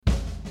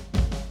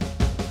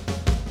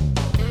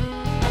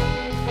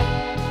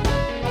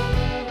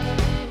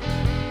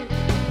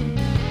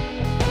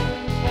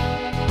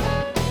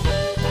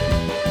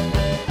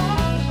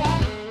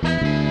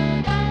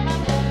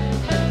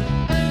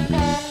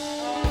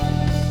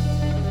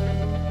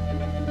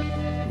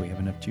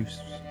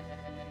juice.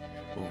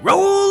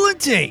 Rolling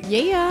tape.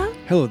 Yeah.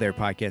 Hello there,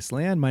 podcast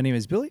land. My name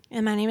is Billy.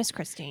 And my name is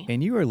Christy.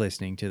 And you are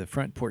listening to the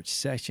Front Porch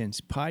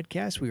Sessions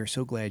podcast. We are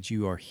so glad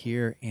you are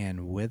here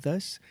and with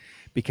us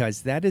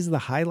because that is the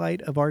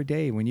highlight of our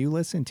day when you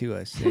listen to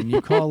us and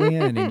you call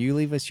in and you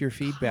leave us your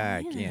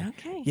feedback.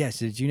 Okay. Yes,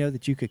 did you know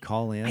that you could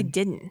call in? I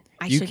didn't.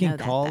 I you should can know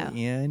that, call though.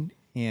 in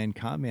and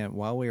comment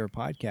while we are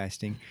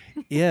podcasting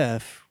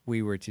if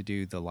we were to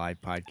do the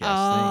live podcast thing.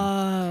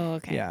 Oh,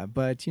 okay. Yeah,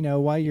 but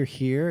while you're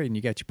here and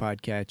you got your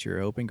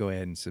podcatcher open, go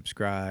ahead and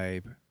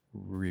subscribe,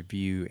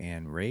 review,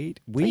 and rate.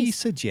 We Please.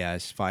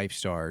 suggest 5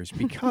 stars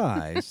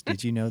because,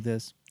 did you know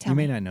this? Tell you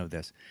may me. not know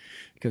this,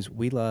 because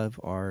we love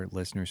our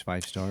listeners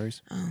 5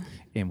 stars,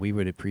 and we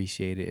would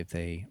appreciate it if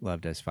they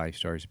loved us 5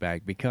 stars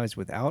back, because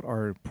without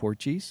our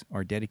Porchies,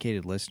 our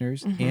dedicated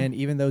listeners, and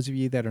even those of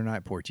you that are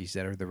not Porchies,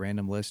 that are the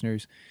random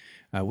listeners,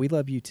 we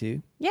love you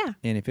too. Yeah.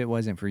 And if it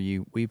wasn't for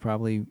you, we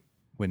probably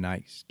would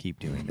not keep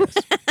doing this.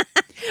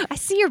 I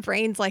see your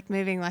brains like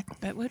moving like,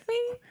 but would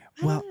we?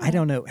 Well, I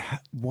don't know.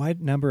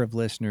 What number of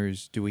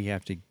listeners do we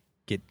have to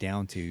get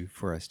down to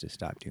for us to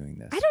stop doing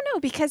this? I don't know,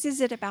 because is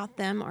it about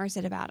them or is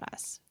it about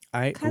us?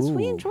 Because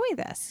we enjoy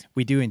this.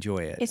 We do enjoy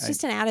it. It's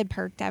just an added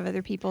perk to have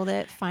other people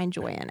that find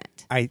joy in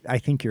it. I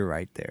think you're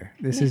right there.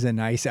 This is a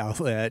nice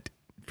outlet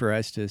for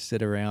us to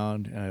sit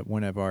around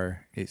one of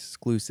our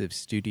exclusive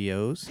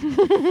studios.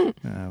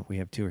 We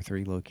have 2 or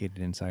 3 located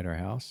inside our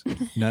house.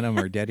 None of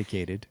them are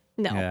dedicated.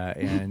 No.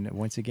 And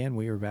once again,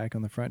 we are back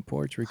on the front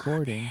porch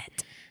recording.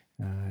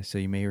 So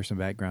you may hear some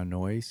background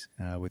noise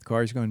with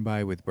cars going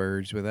by, with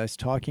birds, with us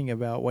talking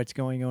about what's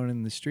going on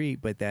in the street,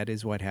 but that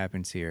is what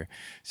happens here.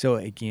 So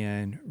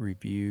again,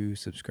 review,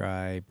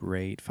 subscribe,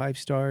 rate 5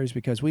 stars,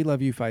 because we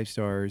love you 5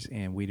 stars,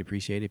 and we'd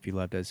appreciate it if you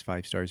loved us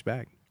 5 stars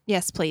back.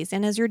 Yes, please.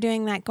 And as you're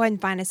doing that, go ahead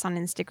and find us on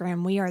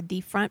Instagram. We are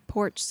the Front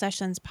Porch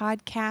Sessions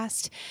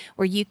podcast,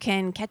 where you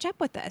can catch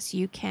up with us.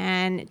 You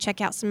can check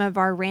out some of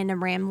our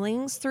random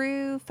ramblings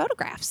through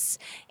photographs.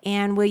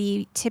 And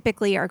we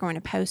typically are going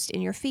to post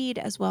in your feed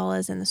as well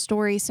as in the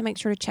stories. So make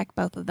sure to check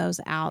both of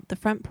those out. The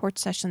Front Porch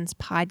Sessions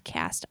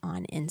podcast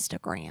on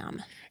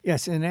Instagram.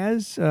 Yes, and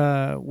as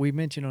we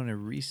mentioned on a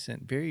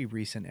very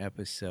recent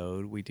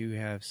episode, we do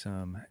have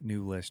some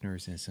new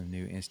listeners and some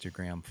new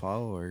Instagram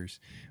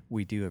followers.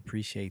 We do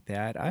appreciate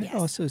that. I Yes.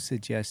 also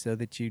suggest, though,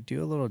 that you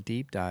do a little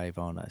deep dive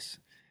on us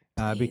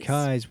Please.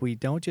 because we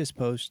don't just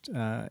post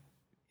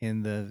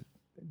in the,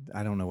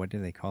 I don't know, what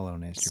do they call it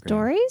on Instagram?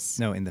 Stories?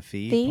 No, in the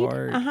feed Feed?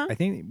 part. Uh-huh. I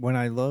think when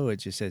I it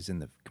just says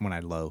when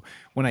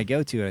I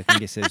go to it, I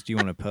think it says, do you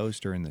want to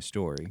post or in the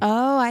story?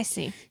 Oh, I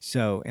see.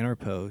 So in our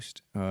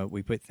post,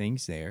 we put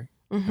things there.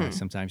 Mhm.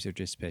 Sometimes they're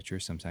just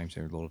pictures. Sometimes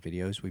they're little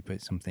videos. We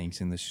put some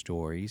things in the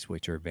stories,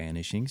 which are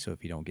vanishing. So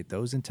if you don't get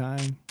those in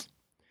time,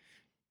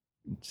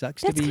 it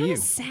sucks That's to be kind you. of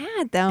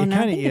sad, though, It now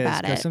kind of think is,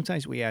 about because it.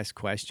 sometimes we ask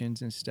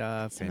questions and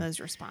stuff. Some of And those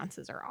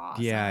responses are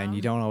awesome. yeah, and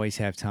you don't always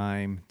have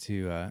time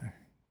to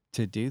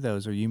do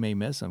those, or you may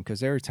miss them, because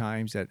there are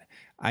times that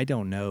I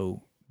don't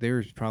know.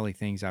 There's probably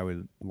things I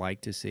would like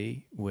to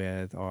see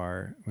with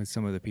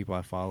some of the people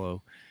I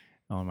follow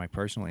on my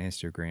personal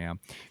Instagram.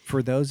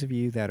 For those of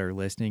you that are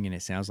listening and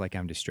it sounds like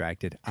I'm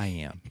distracted, I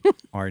am.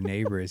 Our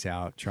neighbor is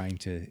out trying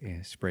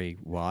to spray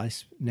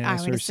wasp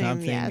nests would or assume,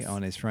 something yes.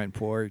 on his front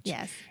porch.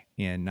 Yes.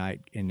 And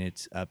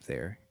it's up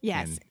there.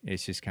 Yes. And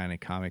it's just kind of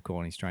comical,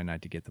 and he's trying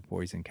not to get the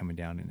poison coming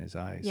down in his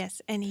eyes.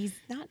 Yes, and he's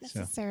not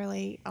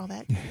necessarily all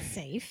that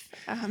safe.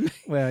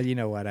 Well, you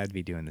know what? I'd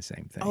be doing the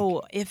same thing.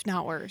 Oh, if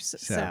not worse.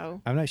 So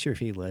I'm not sure if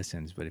he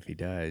listens, but if he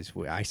does,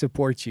 I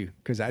support you,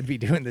 because I'd be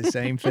doing the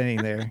same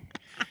thing there.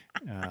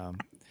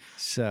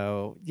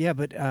 So yeah,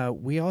 but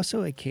we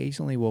also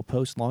occasionally will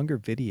post longer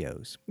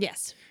videos.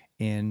 yes.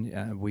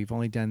 And we've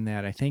only done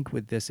that, I think,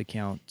 with this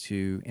account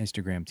to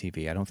Instagram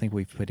TV. I don't think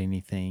we've put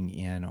anything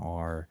in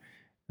our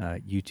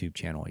YouTube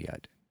channel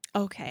yet.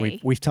 Okay.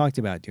 We've talked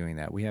about doing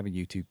that. We have a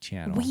YouTube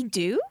channel. We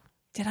do?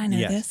 Did I know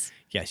Yes. this?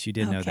 Yes, you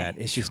did know Okay. that.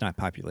 It's just not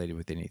populated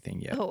with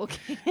anything yet. Oh,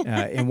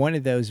 okay. In one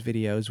of those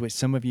videos, which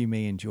some of you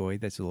may enjoy,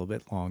 that's a little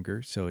bit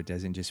longer, so it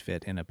doesn't just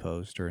fit in a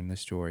post or in the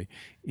story,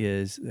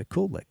 is the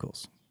Cool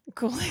Lickles.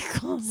 Cool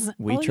Lickles.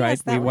 We Oh, tried.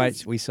 yes, that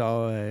was- We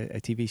saw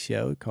a TV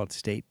show called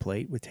State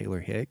Plate with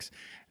Taylor Hicks,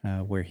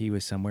 where he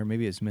was somewhere.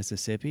 Maybe it was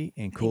Mississippi,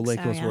 and Cool think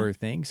so, Lickles yeah. were a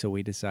thing. So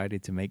we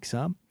decided to make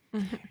some,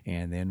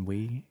 and then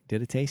we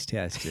did a taste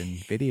test and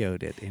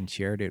videoed it and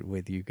shared it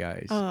with you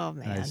guys. Oh,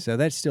 man. So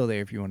that's still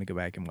there if you want to go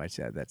back and watch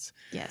that. That's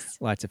Yes.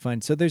 lots of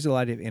fun. So there's a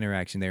lot of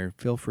interaction there.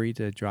 Feel free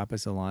to drop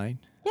us a line.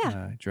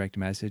 Yeah. Direct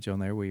message on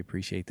there. We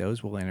appreciate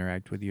those. We'll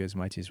interact with you as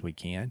much as we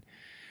can.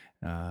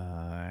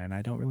 And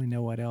I don't really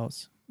know what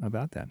else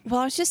about that.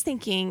 Well, I was just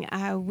thinking,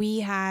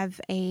 we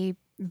have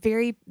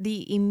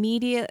the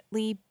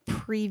immediately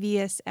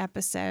previous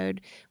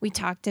episode, we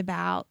talked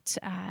about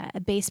a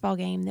baseball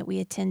game that we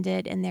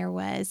attended, and there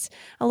was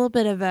a little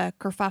bit of a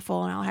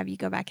kerfuffle, and I'll have you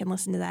go back and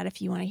listen to that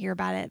if you want to hear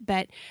about it.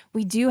 But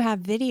we do have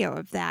video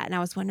of that, and I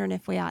was wondering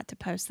if we ought to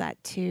post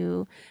that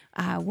to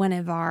one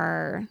of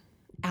our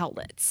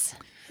outlets,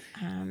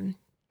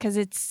 because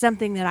it's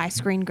something that I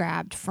screen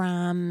grabbed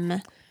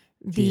from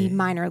the Yeah.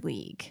 minor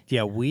league.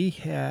 Yeah, we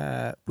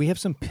have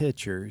some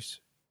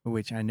pictures,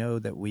 which I know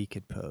that we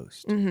could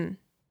post. Mm-hmm.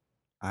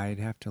 I'd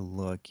have to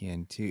look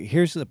into.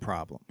 Here's the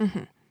problem: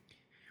 Mm-hmm.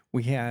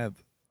 we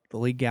have the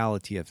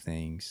legality of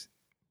things,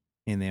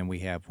 and then we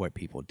have what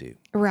people do.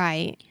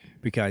 Right.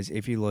 Because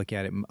if you look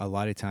at it, a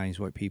lot of times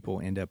what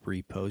people end up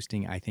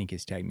reposting, I think,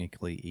 is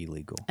technically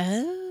illegal,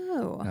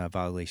 Oh.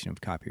 violation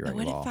of copyright But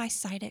what law. if I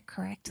cite it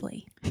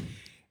correctly?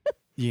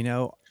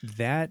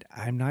 That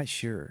I'm not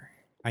sure.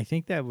 I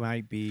think that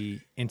might be,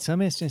 in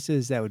some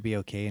instances, that would be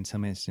okay. In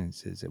some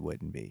instances, it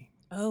wouldn't be.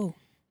 Oh.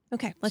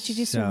 Okay. Let you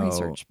do some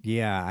research.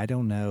 Yeah, I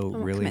don't know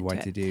won't really commit to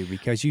what to it. do,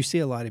 because you see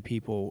a lot of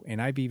people,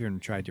 and I've even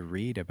tried to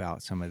read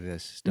about some of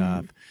this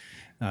stuff,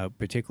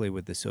 particularly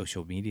with the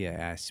social media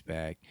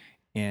aspect.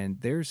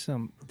 And there's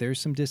some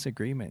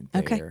disagreement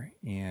Okay. there.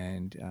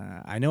 And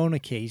I know on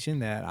occasion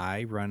that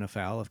I run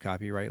afoul of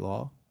copyright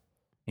law,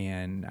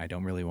 and I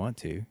don't really want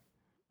to.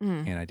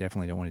 Mm. And I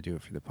definitely don't want to do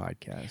it for the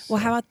podcast. Well,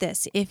 so. how about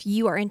this? If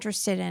you are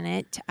interested in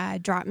it,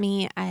 drop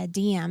me a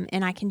DM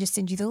and I can just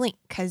send you the link,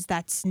 because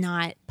that's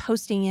not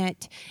posting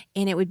it,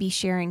 and it would be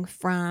sharing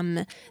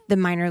from the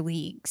minor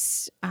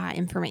leagues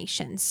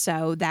information.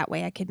 So that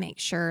way I could make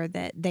sure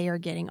that they are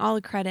getting all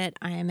the credit.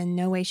 I am in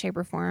no way, shape,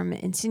 or form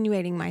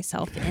insinuating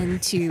myself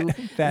into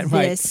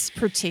this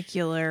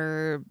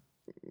particular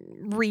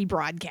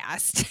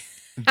rebroadcast.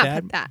 How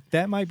about that?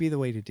 That might be the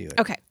way to do it.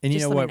 Okay. And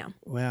just you know let what? me know.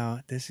 Well,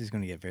 this is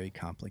going to get very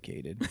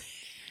complicated,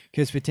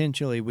 because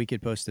potentially we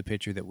could post the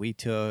picture that we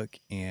took,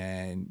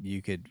 and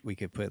we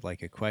could put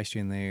like a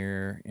question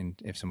there, and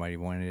if somebody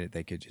wanted it,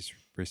 they could just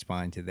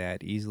respond to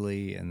that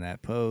easily in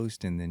that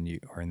post, and then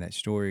or in that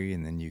story,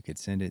 and then you could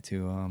send it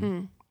to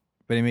them.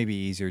 But it may be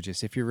easier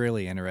just if you're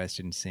really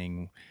interested in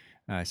seeing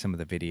some of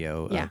the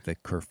video of the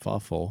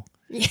kerfuffle,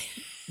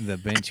 the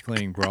bench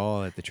clearing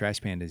brawl at the Trash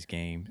Pandas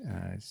game.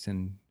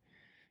 Send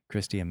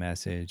Christy a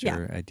message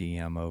or a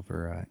DM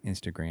over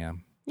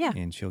Instagram. Yeah.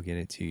 And she'll get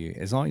it to you,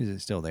 as long as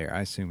it's still there.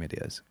 I assume it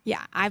is.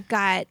 Yeah, I've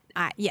got,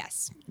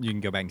 yes. You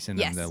can go back and send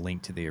them the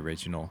link to the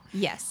original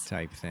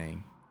type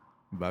thing.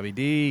 Bobby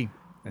D.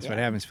 That's what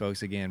happens,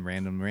 folks. Again,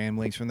 random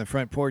ramblings from the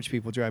front porch.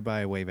 People drive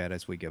by, wave at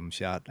us. We give them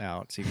shout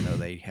outs, even though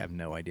they have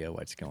no idea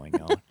what's going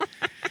on.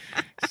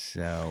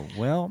 So,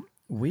 well,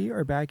 we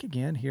are back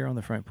again here on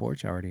the front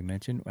porch. I already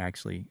mentioned,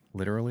 actually,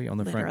 literally on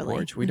the front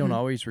porch. We don't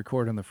always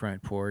record on the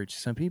front porch.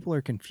 Some people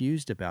are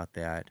confused about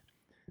that.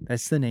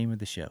 That's the name of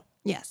the show.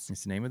 Yes.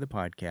 It's the name of the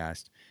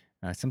podcast.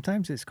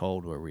 Sometimes it's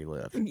cold where we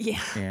live.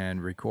 Yeah.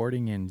 And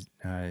recording in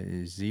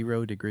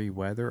 0-degree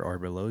weather or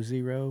below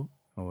zero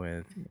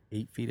with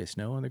 8 feet of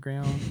snow on the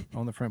ground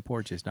on the front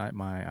porch is not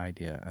my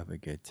idea of a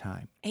good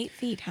time. 8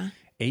 feet, huh?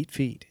 8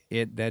 feet.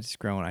 That's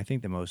grown. I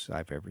think the most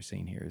I've ever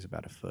seen here is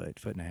about a foot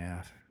and a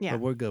half. Yeah.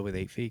 But we'll go with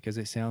 8 feet because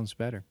it sounds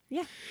better.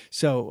 Yeah.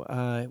 So,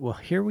 well,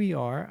 here we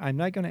are. I'm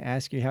not going to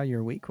ask you how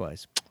your week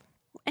was.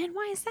 And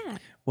why is that?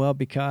 Well,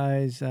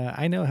 because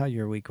I know how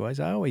your week was.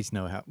 I always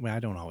know how. Well, I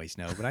don't always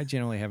know, but I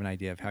generally have an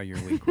idea of how your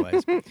week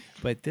was.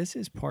 But this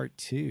is part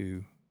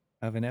 2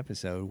 of an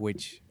episode,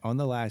 which on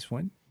the last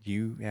one,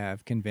 you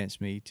have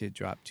convinced me to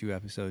drop 2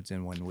 episodes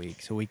in 1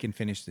 week so we can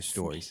finish the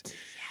stories. Yes.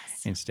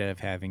 Instead of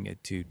having a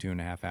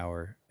 2.5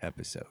 hour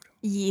episode.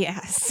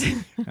 Yes.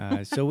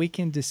 So we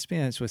can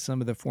dispense with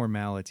some of the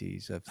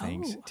formalities of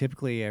things. Oh.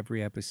 Typically,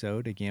 every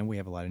episode, again, we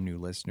have a lot of new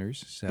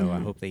listeners, so I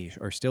hope they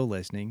are still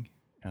listening.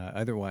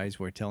 Otherwise,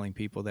 we're telling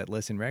people that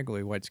listen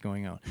regularly what's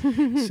going on.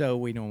 So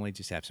we normally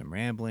just have some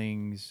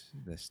ramblings,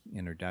 this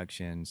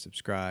introduction,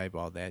 subscribe,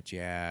 all that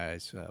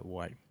jazz.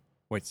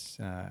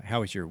 How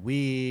was your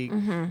week?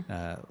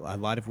 A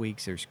lot of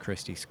weeks there's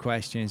Christy's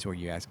questions, where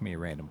you ask me a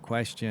random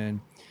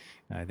question.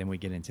 Then we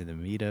get into the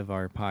meat of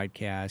our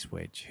podcast,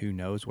 which who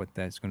knows what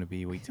that's going to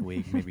be week to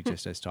week. Maybe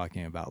just us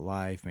talking about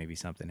life. Maybe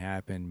something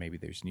happened. Maybe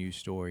there's news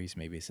stories.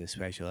 Maybe it's a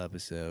special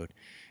episode.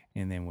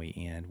 And then we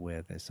end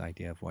with this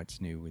idea of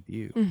what's new with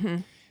you.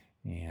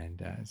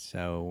 And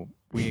so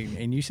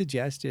and you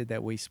suggested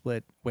that we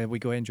split, when we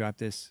go ahead and drop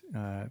this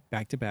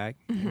back to back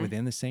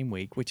within the same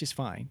week, which is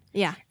fine.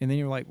 Yeah. And then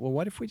you're like, well,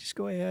 what if we just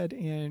go ahead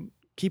and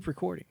keep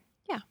recording?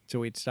 Yeah. So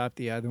we'd stopped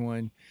the other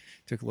one,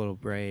 took a little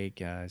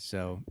break.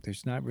 So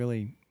there's not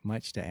really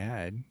much to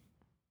add.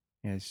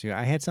 Yeah, so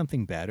I had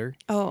something better.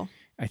 Oh,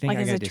 I think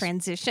like as a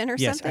transition or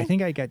yes, something? I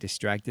think I got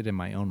distracted in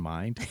my own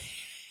mind.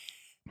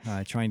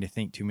 Trying to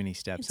think too many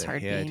steps It's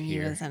hard ahead being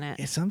here. you, isn't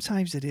it?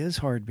 Sometimes it is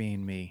hard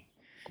being me.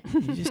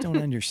 You just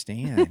don't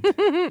understand.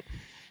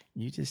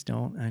 You just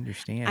don't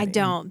understand. I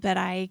don't, but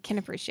I can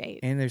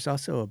appreciate. And there's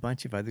also a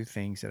bunch of other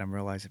things that I'm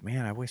realizing,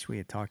 man, I wish we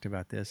had talked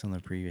about this on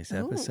the previous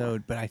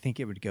episode, but I think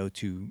it would go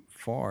too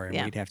far,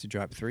 and we'd have to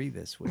drop 3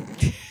 this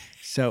week.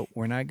 So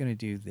we're not going to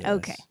do this.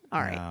 Okay. All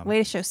right. Way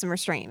to show some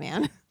restraint,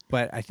 man.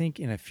 But I think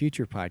in a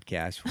future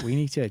podcast, we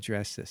need to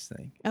address this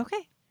thing.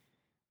 Okay.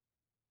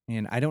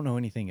 And I don't know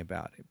anything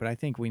about it, but I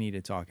think we need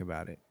to talk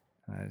about it.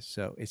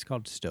 So it's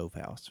called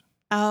Stovehouse.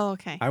 Oh,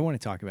 okay. I want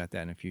to talk about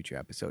that in a future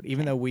episode,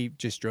 even though we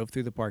just drove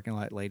through the parking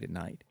lot late at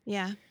night.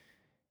 Yeah.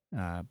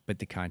 But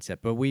the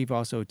concept. But we've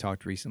also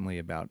talked recently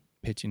about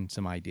pitching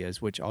some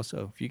ideas, which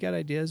also, if you got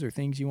ideas or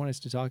things you want us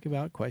to talk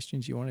about,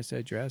 questions you want us to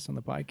address on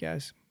the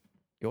podcast,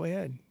 go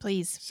ahead.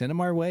 Please. Send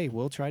them our way.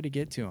 We'll try to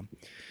get to them.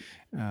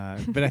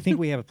 But I think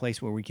we have a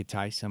place where we could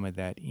tie some of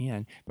that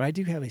in. But I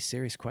do have a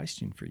serious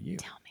question for you.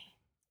 Tell me.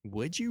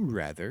 Would you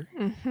rather,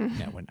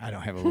 no, I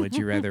don't have a would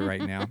you rather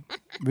right now.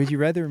 Would you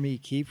rather me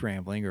keep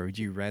rambling or would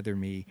you rather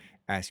me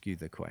ask you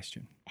the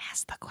question?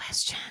 Ask the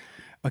question.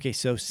 Okay,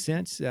 so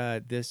since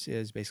this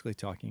is basically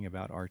talking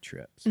about our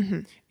trips,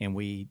 and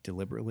we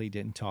deliberately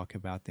didn't talk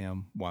about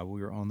them while we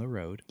were on the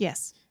road,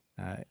 Yes.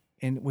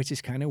 and which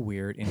is kind of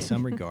weird in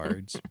some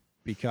regards,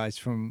 because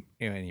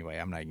anyway,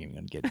 I'm not even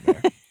going to get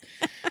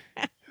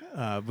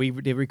there. We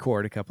did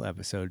record a couple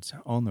episodes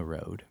on the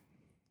road,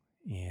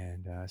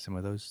 and some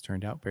of those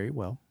turned out very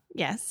well.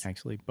 Yes.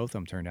 Actually, both of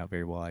them turned out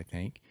very well, I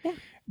think. Yeah.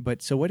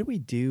 But so what do we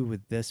do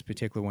with this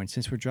particular one?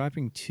 Since we're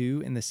dropping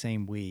 2 in the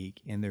same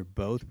week, and they're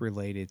both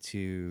related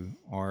to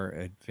our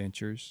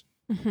adventures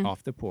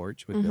off the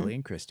porch with Billy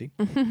and Christy,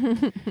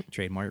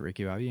 trademark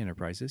Ricky Bobby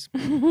Enterprises.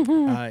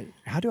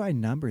 How do I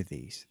number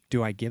these?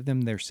 Do I give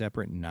them their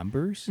separate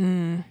numbers?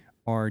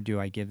 Or do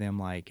I give them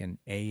like an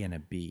A and a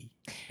B?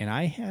 And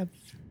I have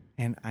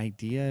an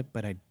idea,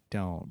 but I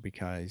don't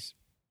because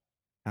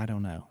I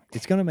don't know.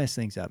 It's going to mess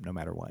things up no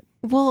matter what.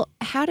 Well,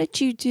 how did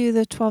you do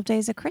the 12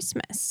 days of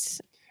Christmas?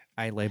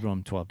 I labeled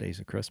them 12 days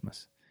of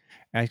Christmas.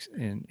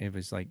 Actually, and it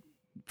was like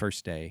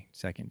first day,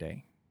 second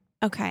day.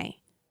 Okay.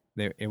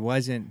 It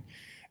wasn't,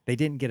 they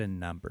didn't get a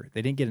number.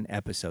 They didn't get an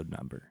episode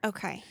number.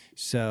 Okay.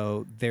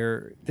 So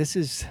this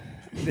is,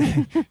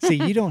 see,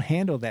 you don't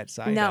handle that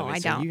side No, of it. I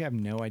So don't. you have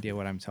no idea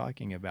what I'm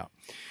talking about.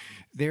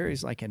 There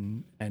is like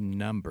a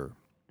number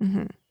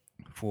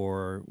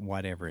for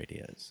whatever it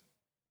is.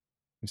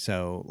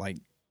 So like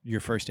your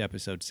first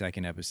episode,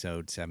 second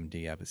episode,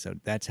 70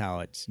 episode, that's how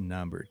it's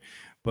numbered.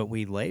 But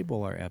we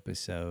label our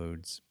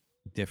episodes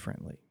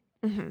differently.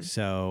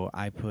 So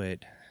I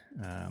put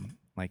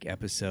like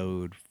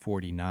episode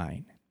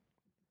 49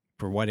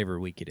 for whatever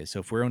week it is. So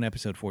if we're on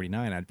episode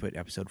 49, I'd put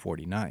episode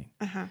 49.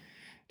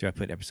 Do I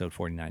put episode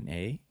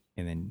 49A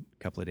and then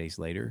a couple of days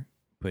later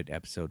put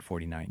episode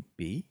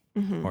 49B?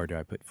 Or do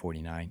I put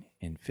 49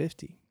 and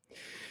 50?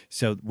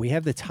 So we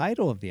have the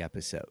title of the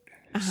episode.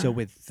 So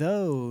with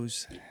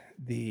those,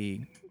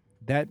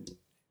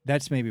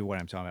 that's maybe what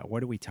I'm talking about. What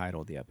do we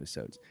title the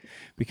episodes?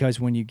 Because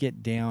when you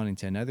get down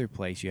into another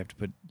place, you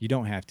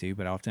don't have to,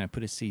 but often I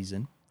put a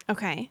season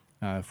Okay.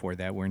 for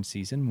that. We're in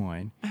season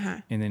 1,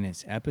 and then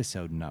it's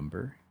episode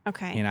number.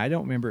 Okay. And I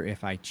don't remember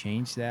if I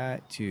changed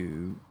that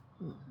to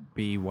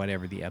be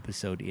whatever the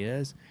episode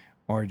is,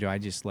 or do I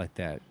just let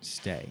that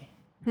stay?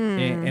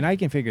 And I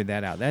can figure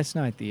that out. That's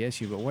not the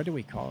issue, but what do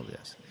we call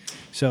this?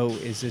 So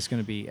is this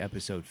going to be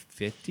episode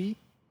 50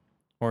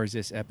 or is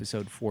this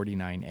episode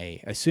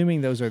 49A? Assuming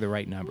those are the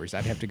right numbers.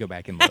 I'd have to go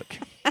back and look.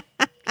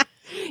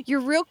 You're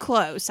real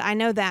close. I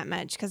know that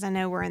much because I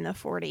know we're in the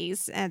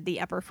 40s,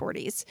 the upper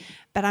 40s,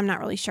 but I'm not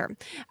really sure.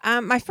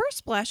 My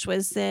first blush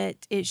was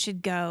that it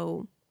should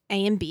go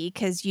A and B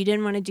because you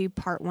didn't want to do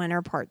part 1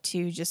 or part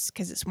 2 just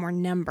because it's more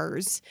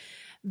numbers.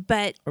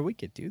 But Or we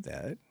could do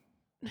that.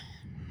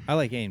 I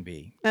like A and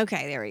B.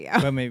 okay, there we go.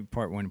 Well, maybe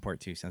part 1 and part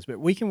 2 sounds, but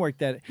we can work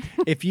that.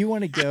 If you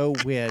want to go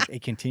with a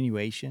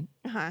continuation,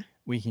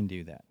 we can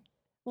do that.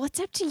 Well,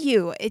 it's up to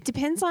you. It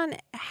depends on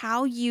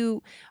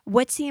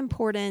what's the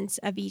importance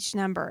of each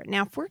number.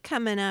 Now, if we're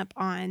coming up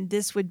on,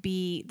 this would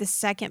be the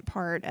second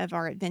part of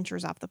our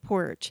adventures off the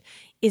porch,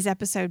 is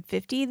episode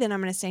 50, then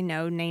I'm going to say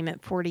no, name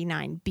it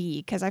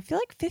 49B, because I feel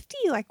like 50,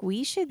 like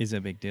we should. Is a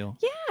big deal.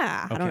 Yeah.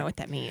 I don't Okay. know what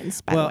that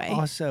means, by the way.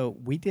 Also,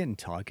 we didn't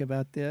talk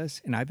about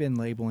this, and I've been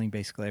labeling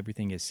basically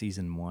everything as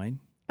season 1.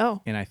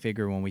 Oh, And I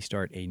figure when we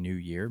start a new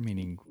year,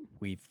 meaning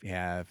we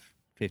have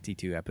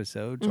 52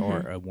 episodes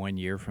or a 1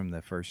 year from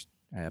the first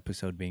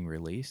episode being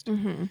released,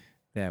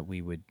 that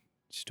we would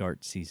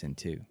start season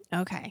 2,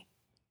 okay.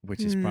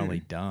 which is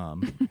probably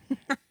dumb.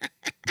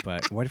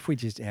 But what if we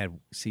just had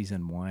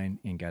season 1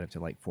 and got up to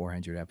like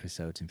 400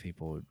 episodes and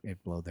people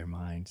it'd blow their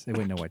minds? They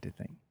wouldn't know what to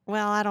think.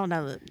 Well, I don't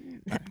know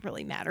that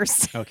really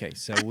matters. Okay,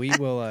 so we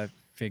will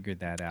figure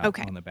that out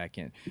Okay. on the back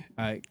end.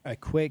 A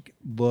quick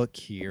look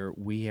here.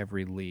 We have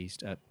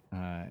released,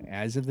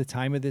 as of the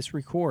time of this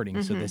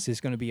recording, so this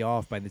is going to be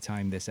off by the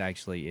time this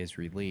actually is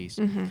released.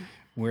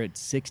 We're at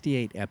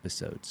 68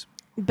 episodes.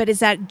 But is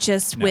that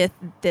just No. with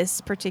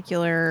this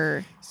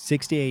particular?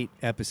 68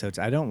 episodes.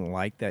 I don't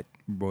like that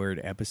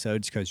word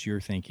episodes because you're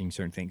thinking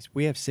certain things.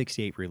 We have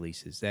 68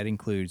 releases. That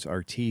includes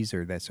our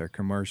teaser. That's our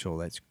commercial.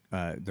 That's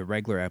the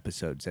regular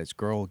episodes. That's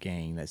Girl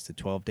Gang. That's the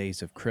 12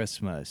 Days of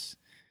Christmas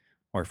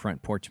or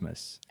Front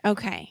Porchmas.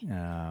 Okay.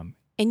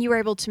 And you were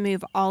able to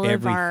move all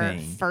of our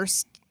everything.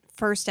 first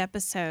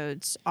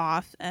episodes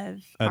off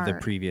of the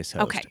previous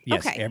host. Okay,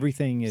 Yes, okay.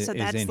 everything is So in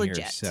that's here.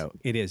 legit. So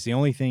it is. The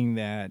only thing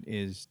that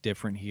is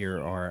different here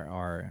are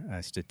our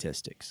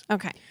statistics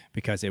Okay.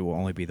 because it will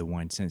only be the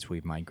one since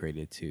we've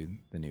migrated to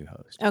the new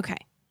host. Okay.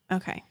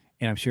 Okay.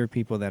 And I'm sure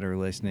people that are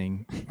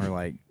listening are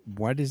like,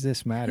 what does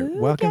this matter? Who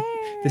Welcome.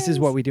 This is cares?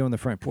 what we do on the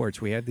front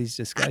porch. We have these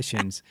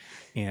discussions,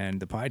 and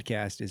the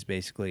podcast is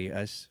basically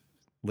us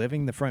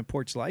living the front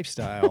porch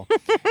lifestyle,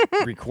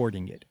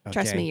 recording it. Okay?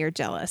 Trust me, you're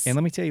jealous. And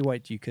let me tell you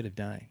what you could have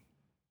done.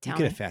 You Tell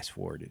could me. have fast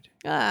forwarded.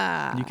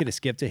 Ah. You could have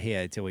skipped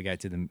ahead till we got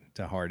to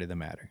the heart of the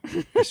matter.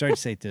 I started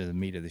to say to the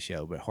meat of the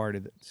show, but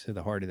to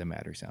the heart of the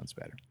matter sounds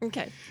better.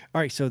 Okay.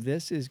 All right, so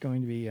this is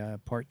going to be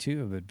part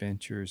 2 of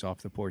Adventures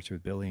Off the Porch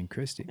with Billy and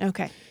Christy.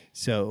 Okay.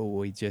 So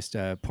we just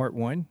part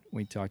 1,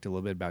 we talked a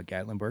little bit about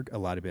Gatlinburg, a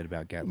lot of bit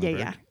about Gatlinburg.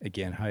 Yeah.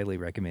 Again, highly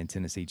recommend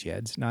Tennessee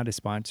Jed's. Not a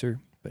sponsor,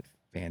 but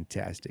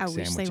fantastic I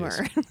sandwiches. wish they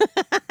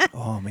were.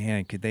 Oh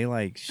man, could they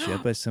like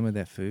ship us some of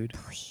that food?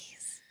 Please.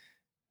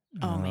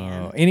 Oh,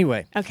 man.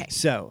 Anyway, Okay.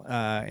 so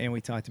and we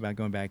talked about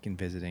going back and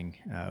visiting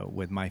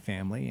with my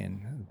family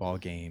and ball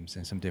games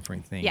and some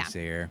different things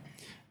there.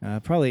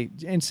 Probably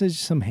and so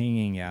just some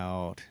hanging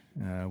out.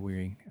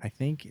 I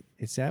think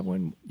it's that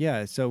one.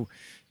 Yeah. So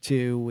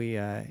we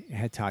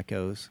had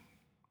tacos.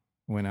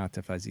 Went out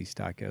to Fuzzy's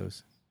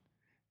Tacos.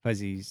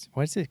 Fuzzy's.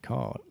 What's it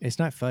called? It's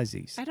not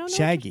Fuzzy's. I don't know.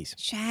 Shaggy's.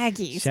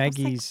 Shaggy's.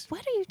 Shaggy's.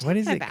 What are you talking What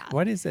is it? about?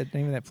 What is the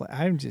name of that place?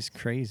 I'm just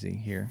crazy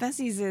here.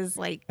 Fuzzy's is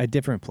like, A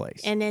different place.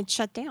 and it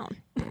shut down.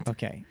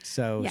 Okay,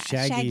 so Yeah,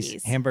 Shaggy's,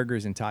 Shaggy's.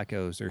 hamburgers and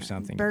tacos or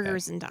something. like that.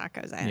 Burgers and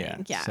tacos, I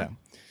think. Yeah. So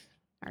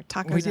Or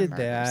tacos we and did burgers.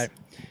 that,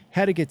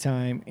 had a good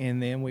time,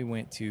 and then we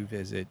went to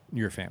visit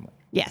your family.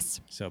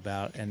 Yes. So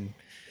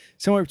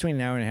somewhere between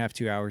an hour and a half,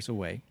 2 hours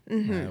away,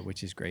 Mm-hmm.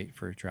 which is great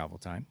for travel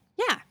time.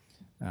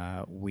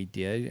 Yeah. We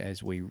did,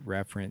 as we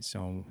referenced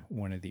on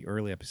one of the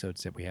early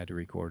episodes that we had to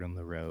record on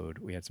the road,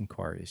 we had some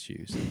car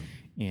issues.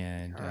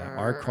 And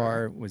our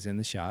car was in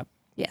the shop.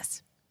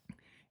 Yes.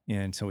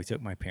 And so we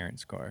took my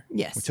parents' car.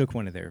 Yes. We took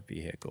one of their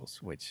vehicles,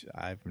 which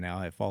I've now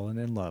have fallen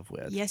in love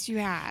with. Yes, you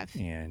have.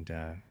 And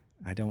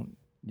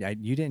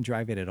you didn't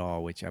drive it at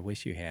all, which I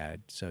wish you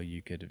had, so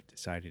you could have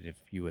decided if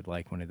you would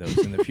like one of those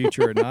in the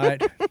future or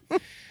not.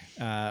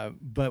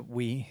 But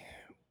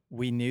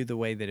we knew the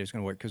way that it was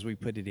going to work because we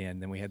put it in.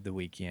 Then we had the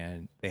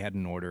weekend. They had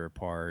an order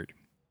apart,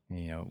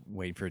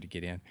 waiting for it to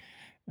get in.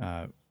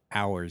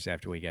 Hours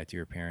after we got to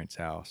your parents'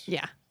 house,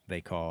 Yeah. they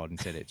called and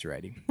said it's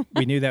ready.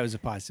 We knew that was a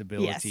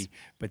possibility, Yes.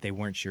 but they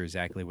weren't sure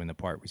exactly when the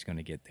part was going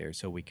to get there,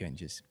 so we couldn't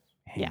just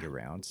hang Yeah.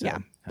 around.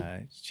 So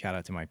shout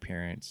out to my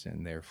parents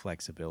and their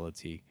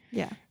flexibility.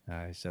 Yeah.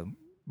 So,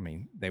 I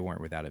mean, they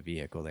weren't without a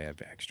vehicle. They have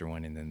an extra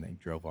one, and then they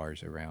drove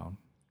ours around.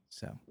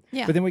 So,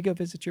 Yeah. But then we go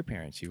visit your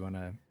parents. You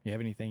have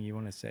anything you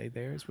want to say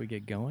there as we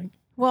get going?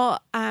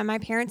 Well, my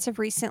parents have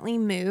recently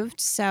moved,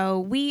 so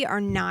we are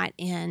not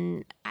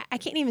in, I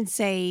can't even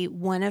say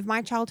one of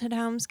my childhood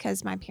homes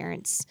because my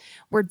parents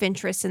were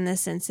adventurous in the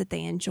sense that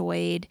they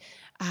enjoyed,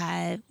 you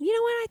know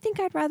what, I think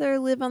I'd rather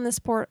live on this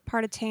part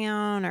of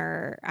town,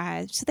 or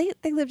so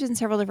they lived in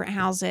several different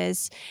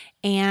houses.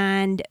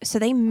 And so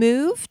they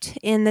moved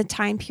in the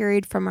time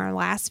period from our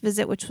last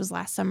visit, which was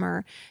last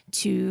summer,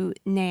 to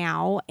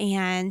now.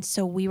 And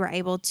so we were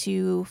able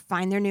to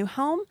find their new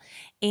home,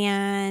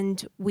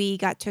 and we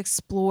got to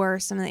explore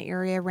some of the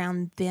area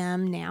around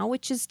them now,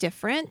 which is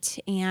different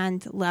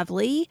and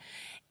lovely.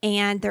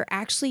 And they're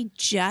actually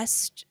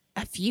just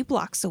a few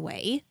blocks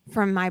away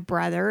from my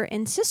brother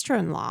and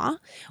sister-in-law,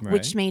 which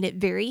Right. made it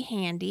very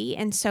handy.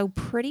 And so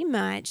pretty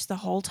much the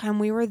whole time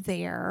we were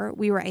there,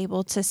 we were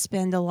able to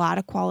spend a lot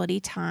of quality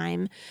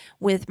time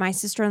with my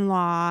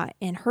sister-in-law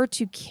and her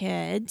 2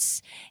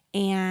 kids.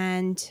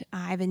 And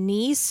I have a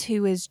niece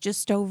who is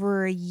just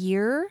over a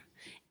year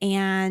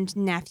and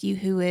nephew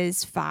who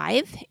is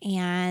 5.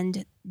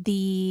 And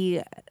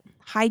the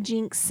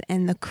hijinks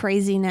and the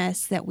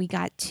craziness that we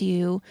got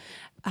to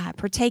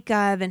partake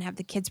of and have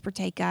the kids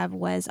partake of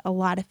was a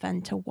lot of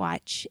fun to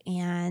watch.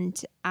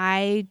 And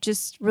I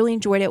just really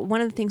enjoyed it.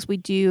 One of the things we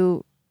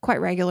do quite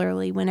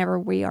regularly whenever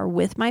we are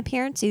with my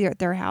parents, either at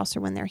their house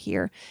or when they're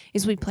here,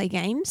 is we play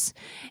games.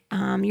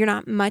 You're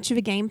not much of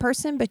a game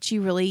person, but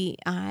you really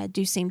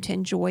do seem to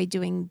enjoy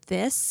doing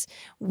this.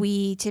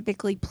 We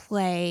typically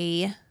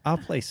play. I'll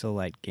play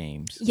select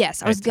games.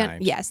 Yes, I was at gonna.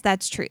 times. Yes,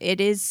 that's true.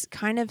 It is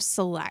kind of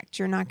select.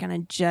 You're not gonna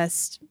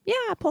just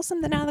pull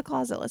something out of the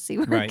closet. Let's see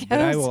where Right. it goes.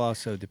 But I will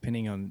also,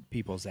 depending on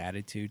people's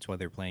attitudes while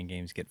they're playing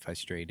games, get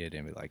frustrated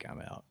and be like,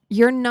 I'm out.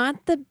 You're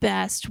not the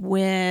best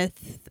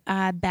with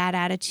bad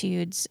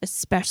attitudes,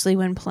 especially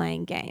when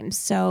playing games.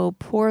 So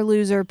poor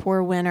loser,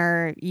 poor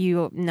winner.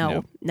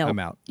 No, I'm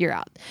out. you're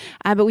out.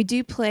 But we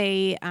do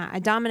play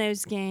a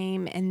dominoes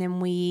game, and then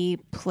we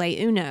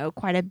play Uno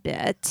quite a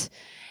bit.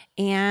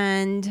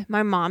 And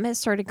my mom has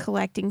started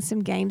collecting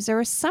some games. There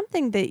was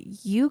something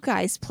that you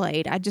guys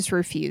played. I just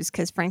refused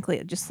because, frankly,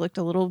 it just looked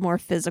a little more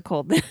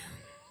physical than.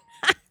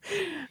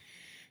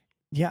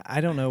 Yeah,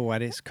 I don't know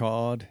what it's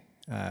called.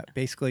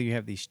 Basically, you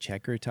have these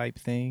checker type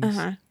things,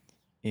 Uh-huh.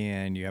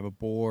 and you have a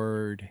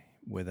board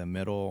with a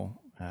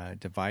middle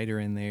divider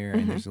in there,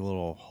 and there's a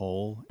little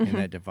hole in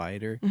that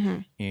divider,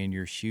 and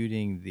you're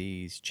shooting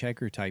these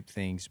checker type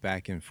things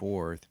back and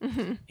forth.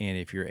 And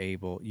if you're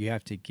able, you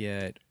have to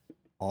get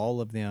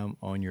all of them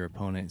on your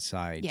opponent's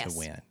side Yes. to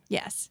win.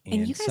 Yes. And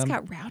And you guys some-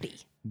 got rowdy.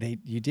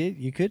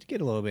 You could get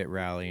a little bit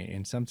rowdy,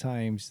 and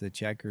sometimes the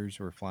checkers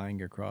were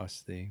flying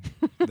across the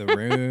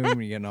room,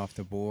 getting off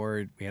the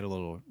board. We had a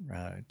little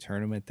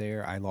tournament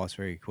there. I lost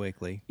very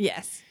quickly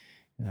Yes.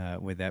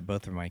 with that.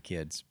 Both of my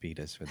kids beat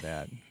us with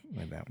that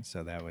one.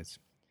 So that was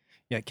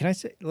yeah. Can I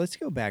say? Let's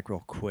go back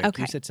real quick.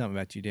 Okay. You said something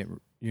about you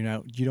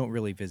don't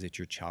really visit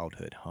your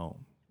childhood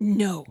home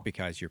No.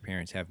 because your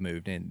parents have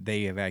moved and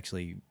they have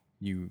actually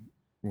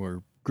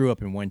grew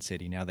up in one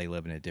city. Now they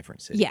live in a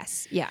different city.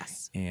 Yes.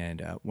 Yes.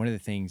 And one of the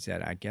things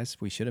that I guess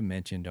we should have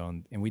mentioned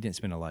and we didn't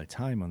spend a lot of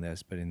time on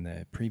this, but in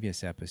the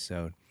previous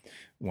episode,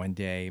 one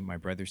day my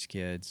brother's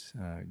kids,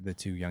 the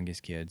two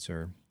youngest kids,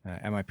 are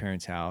at my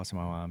parents' house, and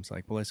my mom's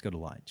like, "Well, let's go to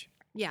lunch."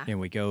 Yeah. And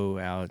we go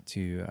out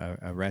to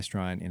a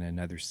restaurant in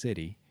another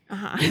city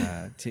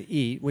Uh-huh. to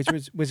eat, which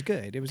was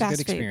good. It was Fast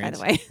a good food, experience.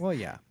 by the way. Well,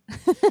 yeah.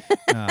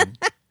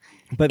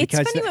 But It's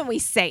because funny when we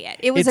say it.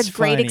 It was it's a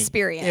great funny.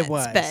 experience. It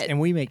was, but and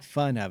we make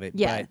fun of it.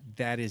 Yeah. But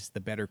that is the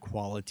better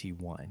quality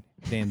one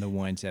than the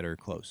ones that are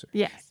closer.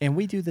 yes. And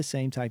we do the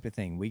same type of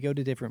thing. We go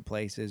to different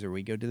places, or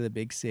we go to the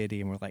big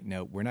city, and we're like,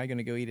 no, we're not going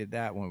to go eat at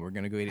that one. We're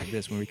going to go eat at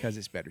this one because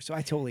it's better. So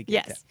I totally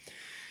get Yes.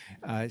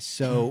 that.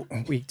 So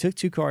we took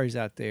two cars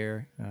out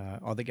there,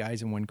 all the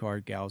guys in one car,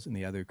 gals in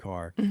the other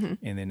car. Mm-hmm.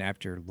 And then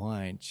after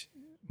lunch,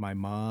 my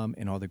mom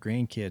and all the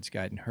grandkids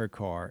got in her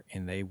car,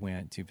 and they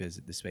went to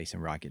visit the Space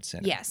and Rocket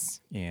Center.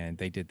 Yes. And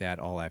they did that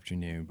all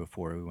afternoon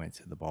before we went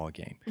to the ball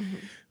game. Mm-hmm.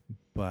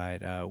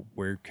 But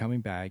we're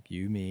coming back,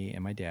 you, me,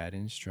 and my dad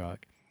in his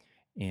truck.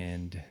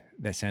 And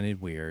that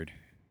sounded weird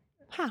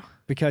How?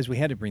 because we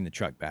had to bring the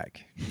truck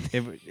back.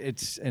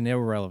 It's an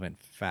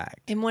irrelevant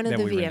fact. In one of that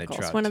the we were in vehicles,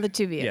 truck. one of the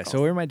two vehicles. Yeah,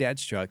 so we're in my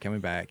dad's truck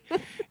coming back,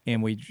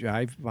 and we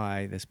drive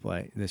by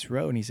this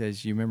road, and he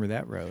says, "You remember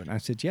that road?" And I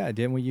said, "Yeah,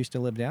 didn't we used to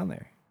live down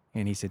there?"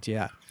 And he said,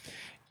 "Yeah."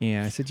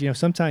 And I said,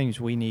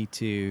 sometimes we need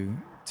to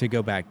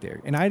go back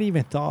there. And I'd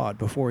even thought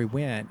before we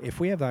went, if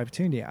we have the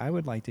opportunity, I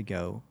would like to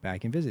go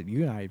back and visit.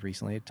 You and I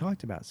recently had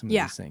talked about some of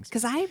Yeah. these things.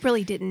 Because I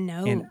really didn't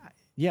know. And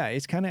yeah,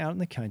 it's kind of out in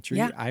the country.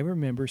 Yeah. I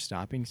remember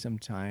stopping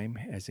sometime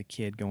as a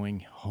kid going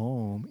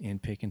home and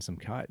picking some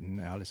cotton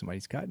out of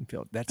somebody's cotton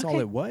field. That's all Okay.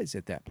 it was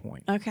at that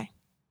point. Okay.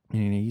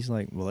 And he's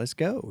like, "Well, let's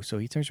go." So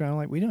he turns around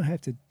like, "We don't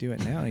have to do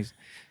it now." And he's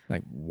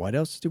like, "What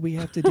else do we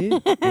have to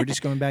do? We're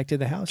just going back to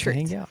the house Truth.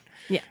 to hang out."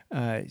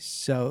 Yeah.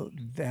 So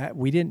that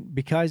we didn't,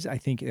 because I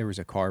think there was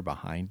a car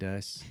behind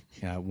us.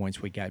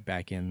 Once we got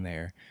back in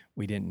there,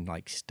 we didn't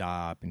like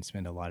stop and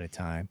spend a lot of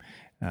time.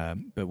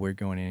 But we're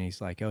going in, and he's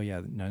like, "Oh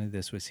yeah, none of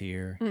this was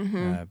here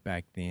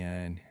back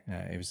then.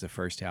 It was the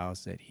first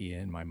house that he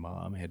and my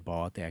mom had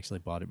bought. They actually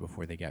bought it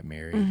before they got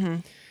married." Mm-hmm.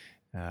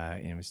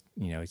 And it was,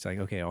 it's like,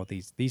 okay, all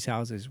these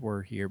houses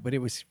were here, but it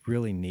was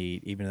really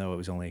neat, even though it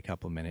was only a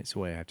couple of minutes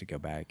away. I have to go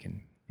back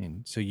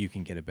and so you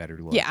can get a better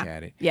look Yeah.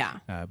 at it. Yeah.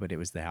 But it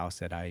was the house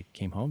that I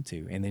came home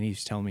to. And then he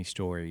was telling me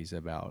stories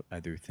about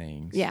other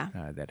things Yeah.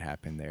 that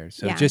happened there.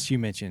 So Yeah. just you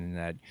mentioned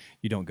that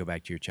you don't go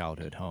back to your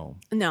childhood home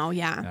No.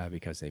 Yeah.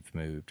 because they've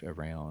moved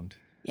around.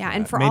 Yeah.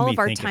 And for made all me of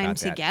our think time about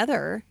that.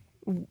 together,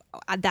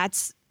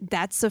 that's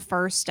the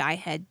first I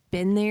had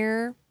been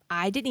there.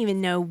 I didn't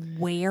even know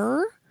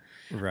where.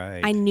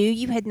 Right. I knew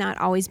you had not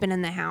always been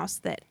in the house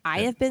that I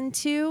Yeah. have been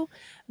to,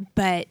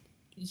 but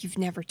you've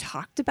never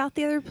talked about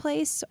the other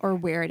place or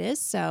where it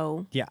is.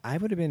 So, Yeah, I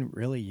would have been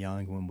really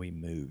young when we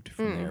moved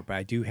from there, but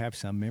I do have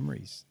some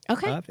memories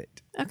Okay. of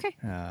it. okay.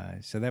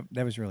 So that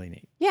was really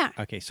neat. Yeah.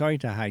 Okay, sorry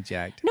to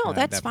hijack. No,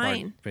 that's that part,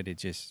 fine. but it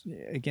just,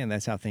 again,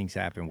 that's how things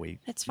happen.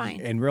 That's fine.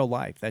 In real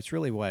life, that's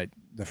really what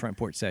the Front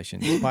Porch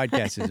Sessions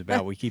podcast is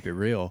about. We keep it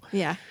real.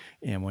 Yeah.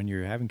 And when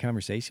you're having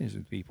conversations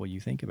with people, you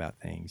think about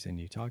things and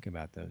you talk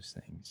about those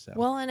things. So.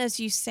 Well, and as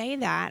you say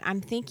that,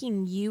 I'm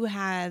thinking you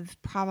have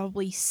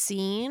probably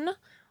seen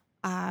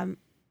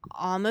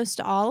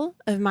almost all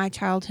of my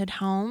childhood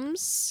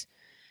homes.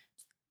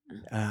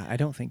 I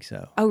don't think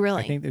so. Oh,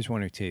 really? I think there's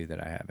one or two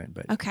that I haven't,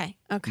 but Okay.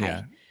 Okay.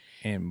 yeah,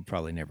 and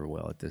probably never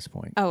will at this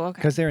point. Oh, okay.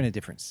 Because they're in a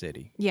different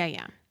city Yeah.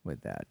 Yeah.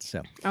 with that.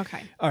 So.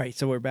 Okay. All right,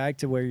 so we're back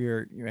to where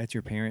you're at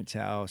your parents'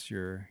 house.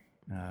 Your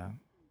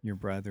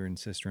brother and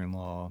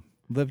sister-in-law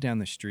live down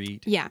the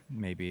street. Yeah.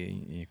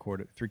 Maybe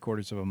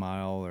three-quarters of a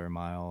mile or a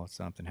mile,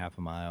 something, half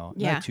a mile.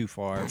 Yeah. Not too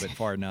far, but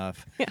far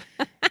enough.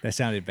 That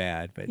sounded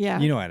bad, but Yeah.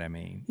 you know what I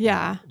mean.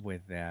 Yeah.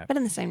 With that. But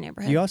in the same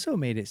neighborhood. You also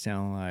made it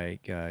sound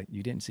like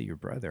you didn't see your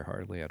brother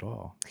hardly at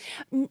all.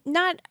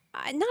 Not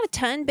a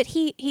ton, but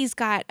he's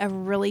got a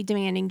really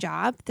demanding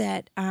job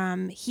that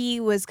he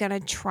was gonna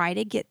try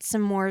to get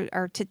some more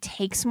or to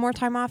take some more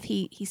time off.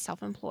 He's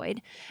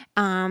self-employed,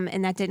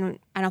 and that didn't.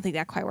 I don't think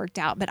that quite worked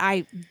out. But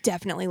I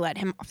definitely let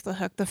him off the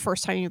hook the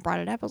first time you brought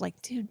it up. I was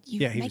like, dude, He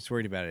was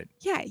worried about it.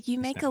 you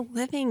make a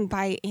living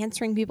by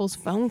answering people's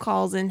phone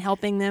calls and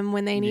helping them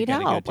when they You need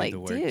gotta go help. do Like, the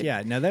work. dude,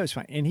 Yeah, no, that was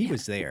fine. And he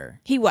was there.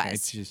 he was.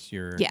 It's just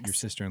your Yes.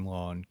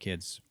 sister-in-law and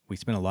kids. We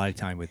spent a lot of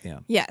time with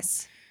them.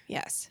 Yes.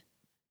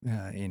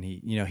 And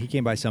he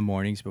came by some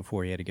mornings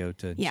before he had to go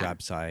to Yeah.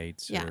 job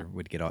sites Yeah. or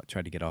would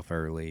try to get off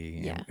early.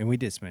 Yeah. And we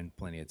did spend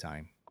plenty of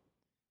time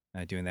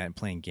doing that and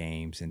playing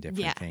games and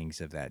different Yeah.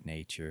 things of that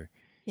nature.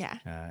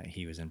 Yeah.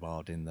 He was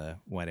involved in the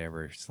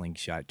whatever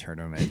slingshot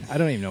tournament. I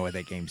don't even know what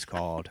that game's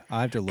called.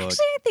 I'll have to look.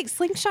 Actually, I think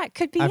Slingshot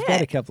could be I've it.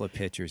 got a couple of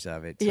pictures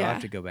of it, so I'll Yeah.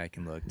 have to go back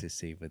and look to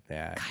see what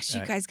that. Gosh,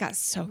 you guys got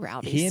so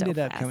rowdy. He so ended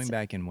up fast. coming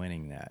back and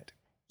winning that.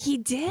 He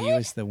did? He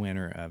was the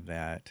winner of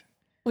that.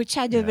 Which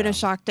had to have been a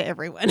shock to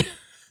everyone,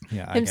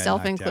 Yeah, I got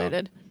himself knocked out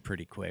included.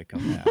 pretty quick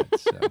on that.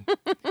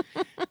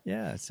 So.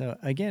 Yeah, so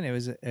again, it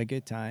was a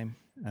good time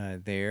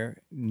there.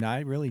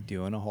 Not really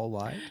doing a whole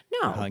lot.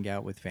 No. Hung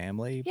out with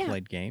family, Yeah.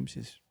 played games,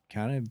 just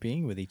kind of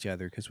being with each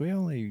other because we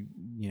only,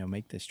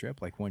 make this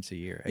trip like once a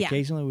year. Yeah.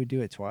 Occasionally we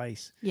do it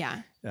twice,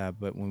 Yeah.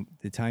 but when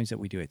the times that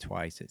we do it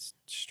twice, it's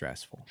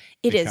stressful.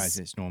 It is. Because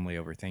it's normally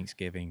over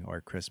Thanksgiving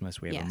or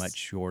Christmas. We have Yes. a much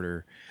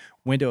shorter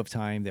window of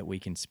time that we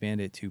can spend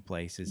at two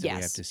places that we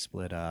have Yes. to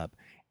split up.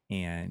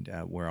 And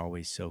we're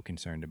always so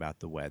concerned about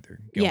the weather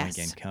going Yes.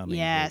 and coming.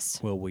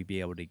 Yes. Will we be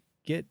able to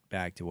get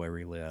back to where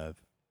we live?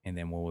 And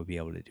then will we be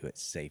able to do it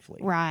safely?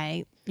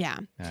 Right. Yeah.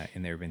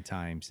 And there have been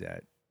times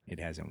that it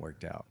hasn't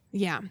worked out.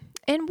 Yeah.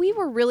 And we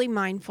were really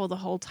mindful the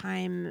whole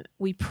time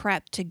we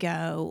prepped to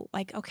go,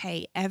 like,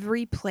 okay,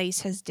 every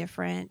place has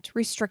different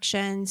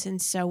restrictions.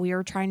 And so we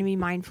were trying to be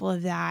mindful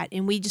of that.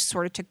 And we just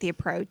sort of took the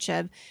approach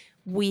of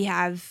we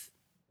have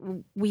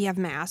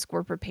masks.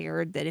 We're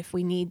prepared that if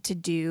we need to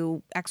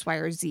do X, Y,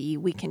 or Z,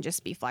 we can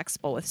just be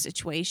flexible with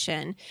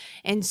situation.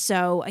 And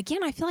so,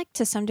 again, I feel like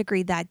to some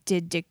degree that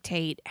did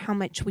dictate how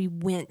much we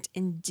went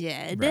and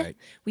did. Right.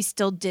 We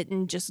still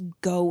didn't just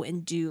go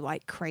and do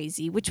like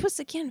crazy, which was,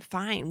 again,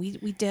 fine. We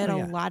did Oh, a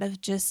yeah. lot of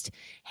just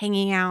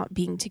hanging out,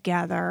 being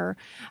together.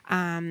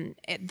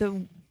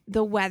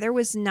 The weather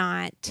was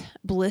not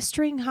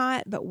blistering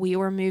hot, but we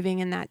were moving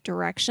in that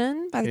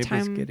direction by the It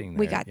was time getting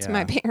we there, got to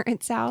my yeah.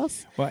 parents'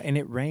 house. Well, and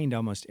it rained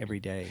almost every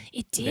day.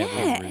 It that we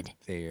were did.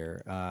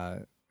 there.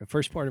 The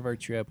first part of our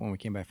trip, when we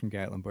came back from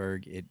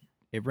Gatlinburg,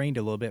 it rained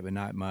a little bit, but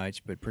not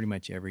much. But pretty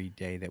much every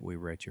day that we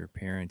were at your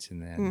parents',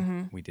 and then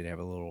Mhm. we did have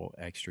a little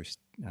extra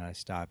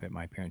stop at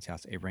my parents'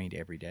 house. It rained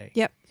every day.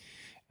 Yep.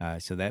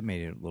 So that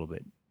made it a little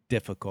bit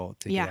difficult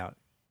to Yeah. get out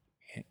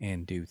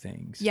and do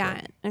things. Yeah,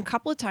 But and a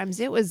couple of times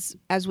it was,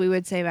 as we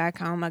would say back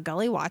home, a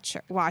gully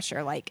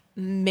washer, like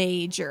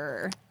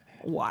major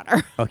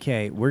water.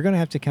 okay, we're gonna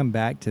have to come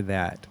back to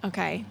that.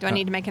 Okay, do I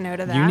need to make a note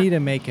of that? You need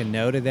to make a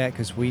note of that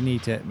because we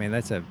need to. Man,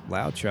 that's a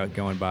loud truck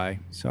going by.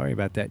 Sorry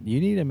about that. You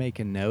need to make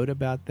a note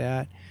about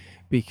that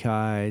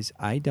because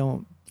I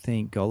don't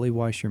think gully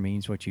washer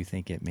means what you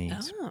think it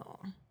means. Oh,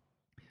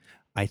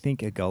 I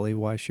think a gully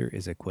washer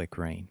is a quick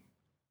rain.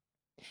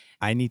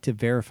 I need to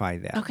verify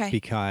that Okay.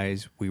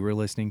 because we were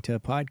listening to a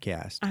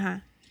podcast uh-huh.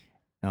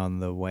 on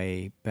the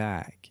way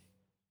back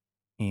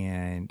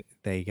and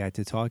they got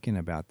to talking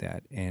about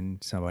that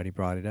and somebody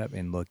brought it up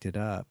and looked it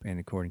up, and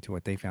according to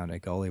what they found, a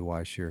gully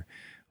washer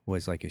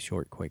was like a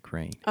short quick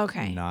rain,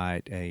 Okay.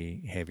 not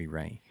a heavy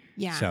rain.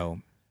 Yeah. So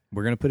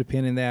we're going to put a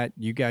pin in that.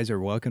 You guys are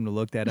welcome to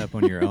look that up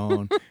on your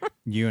own.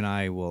 You and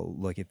I will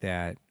look at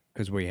that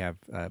because we have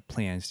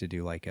plans to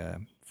do like a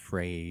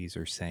phrase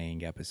or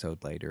saying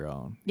episode later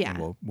on. Yeah.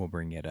 And we'll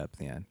bring it up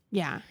then.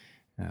 Yeah.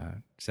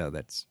 So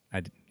that's,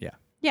 yeah.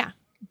 Yeah.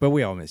 But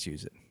we all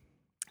misuse it.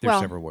 There's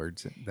Well- several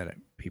words that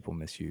people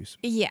misuse.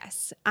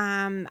 Yes.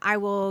 I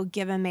will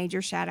give a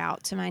major shout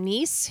out to my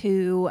niece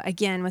who,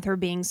 again, with her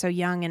being so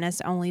young and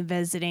us only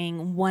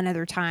visiting one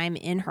other time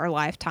in her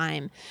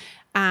lifetime,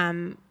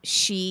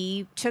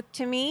 she took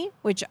to me,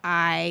 which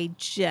I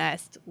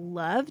just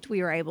loved.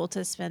 We were able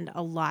to spend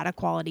a lot of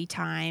quality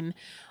time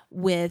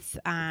with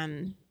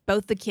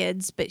both the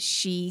kids, but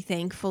she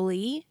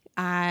thankfully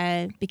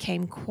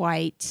became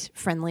quite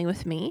friendly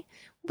with me,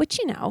 which,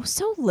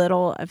 so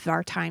little of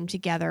our time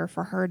together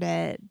for her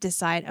to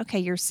decide, okay,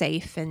 you're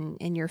safe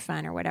and you're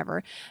fun or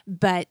whatever.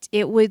 But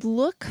it would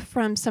look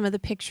from some of the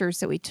pictures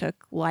that we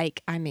took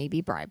like I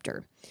maybe bribed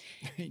her.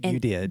 You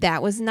And did.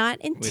 That was not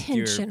with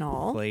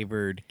intentional. your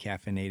flavored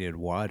caffeinated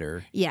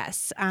water.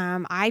 Yes.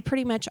 I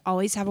pretty much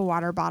always have a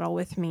water bottle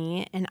with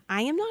me, and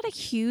I am not a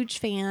huge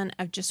fan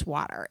of just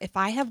water. If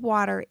I have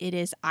water, it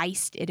is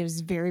iced. It is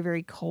very,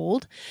 very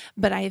cold.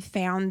 But I have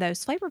found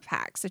those flavor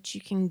packs that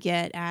you can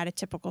get at a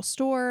typical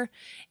store,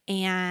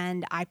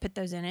 and I put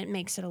those in. It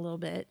makes it a little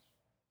bit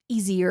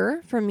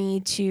easier for me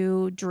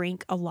to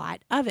drink a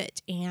lot of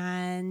it.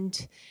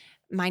 And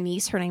my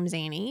niece, her name's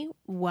Annie,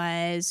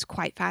 was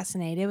quite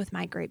fascinated with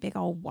my great big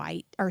old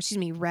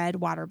red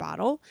water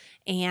bottle.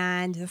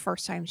 And the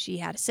first time she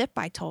had a sip,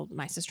 I told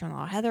my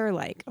sister-in-law, Heather,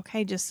 like,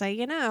 okay, just so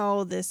you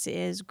know, this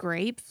is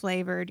grape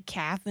flavored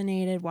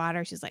caffeinated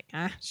water. She's like,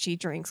 she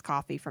drinks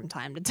coffee from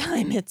time to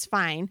time. It's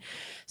fine.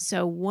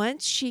 So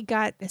once she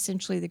got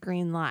essentially the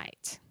green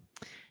light,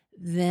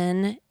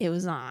 then it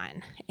was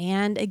on.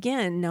 And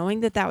again, knowing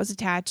that was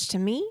attached to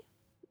me,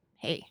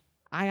 hey,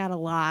 I got a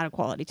lot of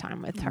quality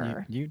time with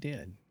her. You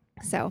did.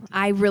 So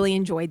I really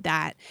enjoyed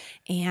that.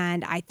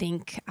 And I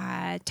think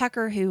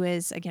Tucker, who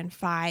is, again,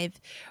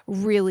 5,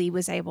 really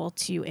was able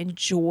to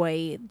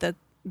enjoy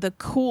the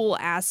cool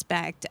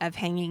aspect of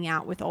hanging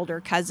out with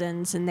older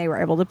cousins, and they were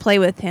able to play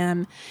with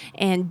him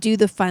and do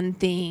the fun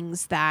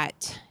things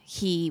that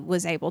he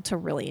was able to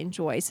really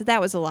enjoy. So that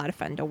was a lot of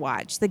fun to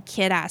watch. The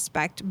kid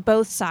aspect,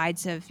 both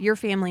sides of your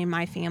family and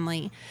my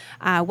family,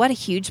 what a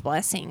huge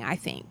blessing, I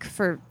think,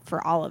 for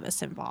all of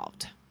us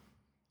involved.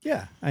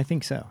 Yeah, I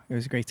think so. It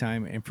was a great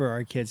time. And for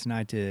our kids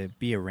not to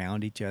be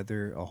around each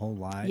other a whole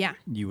lot, Yeah.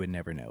 you would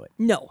never know it.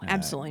 No,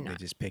 absolutely They not.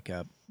 just pick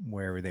up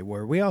wherever they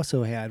were. We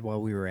also had,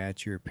 while we were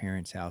at your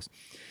parents' house,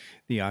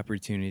 the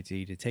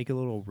opportunity to take a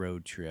little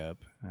road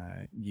trip,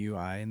 you,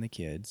 I, and the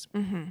kids.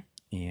 Mm-hmm.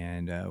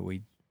 And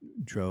we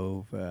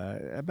drove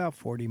about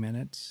 40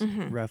 minutes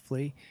Mm-hmm.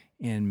 roughly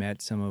and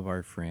met some of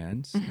our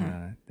friends.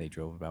 Mm-hmm. They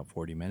drove about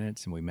 40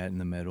 minutes and we met in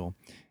the middle,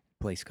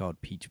 a place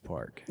called Peach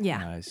Park.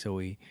 Yeah. So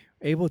we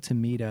were able to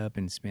meet up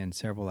and spend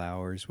several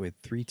hours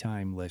with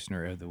 3-time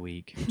listener of the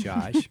week,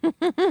 Josh,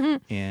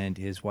 and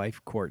his wife,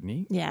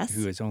 Courtney, Yes.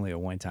 who is only a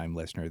 1-time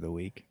listener of the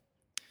week.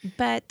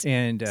 But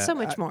And so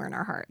much more in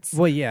our hearts.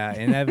 well, yeah,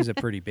 and that was a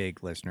pretty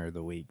big listener of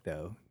the week,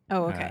 though.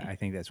 Oh, okay. I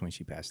think that's when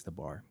she passed the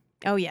bar.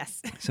 Oh,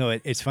 yes. So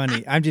it's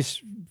funny. I'm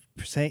just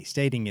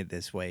stating it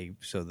this way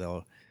so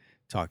they'll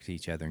talk to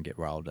each other and get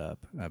riled up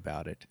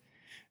about it.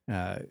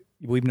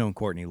 We've known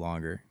Courtney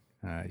longer.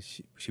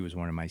 She was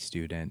one of my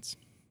students.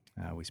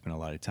 We spent a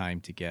lot of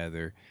time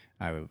together.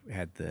 I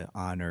had the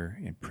honor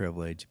and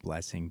privilege,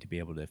 blessing to be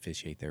able to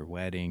officiate their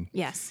wedding.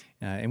 Yes.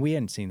 And we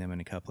hadn't seen them in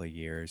a couple of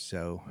years.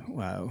 So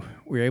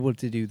we were able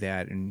to do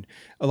that. And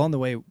along the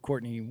way,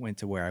 Courtney went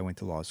to where I went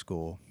to law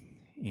school.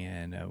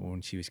 And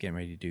when she was getting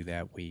ready to do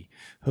that, we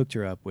hooked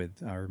her up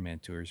with our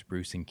mentors,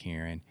 Bruce and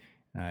Karen,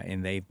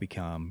 and they've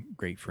become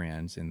great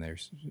friends and they're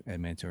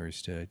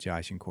mentors to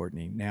Josh and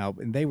Courtney. Now,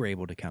 and they were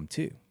able to come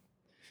too.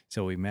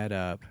 So we met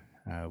up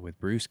with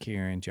Bruce,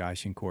 Karen,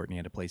 Josh, and Courtney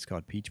at a place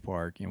called Peach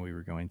Park, and we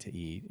were going to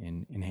eat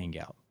and hang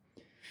out.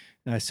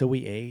 So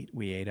we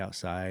ate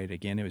outside.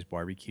 Again, it was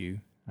barbecue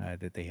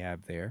that they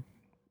have there.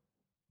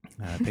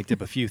 Picked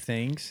up a few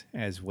things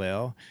as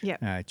well.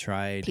 Yep.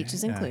 Tried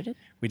Peaches included.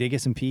 We did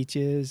get some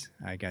peaches.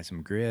 I got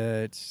some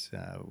grits.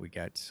 We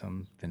got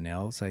something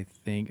else, I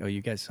think. Oh,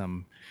 you got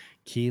some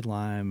key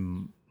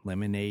lime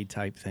lemonade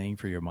type thing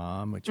for your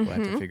mom, which we'll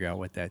have to figure out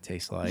what that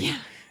tastes like,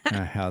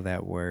 how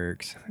that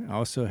works. I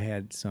also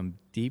had some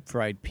deep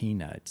fried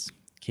peanuts.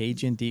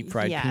 Cajun deep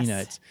fried Yes.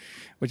 peanuts,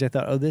 which I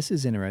thought, oh, this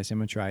is interesting. I'm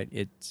gonna try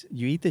it.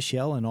 You eat the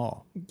shell and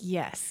all.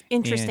 Yes.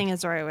 Interesting And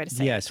is the right way to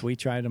say yes, it. we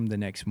tried them the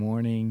next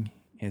morning.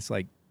 It's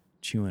like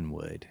chewing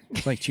wood.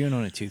 It's like chewing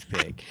on a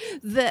toothpick.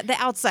 The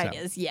outside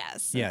So, is,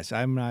 yes. Yes,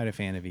 I'm not a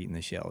fan of eating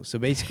the shells. So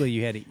basically,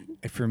 you had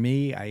to, for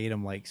me, I ate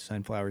them like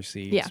sunflower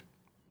seeds. Yeah.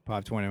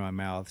 Popped one in my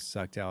mouth,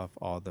 sucked off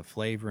all the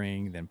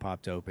flavoring, then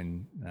popped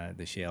open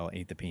the shell,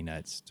 ate the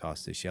peanuts,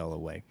 tossed the shell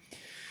away.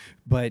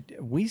 But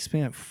we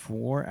spent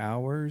 4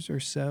 hours or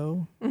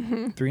so,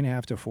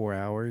 3.5 to 4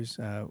 hours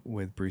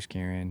with Bruce,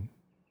 Karen,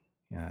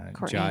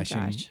 Courtney and Josh,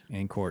 Josh.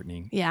 and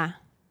Courtney. Yeah.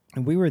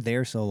 And we were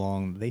there so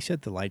long, they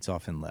shut the lights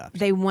off and left.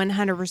 They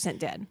 100%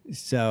 did.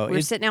 So We were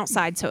it's, sitting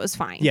outside, so it was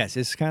fine. yes,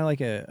 it's kind of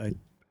like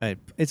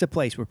it's a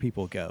place where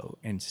people go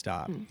and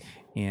stop.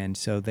 And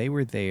so they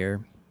were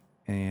there.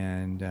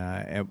 And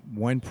at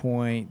one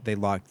point, they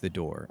locked the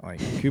door. Like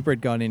Cooper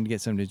had gone in to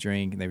get something to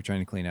drink, and they were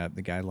trying to clean up.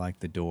 The guy locked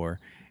the door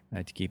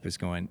to keep us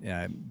going.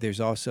 There's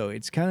also,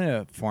 it's kind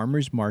of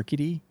farmers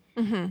markety,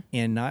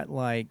 and not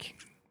like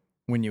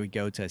when you would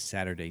go to a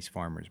Saturday's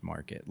farmers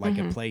market, like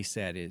a place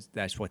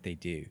that's what they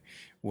do,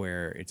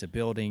 where it's a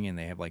building and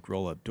they have like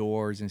roll up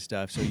doors and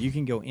stuff. So you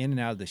can go in and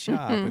out of the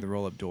shop with the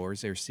roll up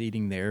doors. There's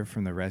seating there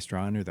from the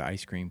restaurant or the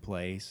ice cream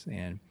place.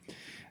 And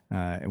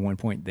at one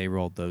point, they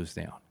rolled those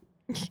down.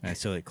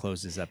 So it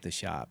closes up the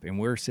shop, and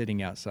we're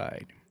sitting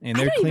outside, and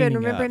I they're don't cleaning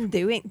even remember up.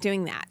 him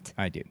doing that.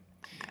 I do.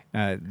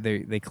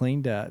 They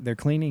cleaned up. They're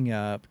cleaning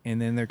up,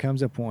 and then there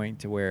comes a point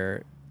to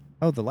where,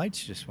 oh, the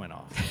lights just went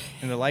off,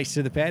 and the lights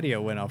to the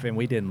patio went off, and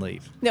we didn't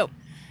leave. No.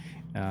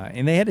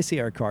 And they had to see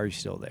our cars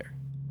still there.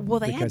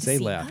 Well, they because had to they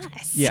see left.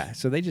 us. Yeah,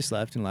 so they just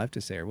left and left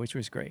us there, which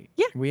was great.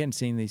 Yeah. We hadn't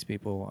seen these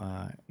people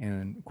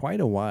in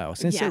quite a while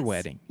since their Yes.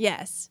 wedding.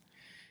 Yes.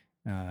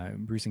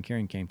 Bruce and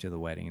Karen came to the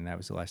wedding, and that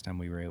was the last time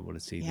we were able to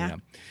see Yeah.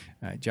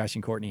 them. Josh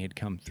and Courtney had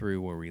come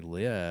through where we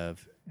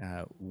live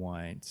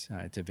once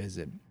to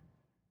visit,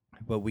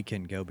 but we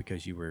couldn't go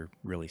because you were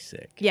really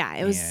sick. Yeah,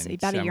 it was And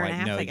about a I'm year and like, a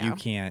half no, ago. you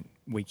can't.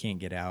 We can't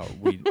get out.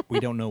 We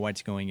don't know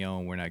what's going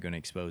on. We're not going to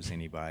expose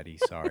anybody.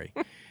 Sorry.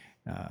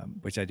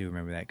 Which I do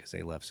remember that because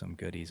they left some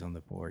goodies on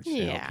the porch to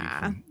help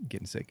Yeah. you from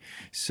getting sick.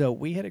 So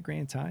we had a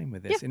grand time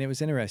with this, and it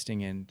was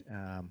interesting.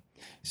 And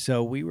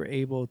so we were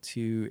able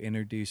to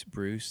introduce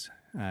Bruce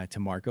to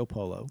Marco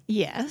Polo,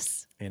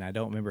 Yes. and I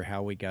don't remember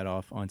how we got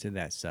off onto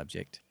that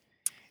subject.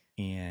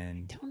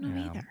 And Don't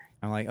know either.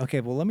 I'm like, okay,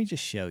 well, let me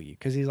just show you,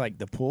 because he's like,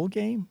 the pool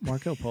game,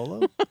 Marco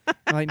Polo.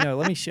 I'm like, no,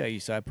 let me show you.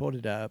 So I pulled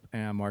it up,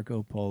 and I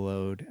Marco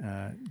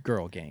Poloed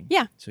girl game.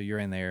 Yeah. So you're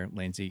in there,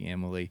 Lindsay,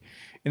 Emily.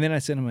 And then I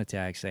sent him a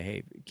text, say,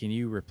 hey, can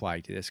you reply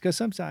to this? Because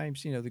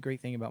sometimes, the great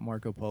thing about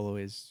Marco Polo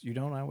is you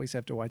don't always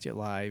have to watch it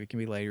live. It can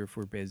be later if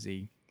we're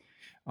busy,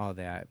 all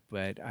that.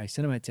 But I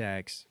sent him a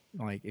text,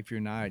 like, if you're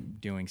not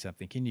doing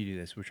something, can you do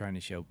this? We're trying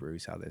to show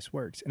Bruce how this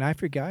works. And I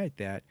forgot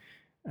that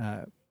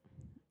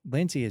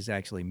Lindsay has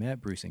actually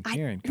met Bruce and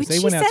Karen because when they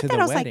she went out said to that, the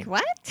I was wedding.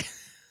 like,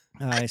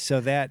 what?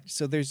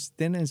 So there's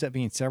then ends up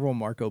being several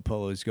Marco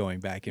Polos going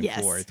back and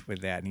Yes. forth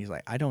with that, and he's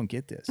like, I don't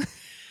get this.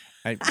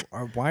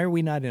 Why are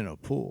we not in a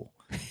pool?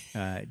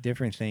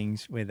 Different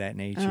things with that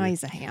nature. Oh,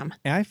 he's a ham.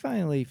 And I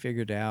finally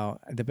figured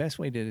out the best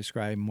way to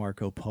describe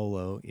Marco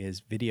Polo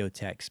is video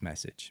text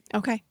message.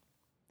 Okay.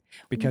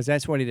 Because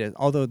that's what it is.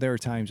 Although there are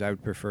times I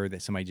would prefer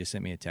that somebody just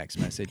sent me a text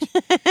message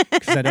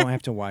because I don't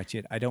have to watch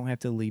it. I don't have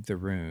to leave the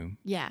room.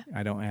 Yeah.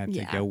 I don't have to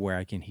Yeah. go where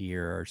I can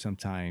hear, or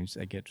sometimes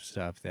I get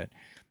stuff that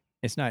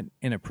it's not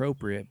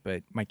inappropriate,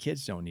 but my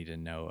kids don't need to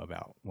know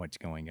about what's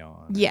going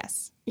on.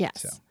 Yes.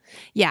 Yes. So.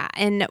 Yeah.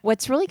 And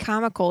what's really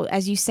comical,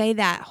 as you say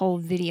that whole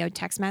video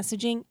text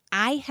messaging,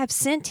 I have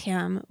sent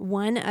him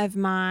one of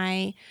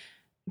my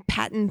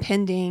patent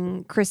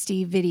pending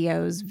Christy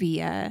videos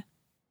via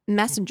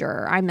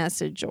Messenger,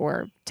 iMessage,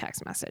 or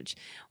text message,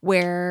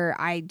 where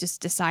I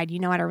just decide, you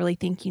know what, I really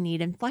think you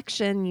need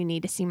inflection. You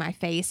need to see my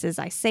face as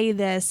I say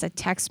this. A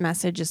text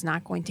message is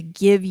not going to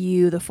give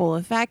you the full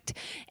effect.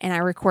 And I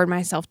record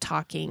myself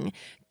talking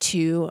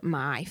to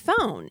my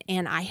phone.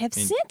 And I have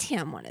sent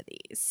him one of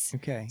these.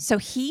 Okay. So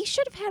he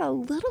should have had a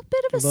little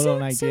bit of a little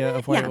sense idea of,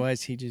 of what yeah. it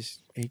was. He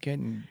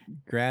couldn't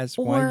grasp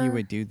why you Or-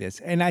 would do this.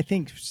 And I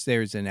think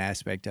there's an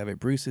aspect of it.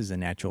 Bruce is a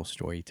natural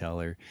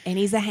storyteller. And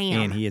he's a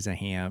ham. And he is a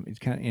ham. It's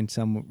kind of, in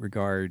some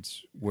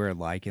regards, we're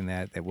alike in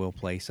that we'll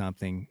play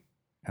something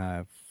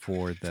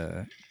for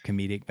the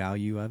comedic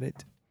value of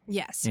it.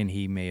 Yes. And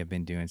he may have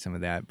been doing some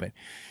of that. But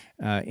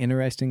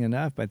interesting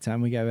enough, by the time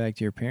we got back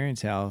to your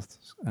parents' house,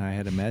 I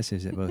had a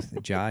message that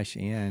both Josh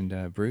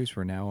and Bruce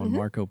were now on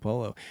Marco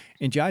Polo.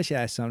 And Josh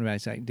asked something about it.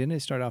 It's like, didn't it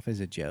start off as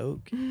a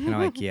joke? And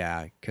I'm like,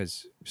 yeah,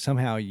 because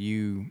somehow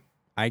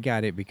I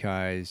got it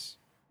because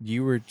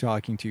you were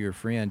talking to your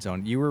friends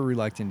you were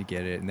reluctant to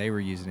get it and they were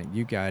using it.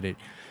 You got it.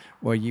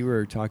 Well, you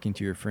were talking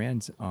to your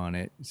friends on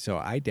it, so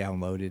I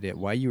downloaded it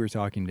while you were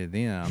talking to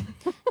them.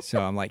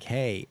 So I'm like,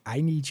 hey, I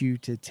need you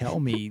to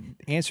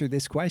answer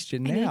this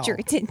question now. I need your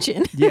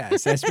attention.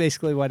 Yes, that's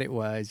basically what it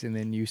was. And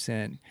then you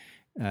sent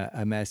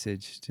a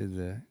message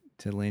to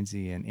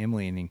Lindsay and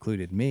Emily and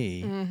included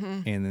me.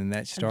 Mm-hmm. And then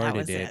that started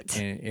was it. it.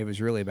 And it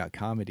was really about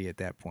comedy at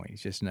that point.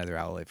 It's just another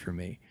outlet for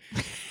me.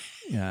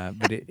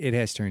 But it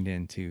has turned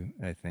into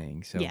a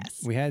thing. So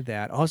Yes. we had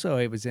that. Also,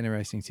 it was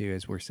interesting, too,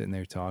 as we're sitting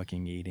there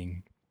talking,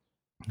 eating.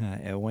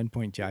 At one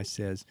point, Josh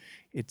says,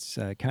 it's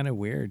kind of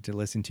weird to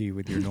listen to you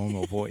with your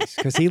normal voice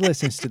because he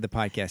listens to the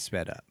podcast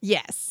sped up.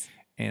 Yes.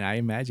 And I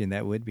imagine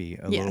that would be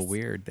a little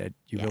weird that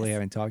you really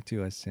haven't talked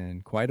to us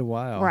in quite a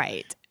while.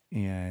 Right.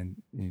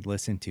 And you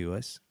listen to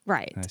us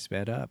Right.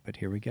 sped up. But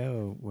here we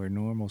go. We're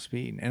normal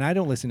speed. And I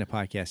don't listen to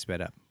podcasts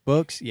sped up.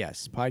 Books,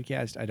 yes.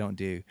 Podcast, I don't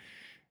do.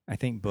 I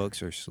think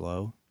books are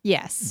slow.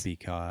 Yes.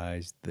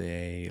 Because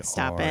they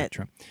Stop are. it.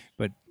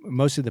 But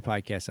most of the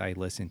podcasts I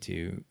listen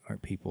to are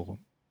people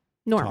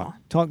Normal.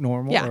 talk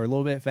normal Yeah. or a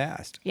little bit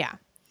fast. Yeah.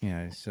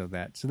 Yeah, so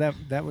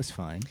that was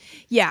fun.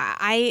 Yeah,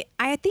 I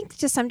think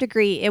to some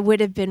degree it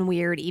would have been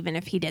weird even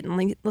if he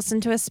didn't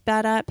listen to us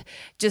sped up.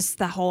 Just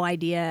the whole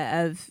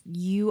idea of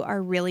you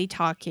are really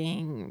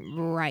talking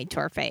right to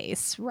our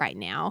face right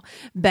now.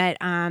 But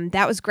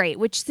that was great,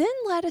 which then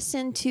led us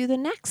into the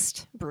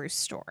next Bruce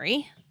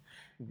story.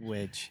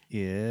 Which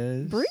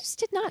is Bruce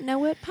did not know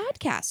what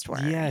podcasts were.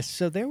 Yes,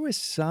 so there was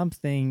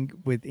something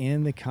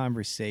within the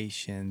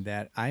conversation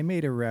that I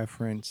made a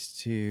reference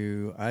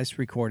to us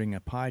recording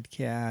a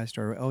podcast,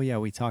 or oh yeah,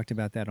 we talked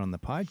about that on the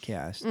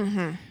podcast.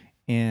 Mm-hmm.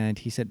 And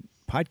he said,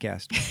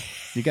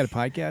 "Podcast? You got a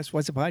podcast?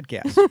 What's a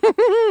podcast?"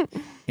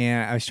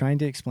 And I was trying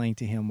to explain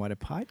to him what a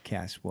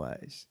podcast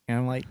was, and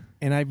I'm like,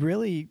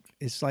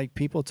 it's like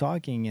people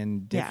talking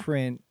in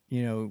different,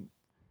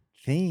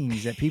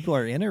 things that people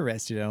are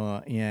interested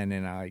in,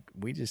 and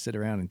we just sit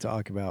around and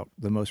talk about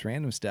the most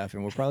random stuff,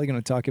 and we're probably going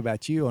to talk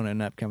about you on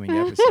an upcoming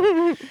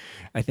episode.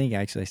 I think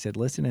actually I said,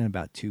 listen, in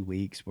about 2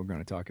 weeks we're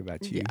going to talk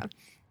about you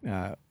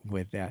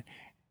with that.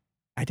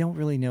 I don't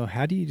really know,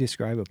 how do you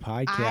describe a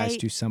podcast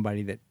to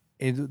somebody that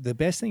the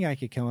best thing I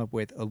could come up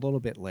with a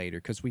little bit later,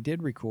 because we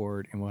did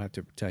record, and we'll have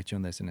to touch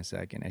on this in a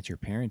second, at your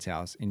parents'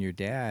 house, and your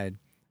dad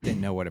didn't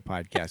know what a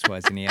podcast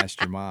was, and he asked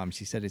your mom.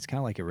 She said it's kind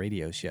of like a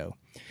radio show.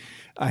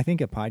 I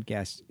think a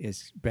podcast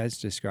is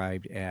best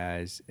described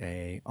as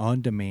a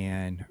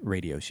on-demand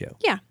radio show.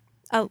 Yeah.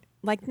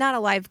 Like not a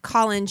live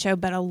call-in show,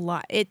 but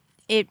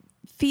it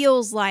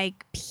feels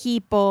like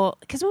people,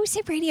 because when we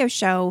say radio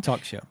show,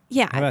 Talk show.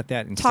 Yeah. How about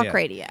that instead? Talk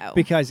radio.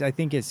 Because I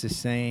think it's the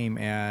same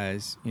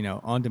as,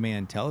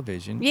 on-demand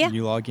television. Yeah.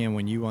 You log in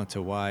when you want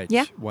to watch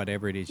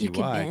whatever it is you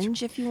can watch.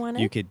 binge if you want it.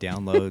 You could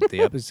download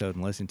the episode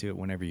and listen to it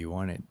whenever you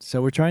want it.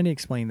 So we're trying to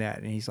explain that,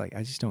 and he's like,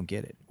 I just don't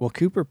get it. Well,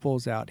 Cooper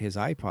pulls out his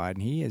iPod,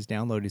 and he has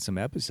downloaded some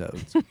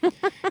episodes. And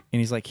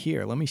he's like,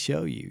 here, let me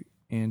show you.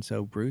 And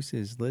so Bruce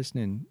is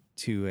listening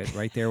to it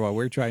right there while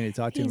we're trying to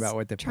talk to him about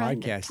what the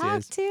podcast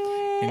is. To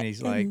it. And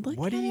he's like, and look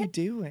 "What are at you it.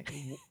 doing?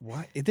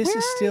 What? This Where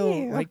is are still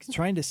you?" like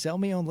trying to sell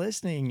me on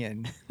listening."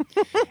 And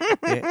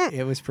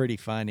it was pretty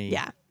funny.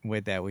 Yeah.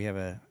 With that, we have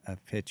a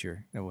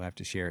picture that we'll have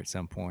to share at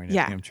some point of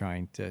Yeah. him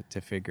trying to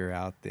figure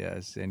out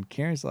this. And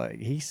Karen's like,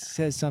 he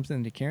says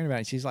something to Karen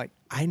about it. She's like,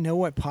 "I know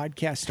what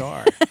podcasts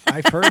are.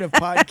 I've heard of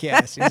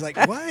podcasts." He's like,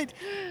 "What?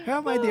 How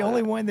am I the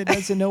only one that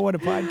doesn't know what a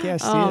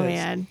podcast Oh is?"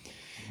 man.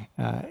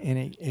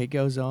 And it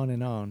goes on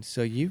and on.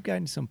 So you've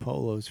gotten some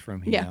polos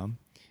from Yeah.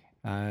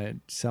 him.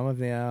 Some of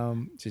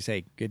them just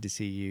say, "Good to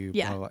see you."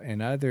 Yeah. Blah, blah,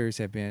 and others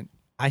have been,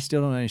 "I still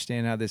don't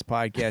understand how this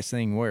podcast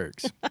thing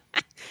works."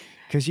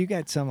 Because you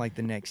got some like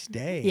the next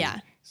day. Yeah.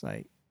 It's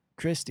like,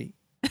 "Christy,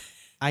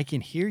 I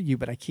can hear you,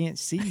 but I can't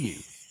see you.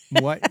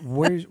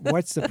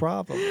 What's the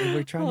problem?" And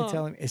we're trying to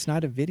tell him it's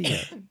not a video.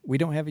 We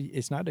don't have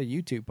it's not a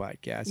YouTube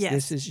podcast. Yes.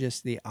 This is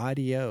just the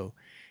audio.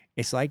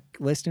 It's like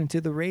listening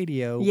to the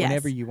radio Yes.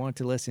 whenever you want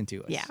to listen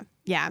to us. Yeah.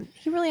 Yeah.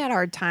 He really had a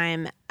hard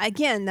time.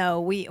 Again, though,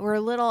 we were a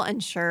little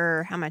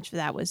unsure how much of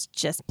that was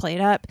just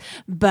played up,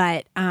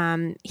 but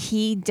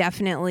he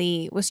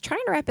definitely was trying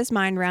to wrap his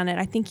mind around it.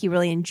 I think he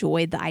really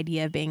enjoyed the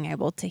idea of being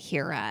able to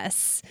hear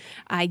us.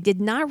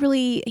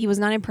 He was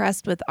not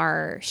impressed with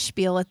our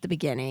spiel at the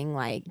beginning.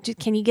 Like,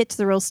 can you get to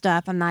the real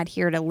stuff? I'm not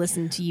here to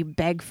listen to you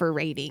beg for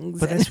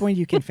ratings. But that's when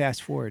you can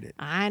fast forward it.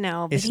 I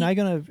know. But It's not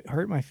going to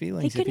hurt my he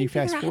feelings if couldn't you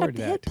figure fast out how forward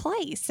to that. hit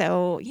play.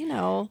 So,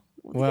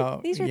 Well,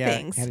 these are yeah,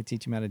 things. I had to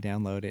teach him how to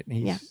download it.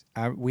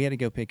 And we had to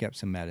go pick up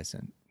some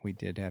medicine. We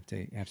did have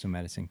to have some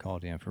medicine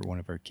called in for one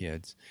of our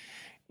kids,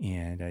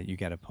 and you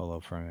got a polo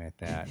from him at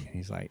that. And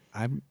he's like,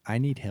 I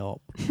need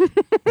help.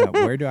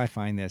 Where do I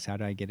find this? How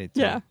do I get it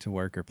to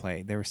work or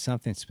play? There was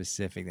something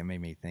specific that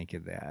made me think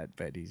of that.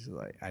 But he's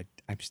like,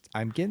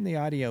 I'm getting the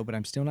audio, but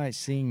I'm still not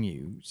seeing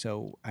you.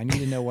 So I need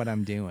to know what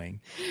I'm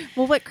doing.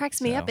 Well, what cracks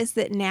me up So- is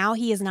that now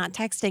he is not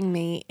texting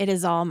me. It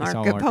is all It's Marco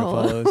all Marco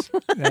Polo. Polos.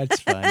 That's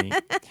funny.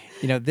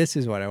 This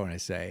is what I want to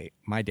say.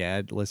 My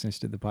dad listens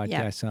to the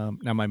podcast some.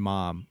 Now my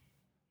mom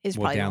Is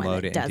will probably the one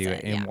download that it and does do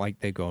it. And yeah. like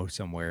they go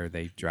somewhere,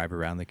 they drive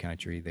around the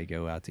country, they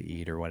go out to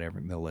eat or whatever,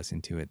 and they'll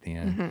listen to it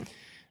then.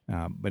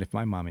 But if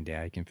my mom and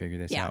dad can figure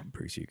this Yeah. out,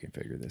 Bruce, you can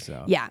figure this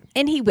out. Yeah,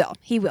 and he will.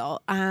 He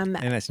will. And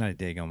that's not a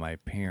dig on my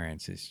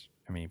parents.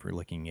 If we're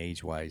looking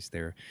age wise,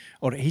 they're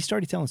older. He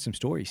started telling some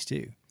stories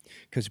too,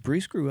 because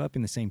Bruce grew up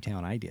in the same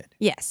town I did.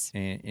 Yes.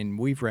 And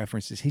we've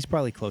referenced this. He's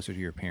probably closer to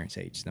your parents'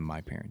 age than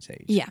my parents'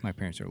 age. Yeah. My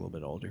parents are a little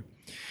bit older.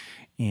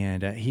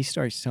 And he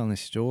starts telling the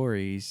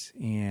stories,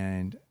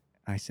 and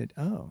I said,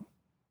 "Oh,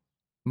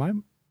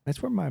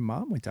 that's where my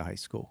mom went to high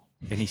school."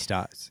 And he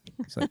stops.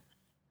 It's like,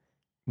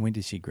 "When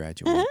did she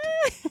graduate?"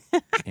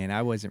 And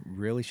I wasn't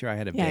really sure. I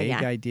had a vague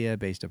idea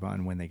based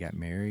upon when they got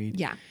married.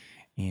 Yeah.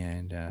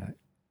 And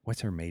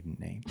what's her maiden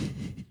name?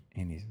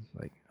 And he's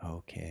like,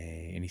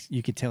 "Okay." And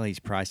you could tell he's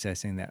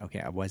processing that. Okay,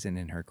 I wasn't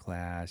in her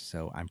class,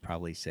 so I'm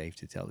probably safe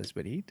to tell this.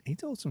 But he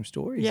told some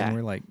stories, Yeah. and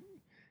we're like,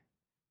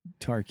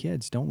 to our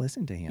kids, don't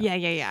listen to him.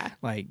 Yeah.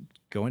 Like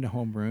go into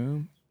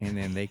homeroom, and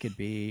then they could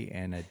be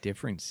in a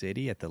different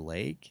city at the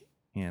lake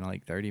in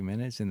like 30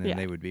 minutes, and then Yeah.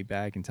 they would be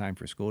back in time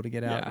for school to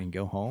get out Yeah. and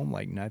go home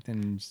like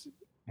nothing's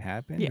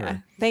happened. Yeah.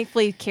 or,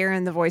 Thankfully,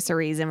 Karen, the voice of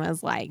reason,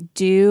 was like,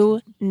 "Do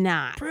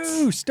not."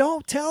 Bruce,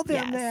 don't tell them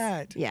Yes.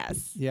 that.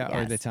 Yes. Yeah,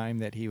 or the yes. time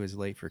that he was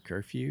late for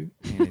curfew,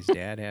 and his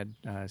dad had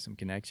some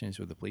connections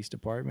with the police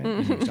department.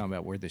 And he was talking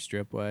about where the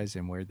strip was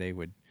and where they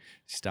would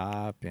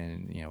stop,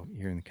 and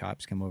hearing the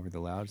cops come over the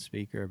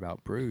loudspeaker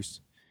about,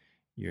 "Bruce,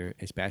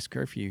 it's past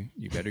curfew.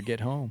 You better get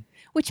home."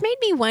 Which made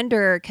me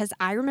wonder, because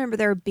I remember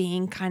there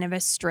being kind of a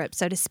strip,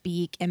 so to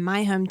speak, in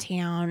my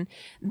hometown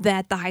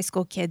that the high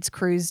school kids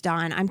cruised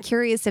on. I'm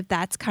curious if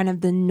that's kind of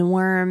the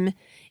norm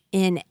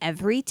in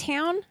every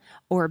town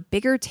or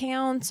bigger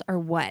towns or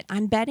what.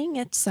 I'm betting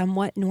it's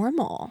somewhat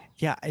normal.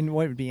 Yeah, and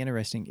what would be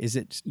interesting is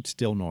it's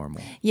still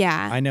normal.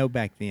 Yeah. I know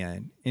back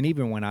then, and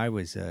even when I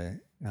was a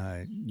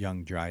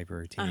young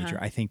driver, a teenager,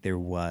 I think there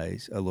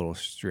was a little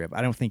strip.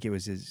 I don't think it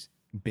was as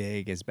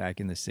big as back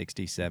in the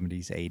 60s,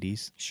 70s,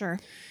 80s Sure.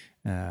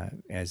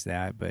 as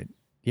that. But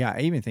yeah,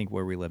 I even think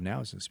where we live now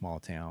is a small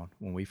town.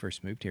 When we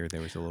first moved here,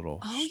 there was a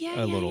little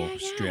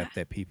strip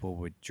that people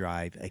would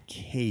drive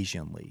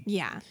occasionally.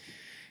 Yeah.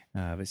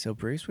 But so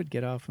Bruce would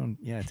get off on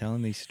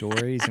telling these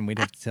stories, and we'd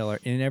have to tell her.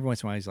 And every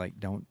once in a while, he's like,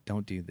 "Don't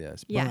do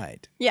this." Yeah.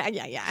 But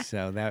Yeah.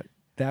 so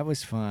that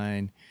was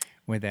fun.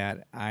 With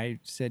that, I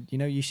said,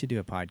 you should do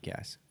a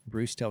podcast.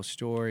 Bruce tells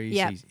stories.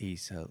 Yep.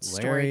 He's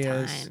Story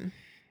hilarious. time.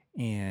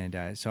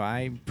 And so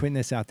I'm putting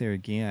this out there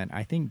again.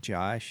 I think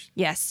Josh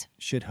Yes.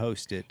 should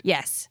host it,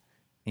 Yes.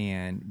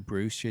 and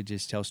Bruce should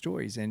just tell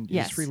stories. And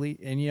Yes. just release.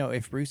 And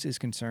if Bruce is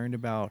concerned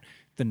about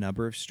the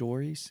number of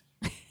stories,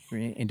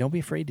 and don't be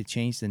afraid to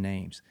change the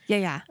names,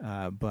 Yeah.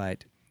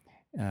 but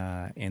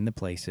and the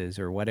places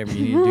or whatever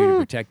you need to do to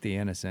protect the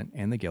innocent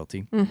and the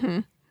guilty. Mm-hmm.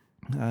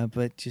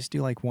 But just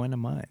do like one a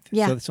month.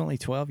 Yeah. So it's only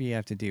 12 you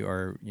have to do,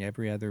 or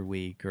every other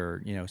week,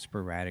 or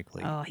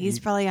sporadically. Oh, he's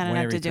probably got one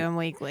enough every to do them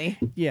weekly.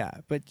 Yeah,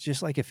 but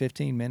just like a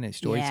 15-minute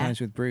story Yeah. times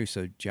with Bruce,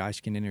 so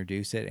Josh can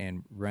introduce it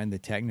and run the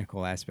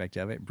technical aspect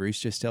of it. Bruce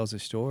just tells a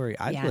story.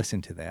 I'd Yeah.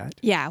 listen to that.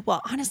 Yeah.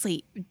 Well,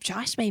 honestly,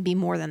 Josh may be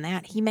more than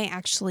that. He may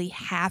actually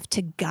have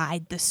to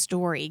guide the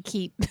story,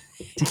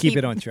 To keep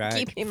it on track.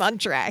 keep him on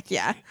track.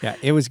 Yeah. Yeah,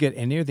 it was good.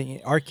 And near the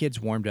end, our kids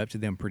warmed up to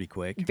them pretty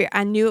quick.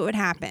 I knew it would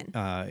happen.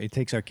 It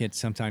takes our kids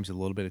sometimes a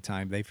little bit of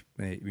time.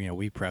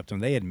 We prepped them.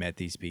 They had met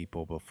these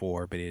people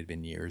before, but it had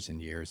been years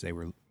and years. They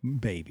were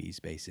babies,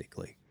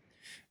 basically,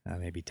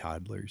 maybe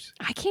toddlers.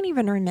 I can't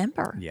even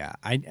remember. Yeah,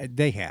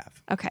 they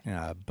have. Okay.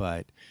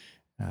 But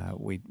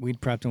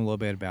we'd prepped them a little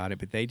bit about it,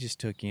 but they just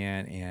took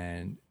in,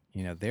 and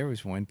there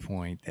was one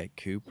point that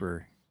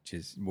Cooper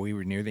we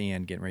were near the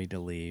end getting ready to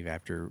leave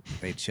after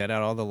they'd shut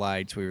out all the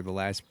lights. We were the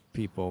last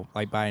people.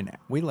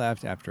 We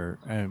left after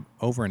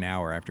over an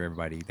hour after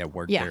everybody that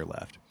worked there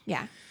left.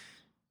 Yeah.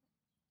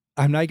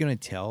 I'm not going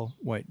to tell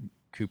what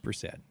Cooper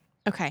said.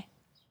 Okay.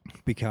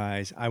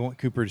 Because I want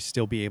Cooper to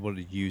still be able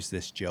to use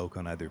this joke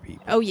on other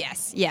people. Oh,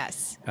 yes.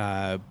 Yes.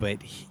 But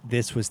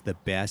this was the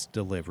best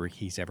delivery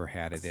he's ever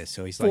had of this.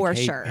 So he's For like,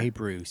 sure. Hey,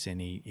 Bruce. And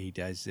he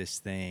does this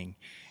thing.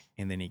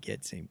 And then he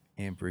gets him.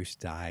 And Bruce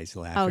dies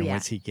laughing Oh, yeah.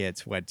 once he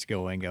gets what's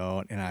going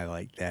on. And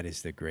that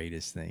is the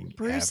greatest thing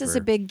Bruce ever. is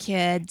a big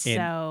kid,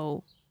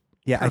 so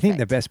yeah, I think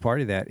the perfect. best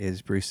part of that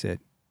is Bruce said,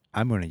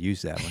 I'm going to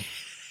use that one.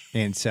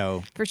 And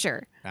so for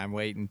sure. I'm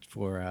waiting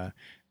for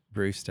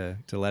Bruce to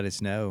let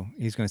us know.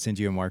 He's going to send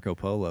you a Marco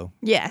Polo.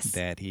 Yes.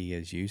 That he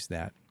has used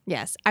that.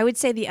 Yes. I would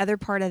say the other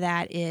part of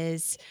that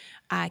is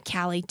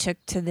Callie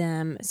took to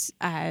them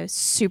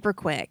super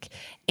quick.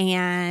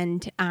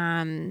 And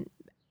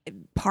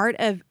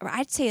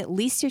I'd say at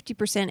least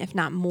 50%, if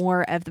not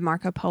more, of the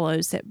Marco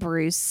Polos that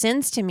Bruce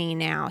sends to me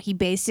now, he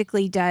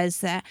basically does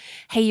that,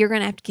 hey, you're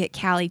going to have to get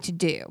Callie to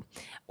do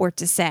or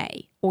to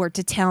say or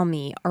to tell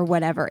me or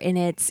whatever. And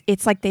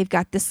it's like they've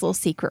got this little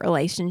secret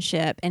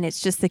relationship, and it's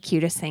just the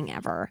cutest thing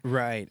ever.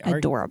 Right.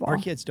 Adorable. Our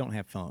kids don't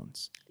have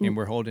phones, and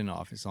we're holding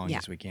off as long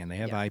as we can. They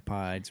have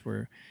iPods.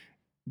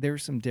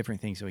 There's some different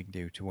things that we can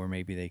do to where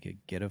maybe they could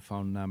get a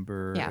phone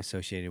number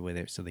associated with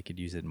it so they could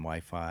use it in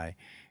Wi-Fi.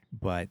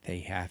 But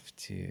they have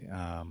to,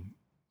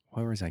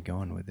 where was I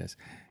going with this?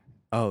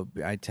 Oh,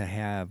 to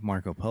have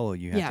Marco Polo,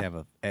 you have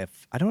to have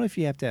I don't know if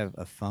you have to have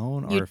a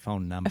phone or a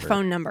phone number. A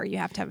phone number. You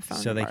have to have a phone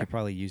number. So they could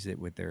probably use it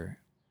with their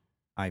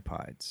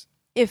iPods.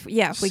 If we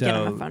get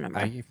them a phone number.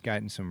 I've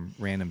gotten some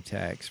random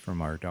texts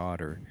from our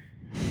daughter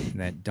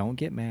that don't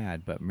get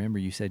mad, but remember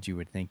you said you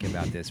would think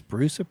about this.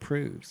 Bruce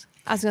approves.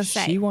 I was going to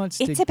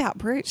say, it's about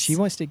Bruce. She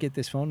wants to get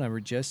this phone number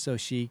just so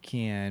she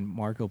can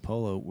Marco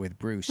Polo with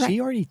Bruce. Right.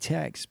 She already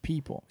texts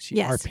people,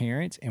 our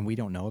parents, and we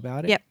don't know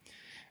about it. Yep.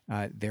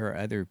 There are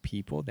other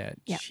people that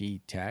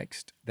she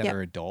texts that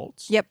are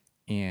adults. Yep.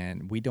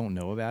 And we don't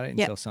know about it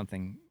until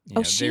something.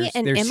 She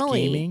and they're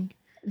Emily, scheming.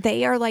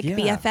 they are like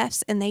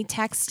BFFs, and they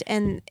text,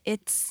 and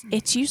it's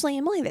usually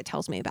Emily that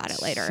tells me about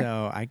it later.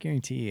 So I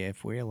guarantee you,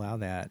 if we allow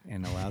that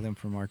and allow them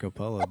for Marco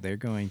Polo, they're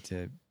going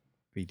to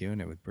be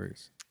doing it with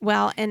Bruce.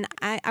 Well, and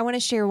I want to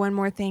share one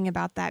more thing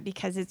about that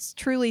because it's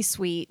truly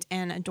sweet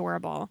and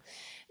adorable.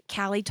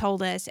 Callie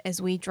told us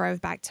as we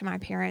drove back to my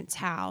parents'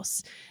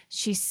 house,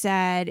 she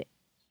said,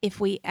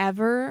 if we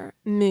ever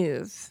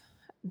move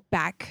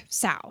back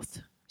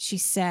south, she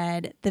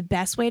said, the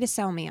best way to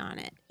sell me on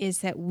it is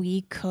that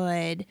we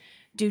could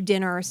do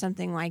dinner or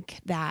something like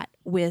that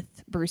with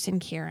Bruce and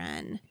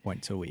Karen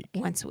once a week.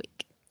 Yeah.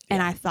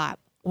 And I thought,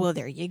 well,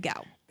 there you go.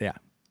 Yeah.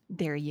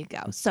 There you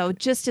go. So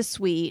just as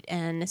sweet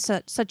and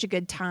such a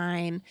good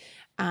time.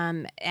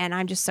 And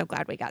I'm just so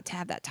glad we got to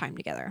have that time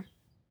together.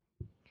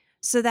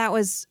 So that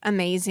was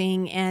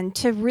amazing. And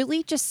to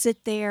really just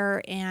sit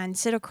there and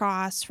sit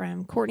across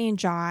from Courtney and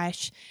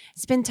Josh,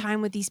 spend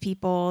time with these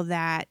people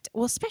that,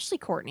 well, especially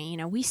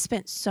Courtney, we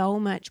spent so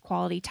much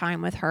quality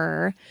time with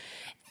her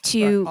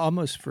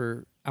almost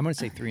for, I'm going to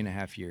say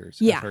 3.5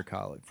 years of her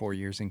college, 4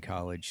 years in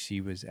college.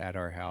 She was at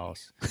our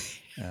house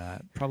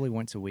probably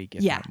once a week,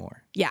 if not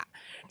more. Yeah.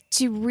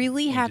 To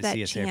really have that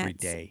see us chance. Every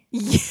day.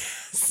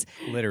 Yes.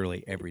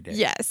 Literally every day.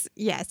 Yes.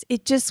 Yes.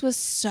 It just was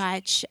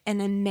such an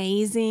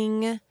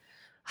amazing,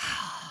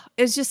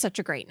 it was just such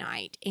a great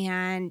night.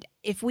 And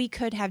if we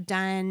could have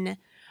done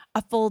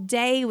a full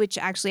day, which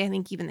actually I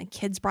think even the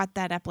kids brought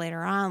that up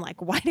later on,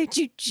 like, why did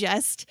you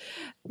just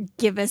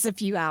give us a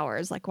few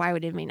hours? Like, why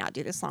would we not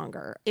do this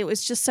longer? It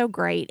was just so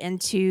great.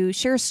 And to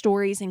share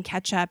stories and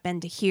catch up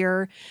and to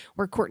hear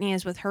where Courtney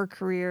is with her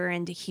career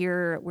and to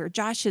hear where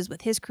Josh is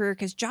with his career,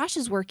 because Josh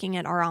is working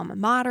at our alma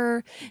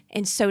mater.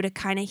 And so to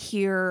kind of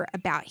hear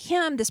about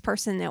him, this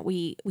person that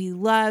we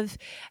love,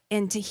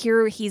 and to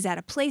hear he's at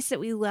a place that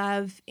we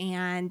love.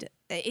 And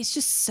it's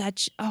just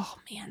such, oh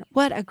man,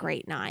 what a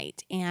great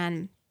night.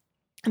 And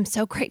I'm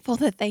so grateful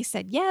that they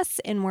said yes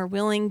and were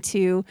willing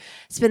to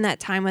spend that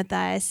time with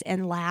us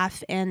and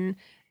laugh. And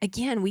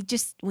again,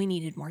 we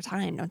needed more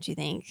time, don't you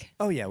think?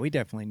 Oh yeah, we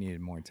definitely needed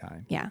more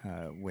time. Yeah.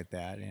 With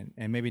that,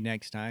 and maybe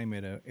next time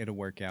it'll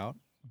work out.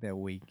 that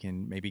we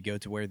can maybe go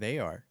to where they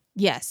are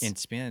Yes. and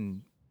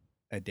spend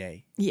a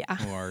day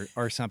Yeah.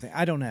 or something.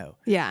 I don't know.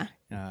 Yeah.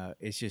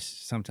 It's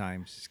just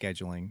sometimes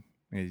scheduling.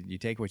 You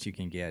take what you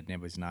can get, and it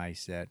was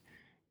nice that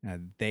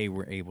they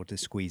were able to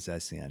squeeze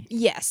us in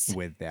Yes.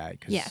 with that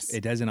because Yes.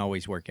 it doesn't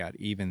always work out,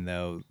 even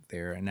though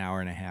they're an hour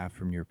and a half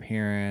from your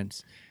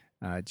parents.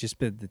 Just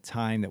the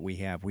time that we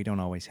have, we don't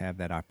always have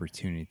that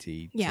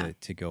opportunity Yeah.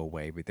 to go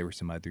away. But there were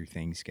some other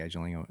things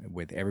scheduling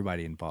with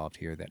everybody involved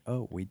here that,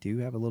 oh, we do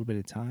have a little bit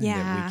of time that we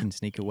Yeah. can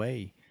sneak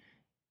away.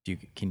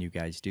 Can you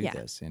guys do Yeah.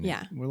 this? And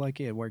Yeah. we're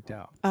lucky it worked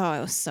out. Oh,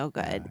 it was so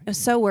good. It was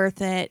Yeah. so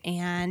worth it.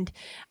 And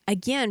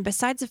again,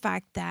 besides the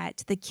fact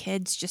that the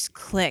kids just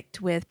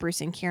clicked with Bruce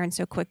and Karen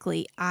so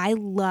quickly, I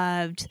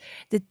loved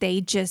that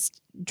they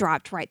just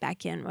dropped right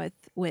back in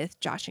with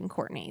Josh and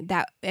Courtney.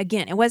 That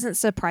again, it wasn't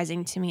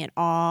surprising to me at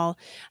all.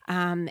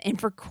 And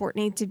for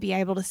Courtney to be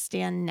able to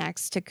stand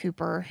next to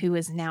Cooper, who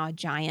is now a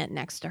giant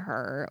next to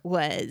her,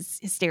 was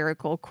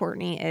hysterical.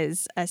 Courtney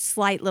is a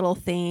slight little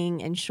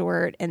thing and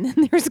short, and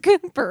then there's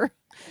Cooper.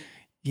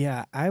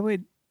 Yeah, I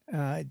would,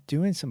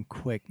 doing some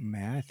quick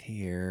math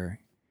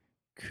here,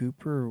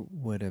 Cooper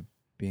would have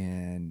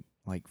been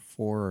like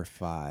 4 or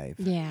 5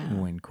 Yeah.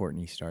 when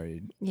Courtney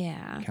started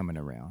Yeah. coming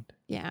around.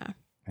 Yeah.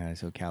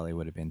 So Callie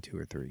would have been 2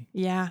 or 3.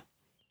 Yeah.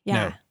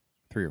 Yeah. No,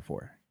 3 or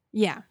 4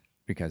 Yeah.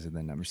 because of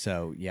the number.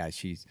 So yeah,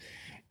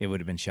 it would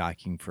have been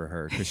shocking for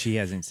her because she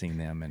hasn't seen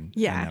them in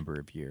Yeah. a number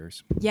of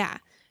years. Yeah.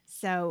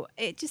 So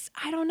it just,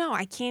 I don't know.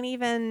 I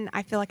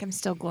feel like I'm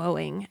still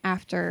glowing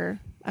after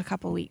a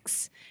couple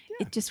weeks.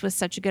 Yeah. It just was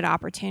such a good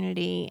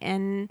opportunity.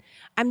 And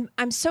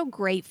I'm so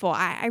grateful.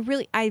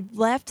 I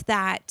left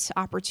that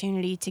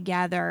opportunity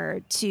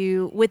together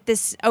with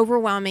this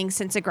overwhelming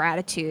sense of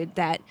gratitude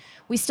that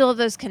we still have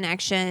those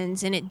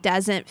connections and it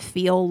doesn't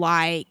feel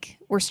like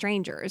we're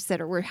strangers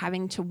that we're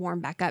having to warm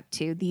back up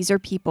to. These are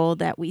people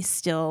that we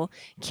still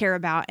care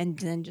about and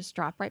then just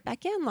drop right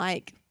back in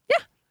like,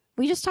 yeah,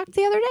 we just talked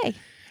the other day.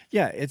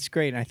 Yeah, it's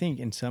great. And I think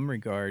in some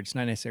regards,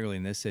 not necessarily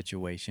in this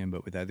situation,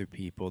 but with other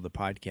people, the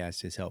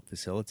podcast has helped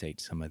facilitate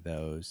some of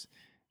those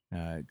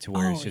to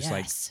where it's Oh, just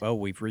yes. like, oh,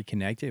 we've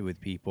reconnected with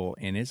people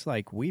and it's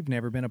like we've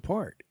never been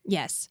apart.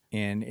 Yes.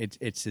 And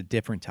it's a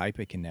different type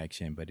of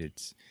connection, but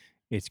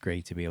it's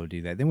great to be able to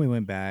do that. Then we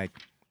went back,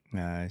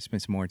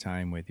 spent some more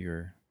time with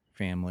your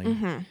family.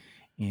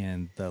 Mm-hmm.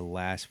 And the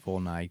last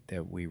full night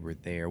that we were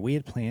there, we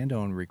had planned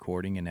on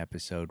recording an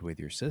episode with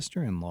your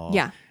sister-in-law.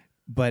 Yeah.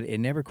 But it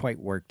never quite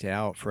worked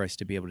out for us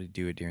to be able to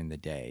do it during the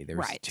day. There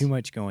was Right. too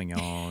much going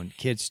on.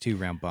 Kids too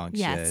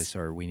rambunctious, Yes.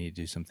 or we need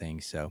to do some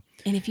things. So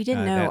And if you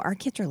didn't know, that- our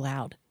kids are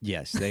loud.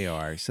 yes, they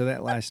are. So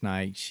that last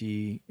night,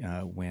 she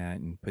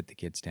went and put the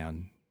kids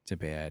down to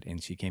bed,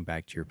 and she came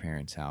back to your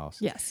parents' house,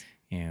 Yes.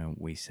 and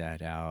we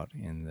sat out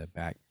in the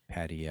back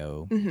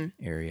patio Mm-hmm.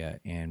 area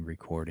and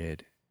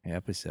recorded an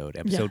episode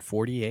Yeah.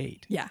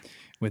 48 Yeah.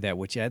 with that,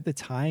 which at the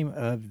time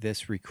of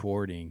this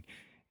recording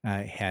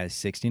has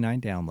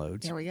 69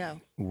 downloads, There we go.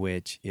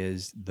 which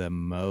is the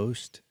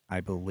most,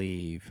 I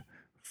believe,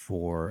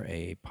 for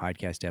a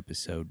podcast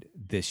episode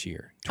this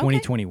year,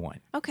 2021.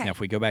 Okay. Now, if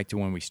we go back to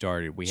when we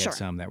started, we Sure. had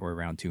some that were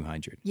around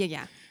 200.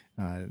 Yeah.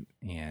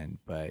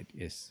 But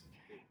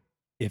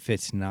if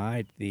it's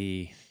not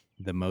the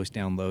most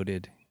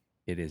downloaded,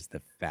 it is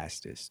the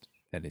fastest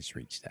that it's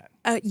reached that.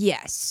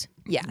 Yes.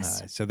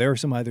 Yes. So there are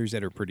some others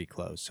that are pretty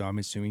close. So I'm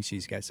assuming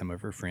she's got some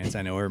of her friends.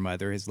 I know her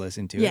mother has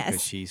listened to it Yes.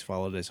 because she's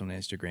followed us on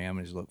Instagram and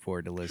has looked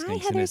forward to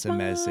listening. Send Heather's us a mom.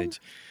 message.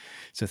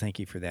 So thank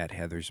you for that,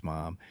 Heather's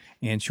mom.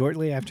 And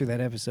shortly after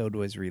that episode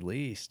was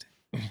released,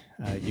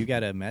 you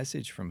got a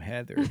message from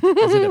Heather.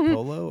 Was it a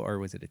polo or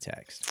was it a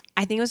text?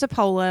 I think it was a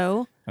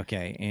polo.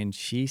 Okay. And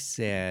she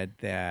said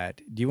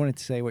that, do you want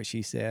to say what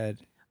she said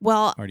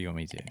Well, or do you want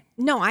me to?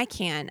 no, I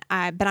can,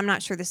 but I'm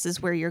not sure this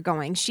is where you're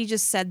going. She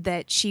just said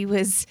that she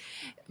was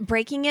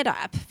breaking it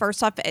up.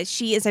 First off,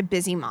 she is a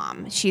busy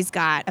mom. She's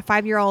got a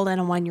 5-year-old and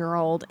a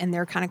 1-year-old, and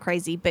they're kind of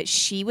crazy, but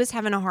she was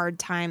having a hard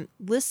time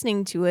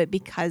listening to it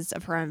because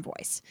of her own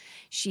voice.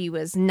 She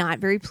was not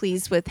very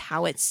pleased with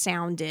how it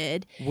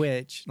sounded.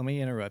 Which, let me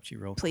interrupt you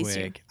real Please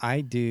do. quick. I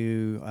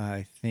do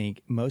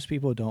think most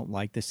people don't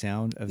like the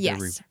sound of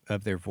Yes.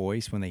 of their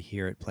voice when they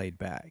hear it played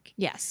back.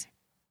 Yes.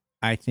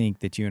 I think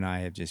that you and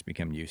I have just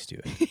become used to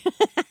it.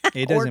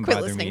 It Or doesn't quit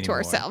bother me listening to anymore.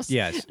 ourselves.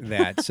 Yes,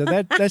 that. So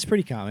that's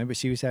pretty common. But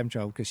she was having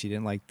trouble because she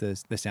didn't like the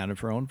sound of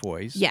her own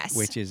voice. Yes.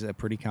 Which is a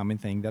pretty common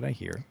thing that I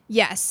hear.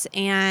 Yes,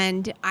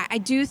 and I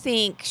do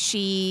think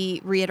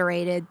she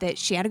reiterated that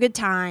she had a good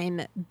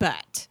time,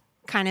 but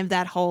kind of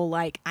that whole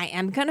like, I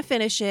am going to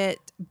finish it,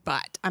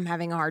 but I'm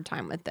having a hard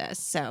time with this.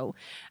 So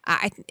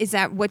is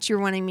that what you're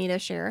wanting me to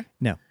share?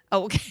 No.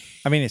 Oh, okay.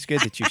 I mean, it's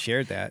good that you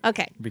shared that.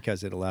 Okay.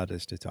 Because it allowed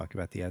us to talk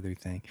about the other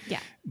thing. Yeah.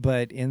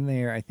 But in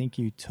there, I think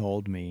you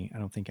told me, I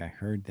don't think I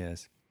heard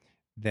this,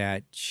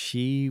 that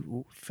she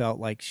felt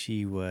like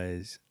she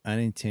was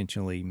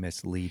unintentionally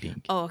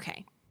misleading. Oh,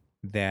 okay.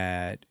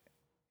 That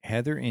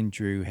Heather and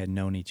Drew had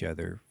known each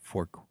other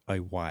for a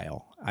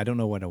while. I don't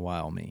know what a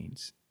while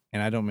means.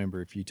 And I don't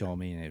remember if you told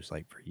me, and it was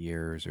like for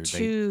years or they.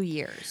 2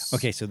 years.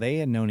 Okay, so they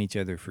had known each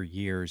other for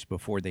years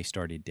before they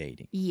started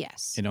dating.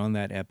 Yes. And on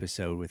that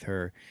episode with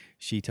her,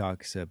 she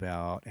talks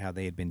about how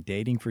they had been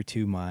dating for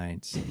 2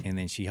 months, and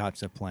then she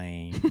hops a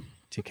plane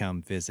to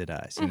come visit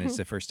us. And it's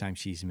the first time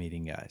she's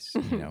meeting us,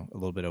 a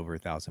little bit over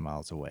 1,000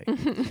 miles away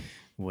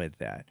with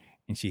that.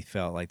 And she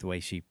felt like the way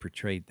she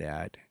portrayed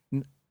that,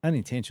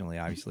 unintentionally,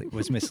 obviously,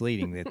 was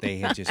misleading, that they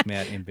had just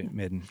met and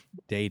been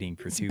dating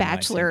for 2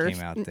 months Bachelor and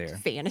came out there.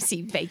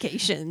 fantasy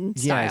vacation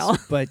style.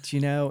 Yes, but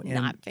and,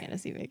 Not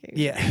fantasy vacation.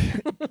 yeah,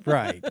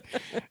 right.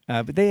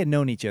 But they had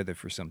known each other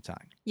for some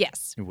time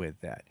Yes. with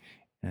that.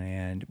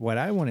 And what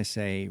I want to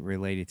say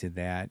related to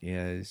that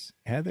is,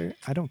 Heather,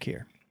 I don't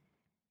care.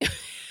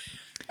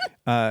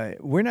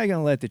 We're not going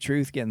to let the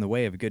truth get in the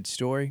way of a good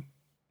story.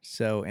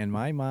 So in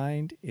my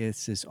mind,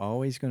 it's just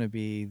always going to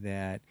be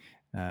that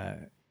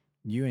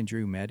you and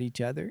Drew met each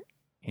other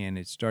and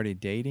it started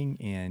dating.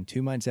 And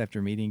 2 months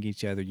after meeting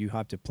each other, you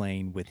hopped a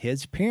plane with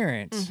his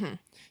parents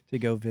to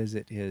go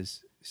visit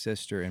his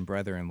sister and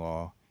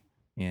brother-in-law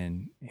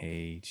in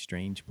a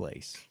strange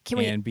place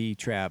and be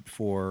trapped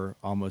for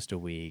almost a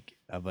week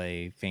of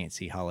a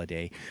fancy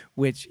holiday,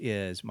 which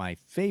is my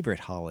favorite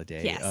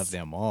holiday of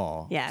them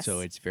all. Yes. So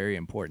it's very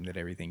important that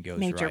everything goes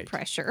Major right.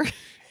 pressure.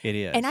 It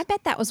is. And I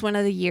bet that was one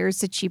of the years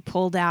that you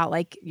pulled out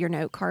like your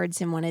note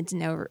cards and wanted to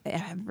know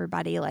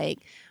everybody like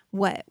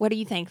what are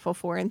you thankful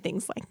for and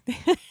things like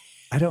that.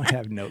 I don't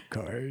have note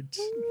cards.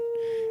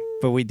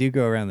 But we do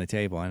go around the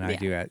table, and I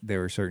do.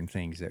 There are certain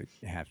things that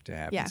have to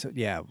happen. Yeah. So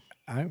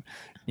I,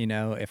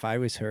 if I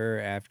was her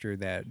after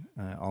that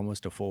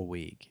almost a full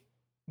week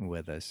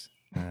with us,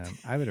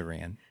 I would have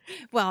ran.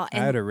 Well,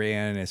 I would have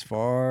ran as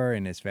far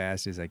and as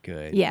fast as I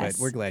could. Yes.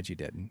 But we're glad you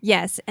didn't.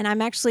 Yes, and I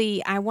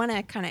want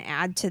to kind of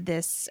add to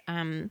this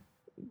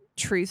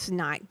truth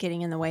not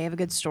getting in the way of a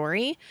good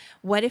story.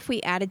 What if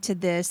we added to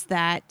this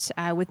that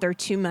with their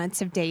 2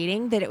 months of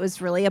dating, that it was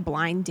really a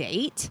blind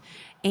date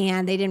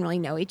and they didn't really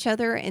know each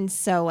other, and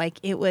so like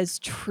it was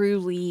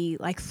truly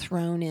like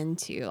thrown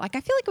into like, I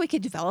feel like we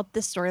could develop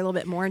this story a little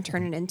bit more and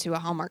turn it into a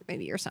Hallmark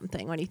movie or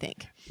something. What do you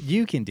think?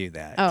 You can do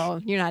that.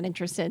 Oh, you're not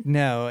interested?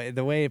 No,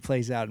 the way it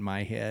plays out in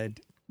my head,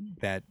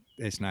 that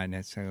it's not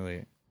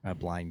necessarily a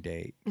blind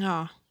date.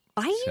 Oh,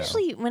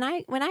 usually when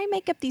I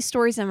make up these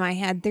stories in my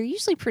head, they're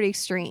usually pretty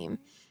extreme.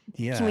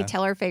 Yeah. Can we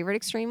tell our favorite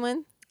extreme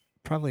one?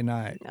 Probably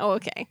not. Oh,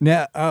 okay.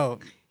 No. Oh,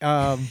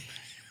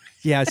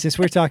 yeah. Since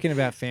we're talking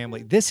about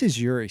family, this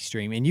is your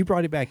extreme, and you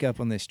brought it back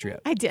up on this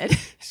trip. I did.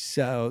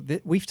 So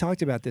we've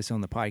talked about this on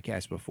the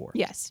podcast before.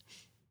 Yes.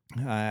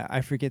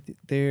 I forget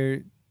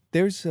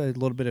there's a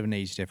little bit of an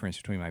age difference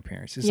between my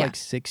parents. It's like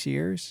 6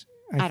 years.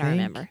 I don't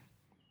remember.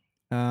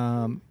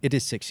 It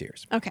is 6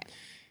 years. Okay.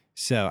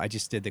 So I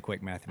just did the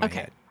quick math in my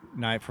head.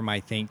 Not from my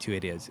think to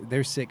it is.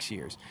 There's 6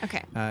 years.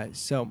 Okay.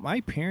 So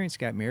my parents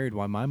got married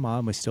while my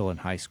mom was still in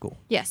high school.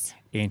 Yes.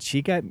 And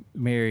they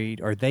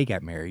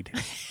got married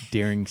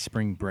during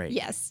spring break.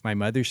 Yes. My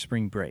mother's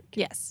spring break.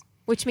 Yes.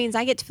 Which means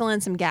I get to fill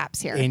in some gaps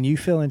here. And you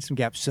fill in some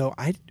gaps. So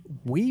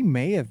this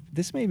may have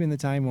been the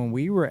time when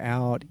we were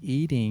out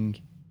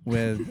eating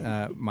with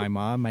my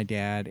mom, my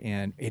dad,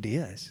 and it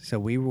is. So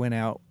we went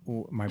out.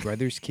 My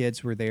brother's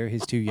kids were there,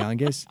 his two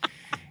youngest.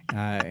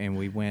 And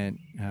we went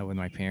with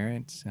my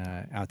parents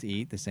out to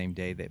eat the same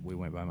day that we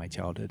went by my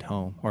childhood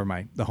home, or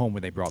the home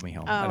where they brought me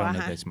home. I don't know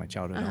if that's my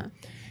childhood home.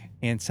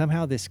 And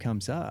somehow this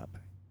comes up,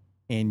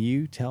 and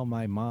you tell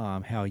my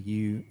mom how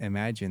you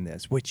imagine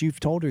this, which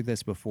you've told her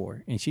this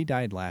before, and she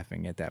died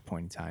laughing at that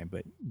point in time.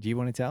 But do you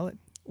want to tell it?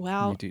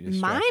 Well,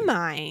 my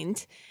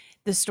mind,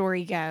 the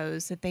story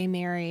goes that they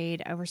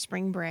married over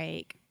spring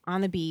break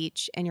on the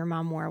beach, and your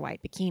mom wore a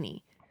white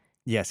bikini.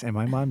 Yes, and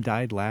my mom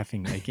died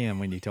laughing again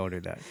when you told her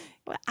that.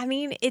 Well, I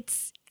mean,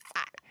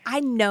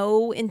 I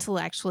know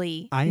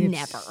intellectually I have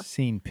never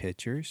seen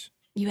pictures.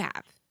 You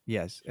have?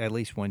 Yes, at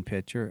least one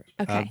picture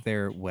of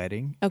their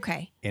wedding.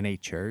 Okay. In a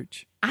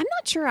church. I'm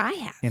not sure I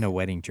have. In a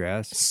wedding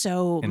dress.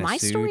 So in my a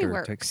suit story or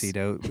works.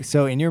 Tuxedo.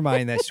 So in your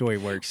mind, that story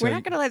works. We're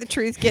not going to let the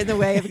truth get in the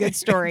way of a good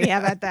story. How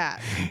about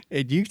that?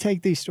 And you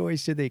take these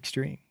stories to the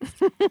extreme.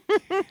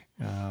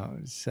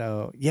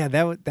 So yeah,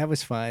 that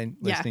was fun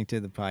listening to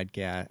the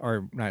podcast,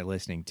 or not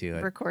listening to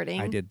it. Recording.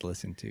 I did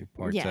listen to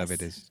parts of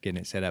it as getting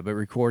it set up, but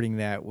recording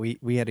that,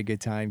 we had a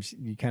good time.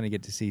 You kind of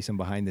get to see some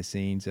behind the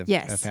scenes of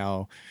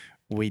how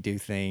we do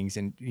things,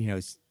 and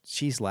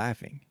she's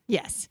laughing.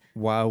 Yes.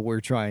 While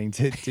we're trying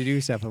to do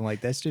stuff. I'm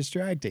like, that's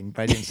distracting.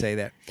 But I didn't say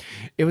that.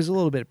 It was a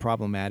little bit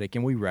problematic,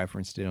 and we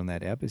referenced it on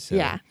that episode.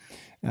 Yeah.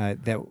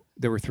 That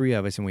there were 3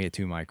 of us and we had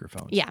 2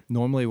 microphones. Yeah.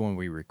 Normally when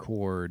we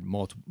record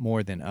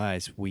more than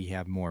us, we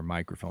have more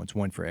microphones,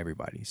 one for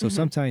everybody. So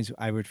sometimes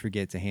I would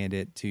forget to hand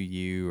it to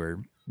you,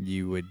 or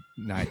you would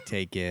not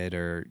take it,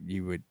 or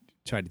you would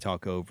try to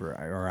talk over,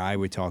 or I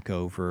would talk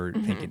over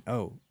thinking,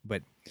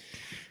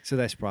 so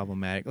that's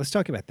problematic. Let's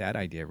talk about that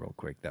idea real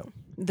quick, though.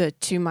 The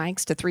 2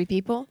 mics to 3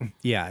 people?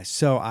 Yeah.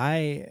 So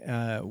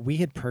we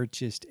had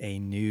purchased a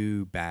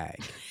new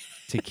bag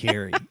to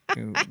carry.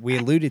 We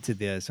alluded to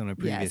this on a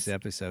previous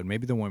episode,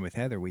 maybe the one with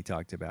Heather, we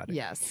talked about it.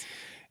 Yes.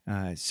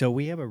 So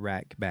we have a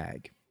rack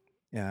bag.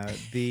 Say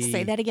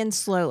The that again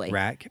slowly.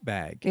 rack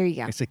bag. There you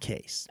go. It's a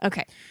case.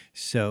 Okay.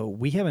 So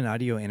we have an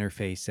audio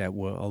interface that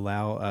will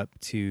allow up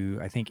to,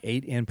 I think,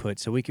 8 inputs,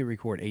 so we could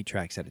record 8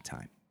 tracks at a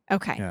time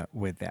Okay.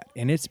 with that.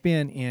 And it's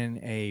been in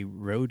a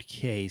Rode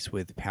case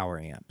with power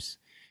amps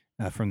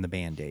from the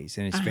band days,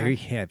 and it's very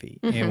heavy.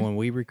 And when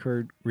we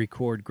record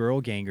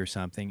Girl Gang or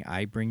something,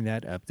 I bring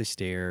that up the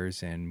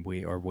stairs, and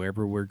or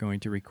wherever we're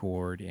going to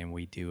record, and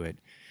we do it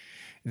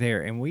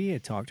there. And we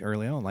had talked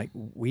early on, like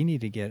we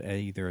need to get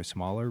either a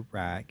smaller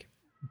rack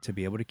to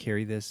be able to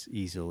carry this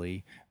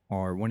easily,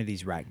 or one of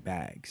these rack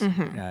bags,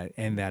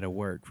 and that'll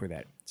work for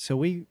that. So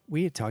we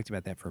had talked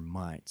about that for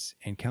months,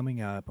 and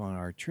coming up on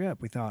our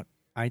trip, we thought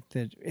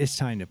it's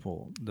time to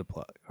pull the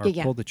plug or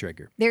pull the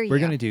trigger. There you We're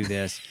go. going to do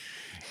this.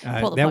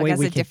 Pull the that plug way has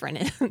we a can,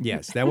 different.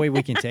 yes, that way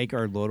we can take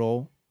our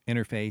little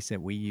interface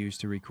that we use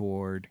to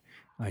record,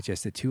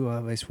 just the two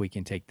of us. We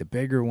can take the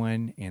bigger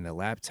one and the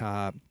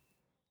laptop.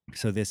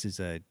 So this is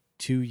a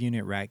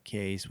 2-unit rack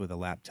case with a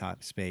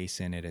laptop space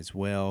in it as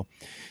well.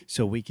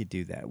 So we could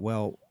do that.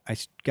 Well, I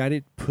got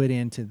it put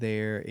into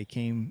there. It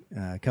came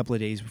a couple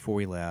of days before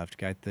we left,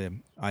 got the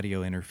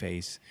audio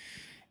interface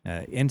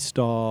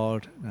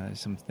installed,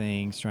 some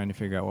things, trying to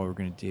figure out what we're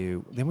going to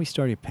do. Then we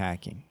started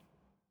packing.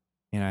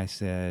 And I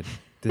said,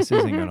 this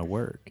isn't going to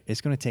work.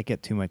 It's going to take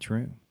up too much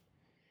room.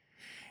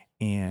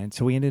 And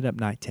so we ended up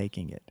not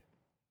taking it.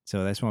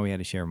 So that's why we had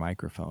to share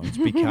microphones,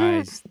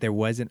 because there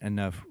wasn't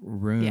enough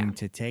room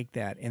to take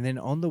that. And then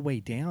on the way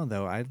down,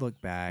 though, I look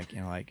back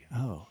and like,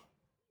 oh,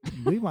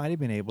 we might have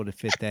been able to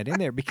fit that in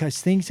there because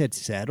things had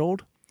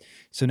settled.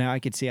 So now I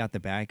could see out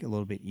the back a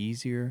little bit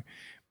easier.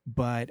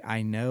 But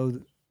I know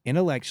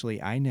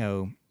intellectually, I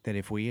know that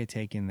if we had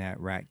taken that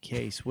rack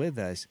case with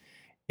us,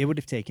 it would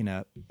have taken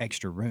up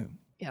extra room.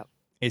 Yep.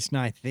 It's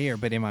not there,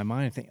 but in my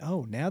mind, I think,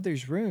 oh, now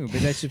there's room.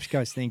 But that's just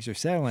because things are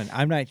settling.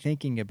 I'm not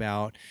thinking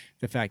about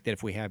the fact that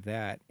if we have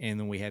that and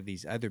then we have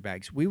these other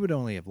bags, we would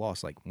only have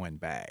lost like one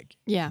bag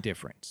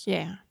difference.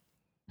 Yeah.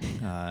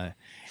 And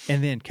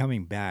then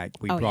coming back,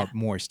 we brought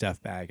more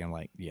stuff back. I'm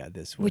like, yeah,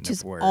 this wouldn't Which is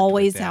have worked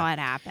always with that. how it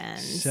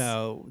happens.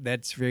 So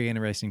that's very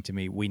interesting to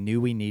me. We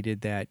knew we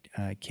needed that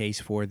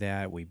case for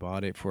that. We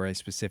bought it for a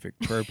specific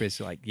purpose.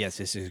 Like, yes,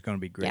 this is going to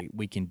be great.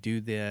 We can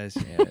do this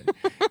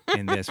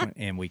and this one,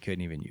 and we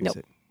couldn't even use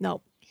it.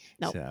 Nope.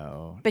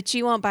 So, but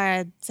you won't buy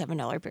a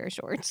 $7 pair of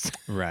shorts.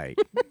 Right.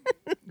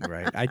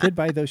 Right. I did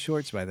buy those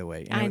shorts, by the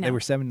way. I know. They were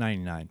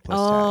 $7.99 plus tax.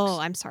 Oh,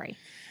 I'm sorry.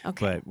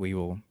 Okay. But we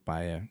will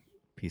buy a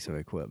piece of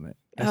equipment.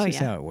 That's just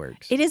how it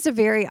works. It is a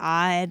very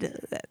odd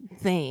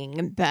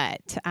thing,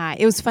 but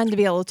it was fun to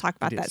be able to talk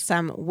about that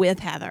some with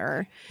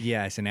Heather.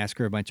 Yes, and ask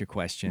her a bunch of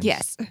questions.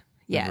 Yes.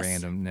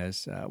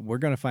 Randomness. We're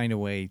going to find a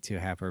way to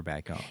have her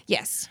back on.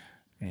 Yes.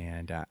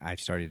 And I've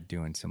started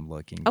doing some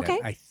looking. Okay.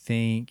 I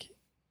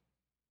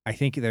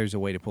think there's a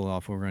way to pull it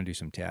off. We're going to do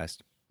some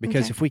tests.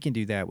 Because if we can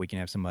do that, we can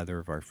have some other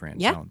of our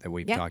friends on that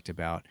we've talked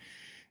about.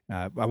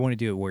 I want to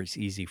do it where it's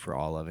easy for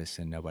all of us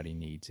and nobody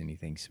needs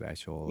anything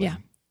special. Yeah.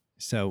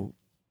 So,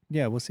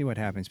 we'll see what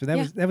happens. But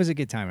that was a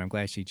good time. I'm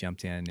glad she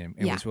jumped in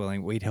and was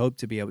willing. We'd hoped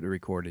to be able to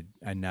record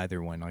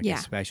another one, like a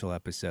special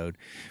episode.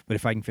 But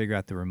if I can figure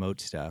out the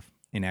remote stuff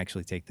and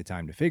actually take the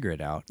time to figure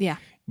it out,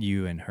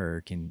 you and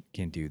her can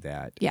do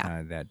that.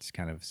 Yeah. That's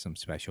kind of some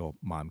special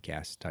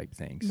Momcast type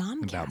things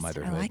Momcast, about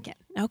motherhood. I like it.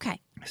 Okay.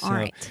 So all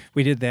right.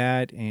 we did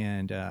that,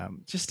 and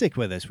just stick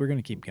with us. We're going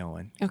to keep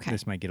going. Okay.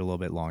 This might get a little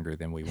bit longer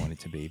than we want it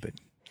to be, but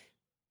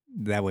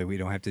that way we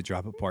don't have to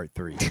drop a part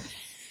 3.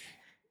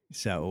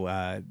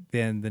 So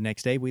then the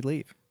next day we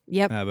leave.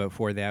 Yep. But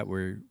before that,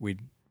 we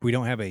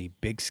don't have a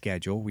big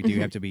schedule. We do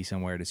have to be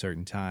somewhere at a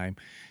certain time,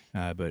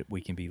 but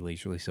we can be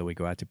leisurely. So we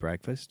go out to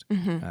breakfast.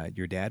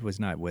 Your dad was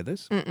not with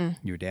us.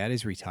 Your dad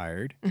is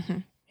retired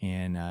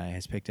and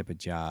has picked up a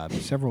job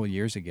several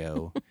years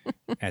ago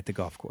at the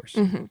golf course.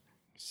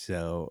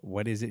 So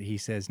what is it he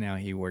says now?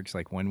 He works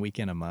like 1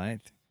 weekend a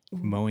month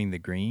mowing the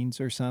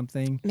greens or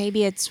something.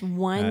 Maybe it's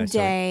one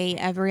day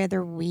every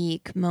other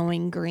week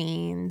mowing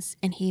greens,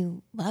 and he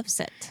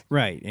loves it.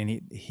 Right,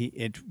 and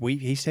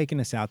he's taken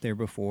us out there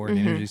before and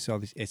introduced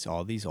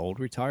all these old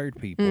retired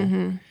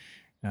people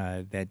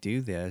that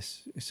do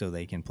this so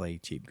they can play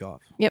cheap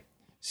golf. Yep.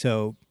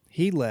 So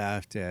he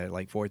left at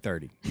like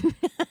 4:30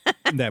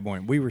 that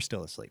morning. We were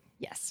still asleep.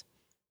 Yes.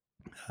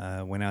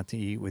 Went out to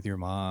eat with your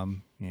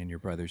mom and your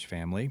brother's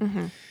family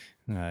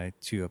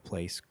to a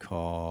place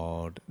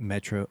called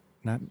Metro.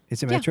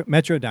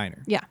 Metro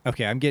Diner? Yeah.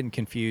 Okay, I'm getting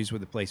confused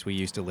with the place we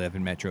used to live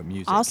in Metro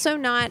Music. Also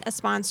not a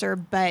sponsor,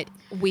 but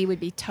we would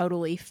be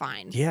totally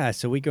fine. Yeah,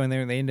 so we go in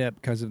there, and they end up,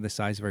 because of the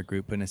size of our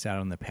group, putting us out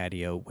on the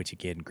patio, which,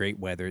 again, great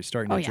weather. It's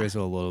starting to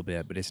drizzle a little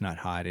bit, but it's not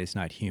hot. It's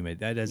not humid.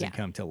 That doesn't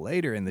come till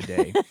later in the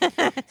day.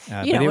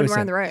 When we're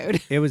on the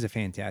road. It was a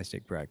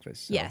fantastic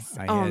breakfast. So yes.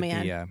 I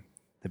had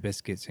the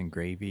biscuits and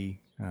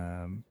gravy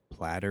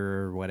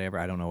platter or whatever.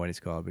 I don't know what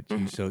it's called,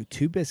 but so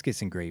 2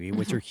 biscuits and gravy,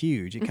 which are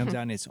huge. It comes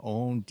out in its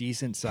own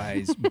decent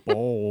sized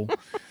bowl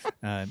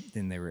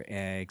Then there were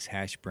eggs,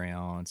 hash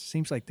browns.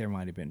 Seems like there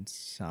might have been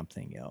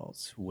something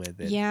else with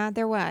it. Yeah,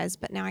 there was,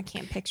 but now I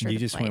can't picture You the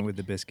just plate. went with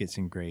the biscuits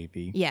and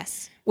gravy.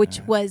 Yes,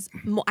 which was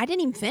I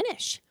didn't even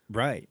finish.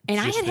 Right. And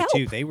I Just had the two.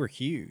 help. They were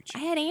huge. I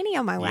had Annie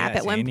on my lap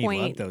Yes, at one Annie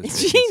point. loved those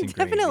She biscuits and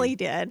definitely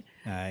gravy.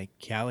 did.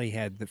 Callie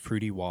had the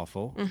fruity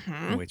waffle,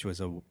 Mhm. which was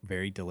a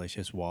very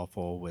delicious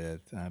waffle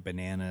with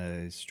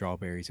bananas,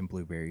 strawberries, and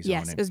blueberries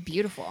Yes, on it it. was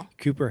beautiful.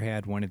 Cooper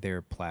had one of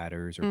their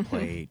platters or Mhm.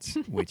 plates,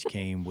 which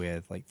came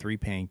with like 3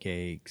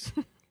 pancakes,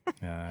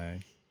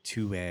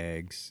 2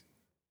 eggs,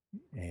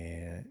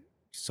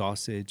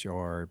 sausage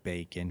or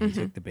bacon. He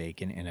took the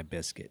bacon and a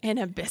biscuit. And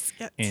a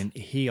biscuit. And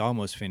he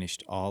almost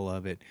finished all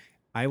of it.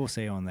 I will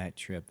say on that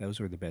trip, those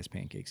were the best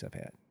pancakes I've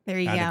had There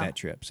you out go. of that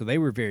trip. So they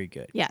were very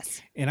good.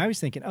 Yes. And I was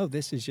thinking, oh,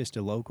 this is just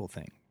a local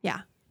thing.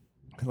 Yeah.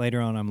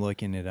 Later on, I'm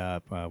looking it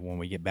up when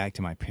we get back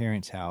to my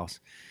parents' house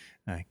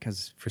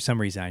because for some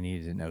reason I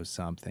needed to know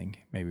something,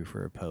 maybe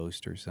for a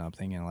post or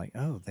something. And like,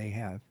 oh, they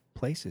have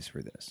places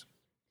for this.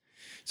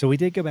 So we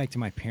did go back to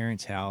my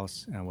parents'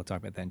 house, and we'll talk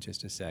about that in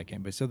just a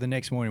second. But so the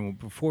next morning,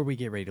 before we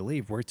get ready to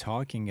leave, we're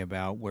talking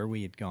about where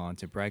we had gone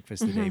to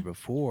breakfast the day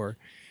before,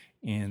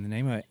 and the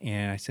name of it.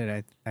 And I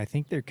said, I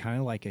think they're kind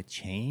of like a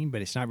chain,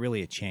 but it's not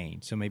really a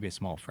chain, so maybe a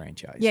small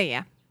franchise.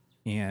 Yeah.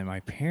 And my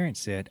parents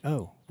said,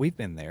 "Oh, we've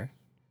been there,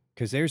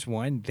 because there's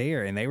one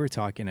there," and they were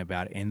talking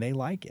about it, and they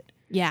like it.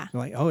 Yeah. They're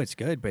like, "Oh, it's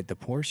good, but the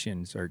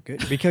portions are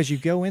good," because you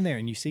go in there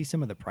and you see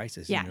some of the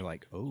prices, Yeah. and you're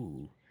like,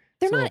 "Oh."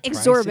 They're It's a not little pricey.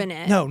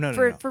 exorbitant.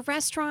 No. For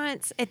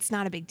restaurants, it's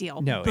not a big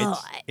deal. No,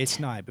 but it's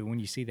not. But when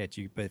you see that,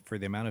 but for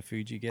the amount of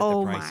food you get,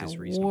 oh the price my is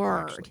reasonable.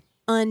 word. Actually.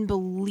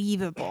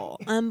 Unbelievable.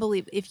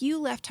 If you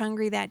left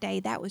hungry that day,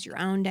 that was your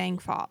own dang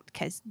fault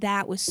because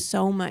that was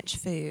so much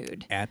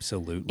food.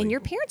 Absolutely. And your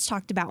parents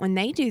talked about when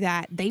they do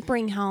that, they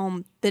bring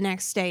home the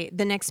next day,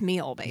 the next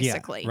meal,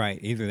 basically. Yeah, right.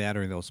 Either that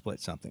or they'll split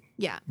something.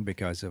 Yeah.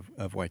 Because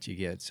of what you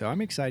get. So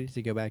I'm excited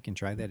to go back and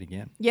try that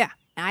again. Yeah.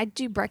 I'd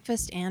do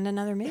breakfast and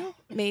another meal,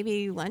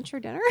 maybe lunch or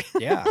dinner.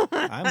 Yeah,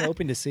 I'm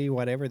open to see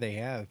whatever they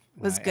have.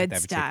 It was at good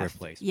that particular stuff.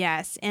 place.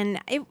 Yes, and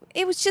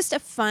it was just a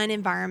fun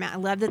environment. I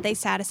love that they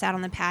sat us out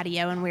on the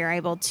patio and we were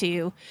able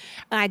to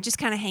just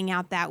kind of hang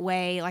out that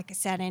way. Like I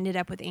said, I ended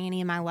up with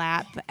Annie in my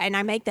lap, and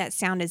I make that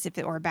sound as if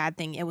it were a bad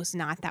thing. It was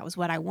not. That was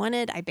what I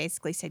wanted. I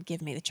basically said,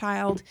 "Give me the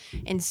child,"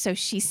 and so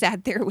she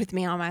sat there with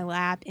me on my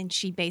lap, and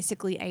she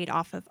basically ate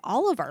off of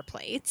all of our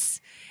plates.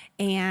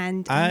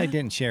 And I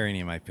didn't share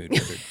any of my food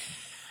with her.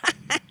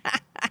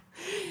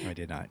 I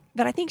did not.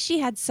 But I think she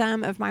had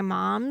some of my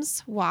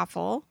mom's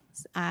waffle,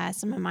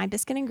 some of my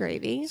biscuit and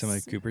gravy. Some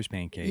of Cooper's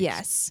pancakes.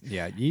 Yes.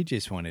 Yeah, you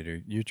just wanted her.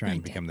 You're trying I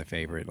to become the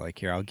favorite. Like,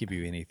 here, I'll give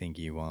you anything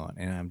you want.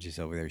 And I'm just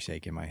over there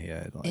shaking my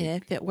head. Like,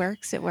 If it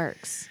works, it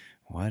works.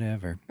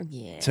 whatever.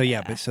 Yeah.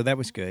 So that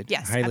was good.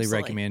 Yes, Highly absolutely.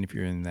 recommend if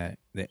you're in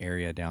the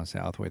area down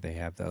south where they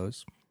have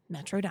those.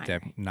 Metro Diner.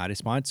 Not a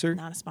sponsor,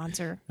 Not a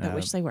sponsor. I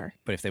wish they were.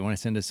 but if they want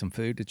to send us some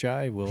food to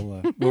try,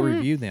 we'll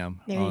review them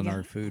There you on go.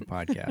 our food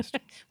podcast.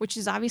 Which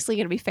is obviously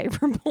going to be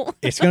favorable.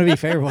 It's going to be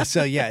favorable.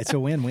 So yeah, it's a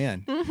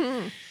win-win.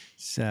 Mm-hmm.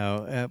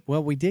 So,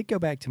 well, we did go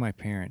back to my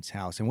parents'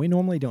 house, and we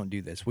normally don't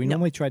do this. We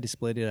normally try to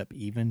split it up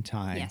even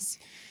time. Yes.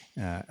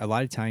 A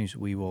lot of times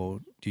we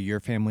will do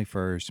your family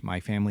first, my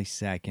family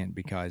second,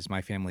 because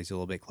my family's a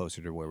little bit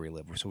closer to where we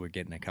live. So we're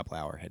getting a couple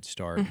hour head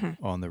start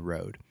on the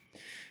road.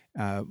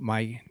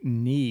 My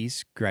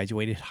niece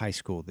graduated high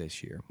school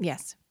this year,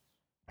 Yes.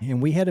 and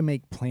we had to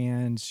make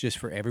plans just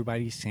for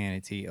everybody's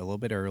sanity a little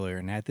bit earlier.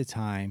 And at the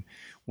time,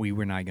 we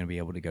were not going to be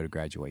able to go to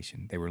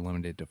graduation. They were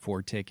limited to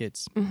 4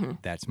 tickets.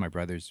 That's my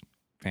brother's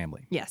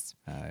family. Yes.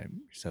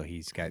 So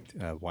he's got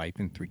a wife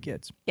and 3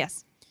 kids.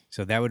 Yes.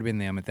 So that would have been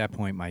them. At that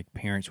point, my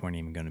parents weren't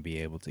even going to be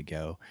able to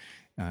go.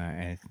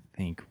 And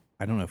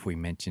I don't know if we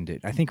mentioned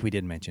it. I think we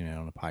did mention it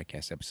on a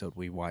podcast episode.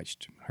 We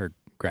watched her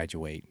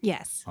graduate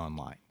Yes.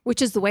 online.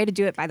 Which is the way to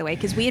do it, by the way,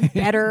 because we had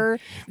better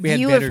We had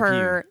view better of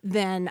her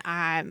than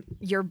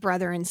your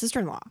brother and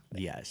sister-in-law.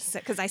 Yes.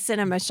 Because I sent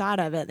them a shot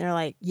of it, and they're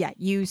like, "Yeah,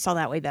 you saw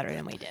that way better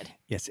than we did."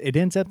 Yes. It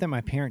ends up that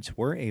my parents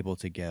were able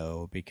to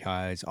go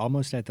because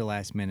almost at the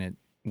last minute,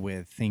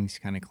 with things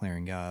kind of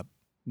clearing up,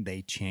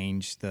 they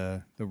changed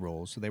the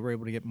rules. So they were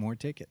able to get more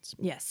tickets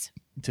Yes.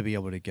 to be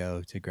able to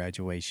go to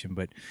graduation.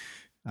 But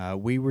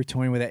we were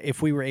toying with that.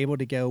 If we were able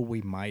to go,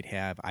 we might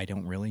have. I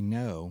don't really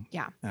know.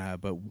 Yeah.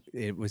 But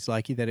it was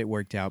lucky that it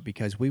worked out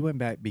because we went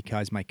back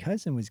because my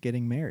cousin was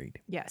getting married.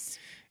 Yes.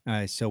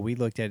 So we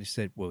looked at it and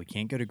said, well, we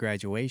can't go to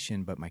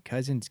graduation, but my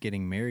cousin's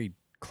getting married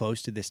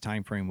close to this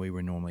time frame we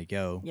would normally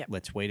go. Yep.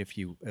 Let's wait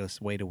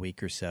a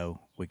week or so.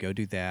 We go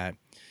do that.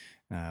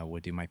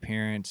 We'll do my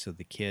parents so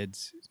the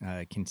kids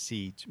can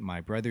see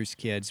my brother's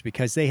kids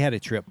because they had a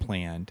trip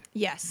planned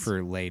Yes.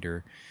 for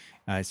later.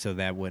 So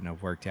that wouldn't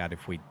have worked out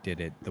if we did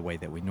it the way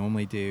that we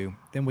normally do.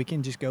 Then we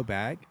can just go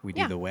back. We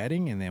do Yeah. the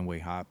wedding, and then we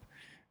hop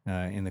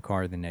in the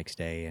car the next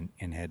day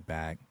and head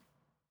back.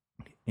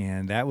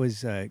 And that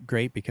was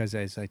great because,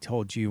 as I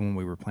told you when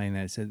we were planning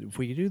that, I said if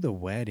we do the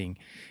wedding,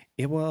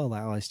 it will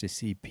allow us to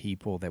see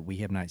people that we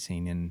have not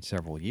seen in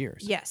several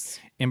years. Yes.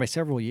 And by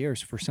several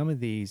years, for some of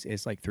these,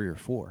 it's like 3 or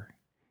 4.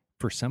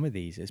 for some of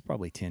these, it's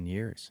probably 10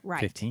 years,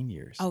 Right. 15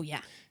 years Oh,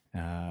 yeah.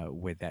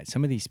 with that.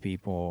 Some of these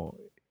people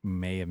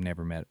may have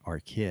never met our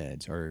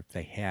kids, or if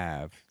they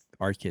have,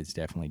 our kids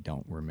definitely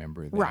don't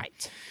remember them.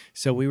 Right.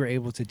 So we were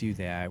able to do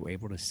that. We're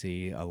able to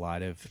see a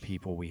lot of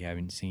people we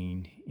haven't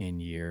seen in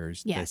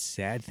years. The Yes.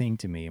 sad thing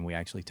to me, and we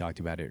actually talked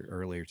about it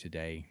earlier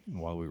today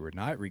while we were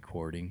not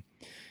recording,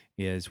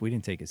 is we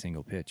didn't take a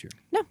single picture.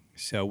 No.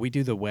 So we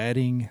do the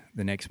wedding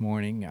the next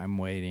morning. I'm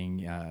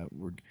waiting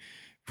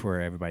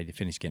for everybody to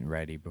finish getting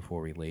ready before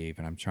we leave,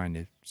 and I'm trying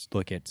to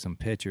look at some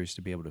pictures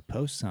to be able to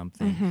post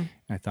something. Mhm. And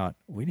I thought,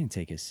 we didn't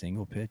take a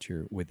single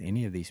picture with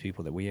any of these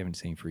people that we haven't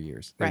seen for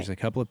years. Right. There's a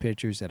couple of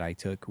pictures that I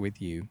took with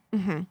you.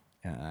 Mhm.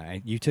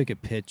 You took a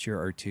picture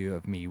or two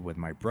of me with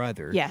my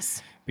brother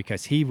Yes.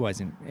 because he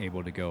wasn't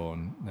able to go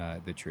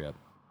on the trip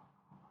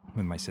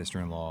with my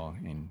sister-in-law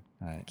and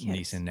niece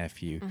Kids. and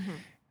nephew.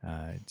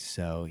 Mhm.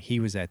 So he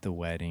was at the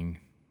wedding,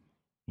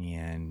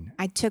 and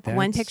I took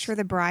one that's- picture of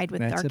the bride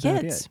with that's our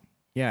about kids. it.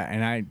 Yeah,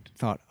 and I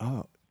thought,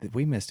 oh,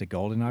 we missed a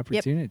golden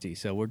opportunity.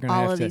 So we're gonna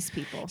All have of to. these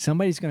people.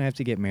 Somebody's gonna have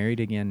to get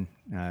married again,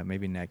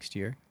 maybe next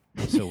year,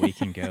 so we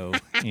can go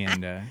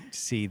and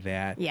see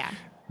that. Yeah.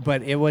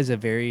 But it was a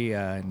very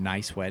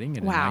nice wedding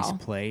in a nice Wow.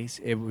 place.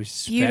 It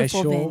was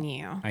Beautiful special.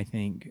 venue. I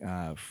think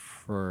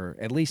for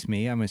at least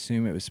me, I'm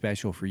assuming it was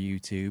special for you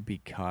too,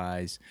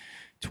 because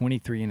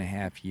 23 and a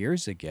half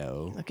years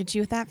ago, Look at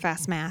you with that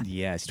fast math.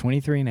 yes,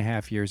 23 and a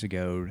half years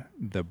ago,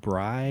 the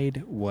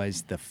bride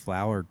was the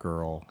flower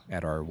girl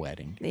at our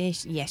wedding.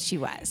 Yes, she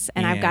was.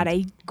 And I've got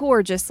a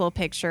gorgeous little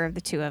picture of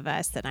the two of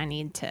us that I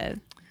need to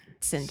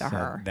send to So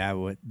her.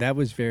 that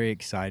was very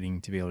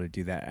exciting to be able to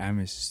do that.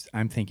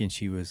 I'm thinking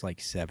she was like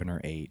 7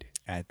 or 8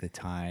 at the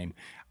time.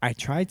 I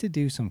tried to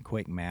do some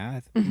quick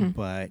math,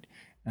 but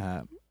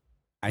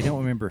I don't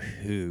remember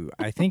who.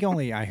 I think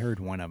only I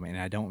heard one of them, and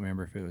I don't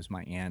remember if it was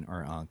my aunt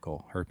or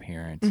uncle, her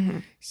parents,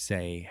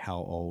 say how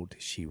old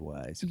she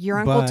was. Your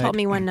uncle But told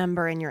me one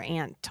number and your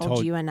aunt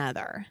told you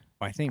another.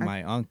 I think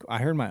my uncle. I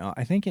heard my.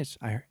 I think it's.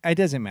 It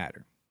doesn't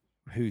matter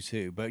who's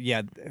who, but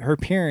yeah, her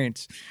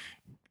parents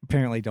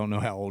apparently don't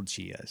know how old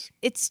she is.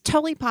 It's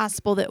totally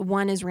possible that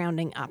one is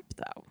rounding up,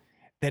 though.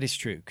 That is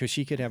true, because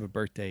she could have a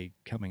birthday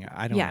coming up.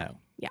 I don't Yeah, know.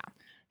 yeah.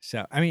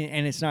 So I mean,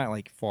 and it's not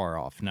like far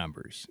off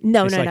numbers.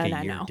 No, it's no, like no, a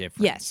no, year no.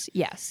 difference.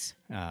 Yes.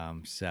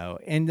 So,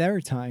 and there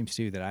are times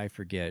too that I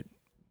forget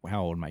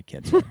how old my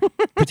kids are,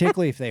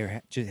 particularly if they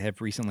just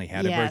have recently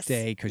had a Yes,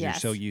 birthday, because you're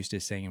so yes. used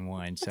to saying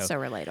one. So, So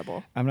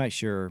relatable. I'm not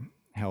sure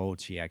how old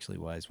she actually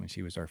was when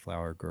she was our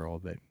flower girl,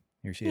 but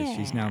here she is.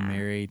 She's now Yeah.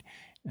 married,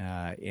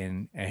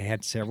 and I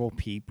had several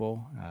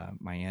people,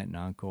 my aunt and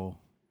uncle,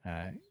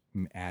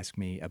 ask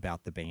me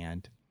about the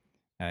band.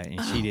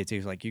 And she did too. She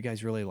was like, "You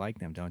guys really like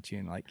them, don't you?"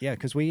 And like, yeah,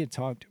 because we had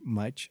talked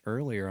much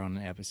earlier on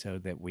an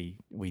episode that we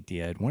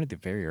did, one of the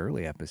very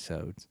early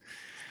episodes,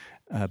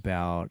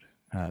 about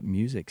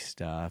music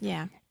stuff.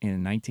 Yeah.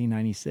 In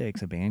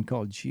 1996, a band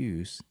called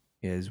Juice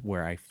is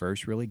where I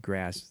first really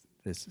grasped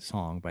this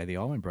song by the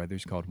Allman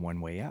Brothers called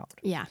 "One Way Out."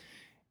 Yeah.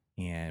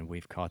 And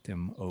we've caught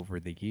them over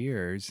the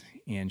years.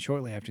 And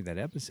shortly after that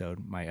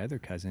episode, my other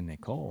cousin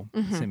Nicole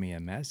sent me a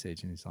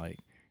message, and it's like,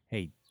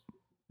 "Hey,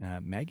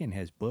 Megan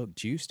has booked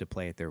Juice to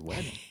play at their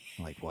wedding."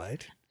 I'm like,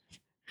 what?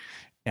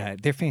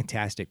 They're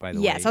fantastic, by the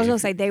way. Yes, I was going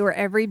to say they were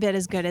every bit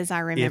as good as I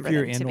remember if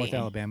you're them in to North be.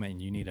 Alabama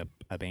and you need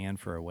a band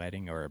for a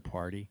wedding or a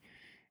party,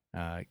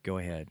 go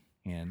ahead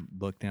and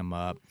look them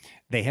up.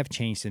 They have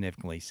changed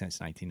significantly since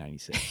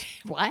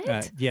 1996.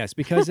 What? Yes,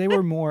 because they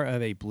were more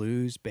of a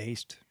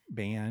blues-based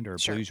band or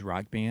Sure. blues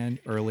rock band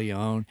early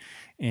on,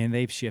 and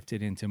they've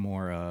shifted into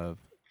more of,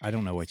 I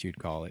don't know what you'd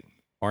call it,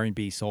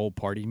 R&B soul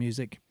party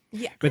music.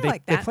 Yeah, But I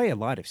like they that. play a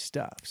lot of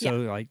stuff. So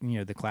like,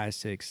 the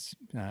classics,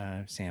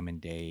 Sam and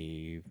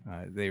Dave.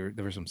 There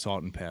were some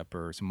Salt and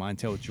Pepper, some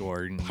Montel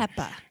Jordan,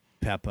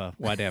 Peppa,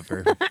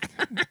 whatever.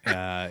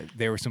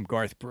 There were some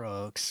Garth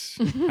Brooks.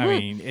 I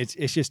mean,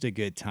 it's just a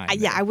good time.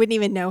 Yeah, there. I wouldn't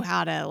even know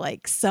how to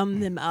like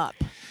sum them up.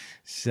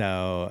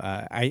 So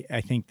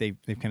I think they've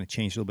kind of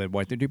changed a little bit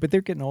what they do, but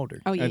they're getting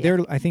older. Oh, yeah.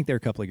 I think they're a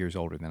couple of years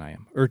older than I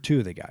am, or two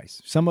of the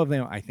guys. Some of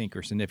them I think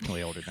are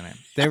significantly older than I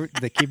am.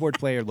 The keyboard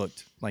player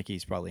looked like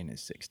he's probably in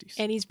his 60s.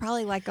 And he's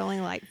probably like only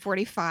like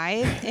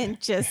 45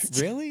 and just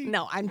Really?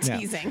 No, I'm No.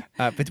 teasing.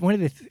 But one of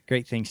the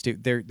great things too,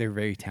 they're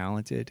very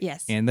talented.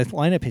 Yes. And the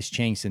lineup has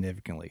changed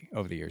significantly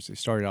over the years. It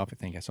started off, I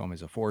think I saw them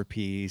as a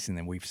 4-piece, and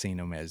then we've seen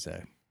them as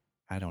a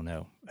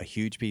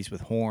huge piece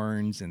with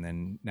horns, and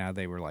then now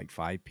they were like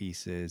 5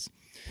 pieces.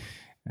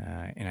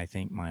 And I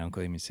think my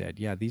uncle even said,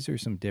 "Yeah, these are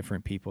some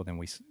different people than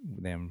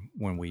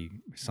when we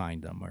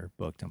signed them or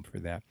booked them for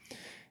that."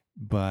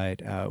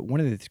 But one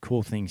of the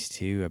cool things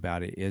too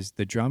about it is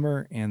the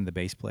drummer and the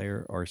bass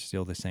player are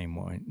still the same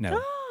one. No,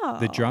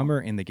 the Oh. drummer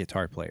and the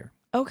guitar player.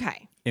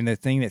 Okay. And the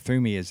thing that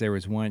threw me is there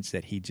was once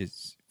that he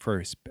just,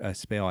 for a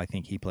spell, I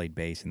think he played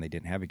bass and they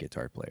didn't have a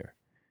guitar player.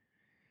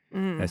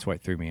 Mm. That's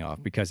what threw me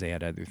off, because they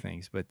had other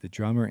things. But the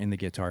drummer and the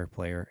guitar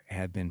player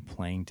have been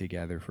playing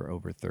together for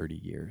over 30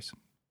 years.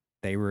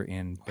 They were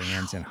in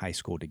bands in high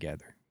school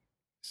together.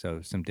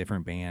 So some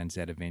different bands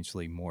that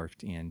eventually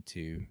morphed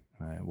into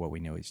what we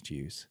know as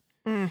Juice.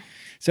 Mm,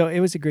 So it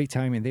was a great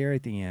time. And there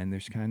at the end,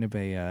 there's kind of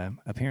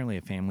apparently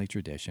a family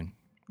tradition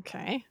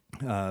okay.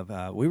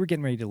 of we were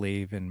getting ready to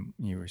leave, and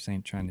you were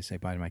trying to say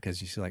bye to my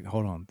cousin. She's like,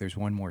 "Hold on, there's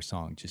one more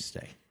song. Just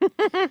stay."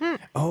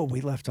 Oh,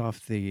 we left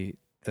off the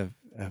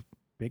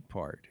big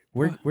part.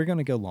 We're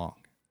gonna go long.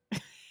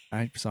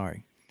 I'm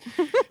sorry.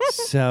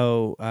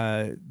 So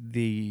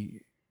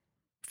the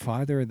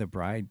father of the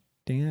bride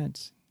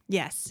dance.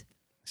 Yes.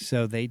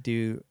 So they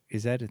do.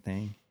 Is that a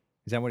thing?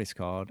 Is that what it's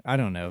called? I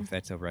don't know if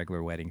that's a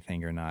regular wedding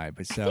thing or not.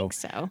 But I so think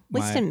so. At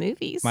least in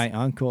movies. my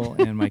uncle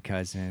and my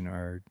cousin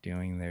are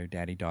doing their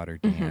daddy-daughter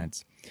Mhm.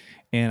 dance.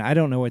 And I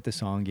don't know what the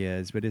song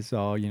is, but it's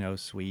all,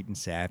 sweet and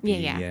sappy.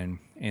 Yeah.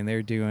 And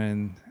they're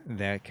doing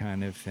that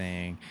kind of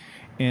thing.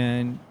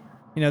 And,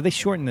 they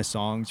shorten the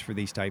songs for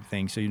these type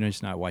things. So you're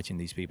just not watching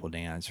these people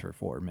dance for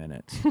 4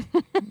 minutes.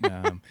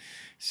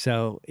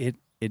 So it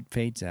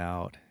fades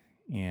out.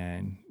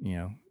 And,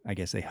 I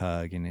guess they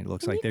hug, and it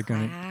looks like they're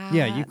going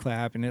to, you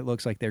clap, and it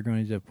looks like they're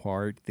going to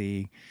depart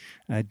the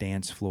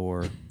dance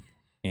floor.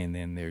 And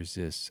then there's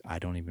this, I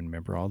don't even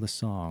remember all the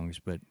songs,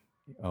 but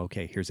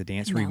okay, here's a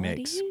dance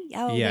Melody? remix.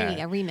 Oh, Yeah. there you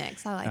go.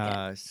 Remix. I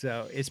like it.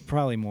 So it's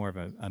probably more of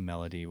a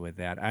melody with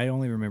that. I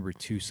only remember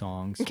 2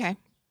 songs. Okay.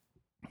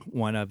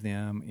 One of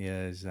them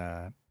is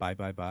Bye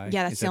Bye Bye.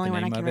 Yeah, that's Is the that only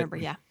one I name can of it? remember.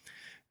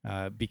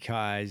 Yeah.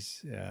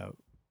 Because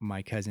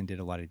my cousin did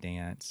a lot of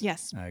dance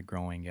Yes.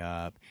 growing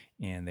up,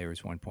 and there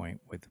was one point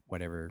with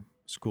whatever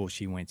school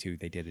she went to,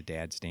 they did a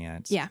dad's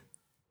dance. Yeah.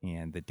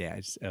 And the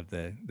dads of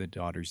the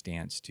daughters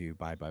danced to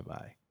Bye Bye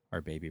Bye, or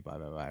Baby Bye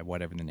Bye Bye,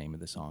 whatever the name of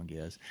the song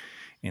is.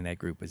 And that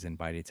group was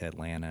invited to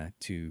Atlanta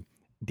to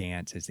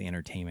dance as the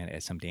entertainment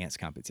at some dance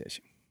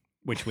competition,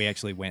 which we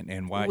actually went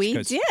and watched We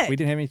because did. we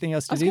didn't have anything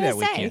else I to was do that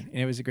gonna say. weekend.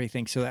 And it was a great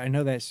thing. So I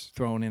know that's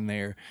thrown in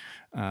there.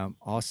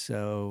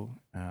 Also,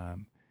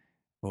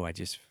 I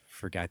just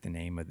forgot the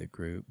name of the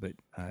group, but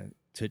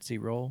Tootsie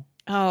Roll.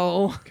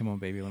 Oh. Come on,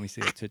 baby, let me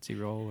see a Tootsie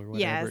Roll or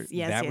whatever.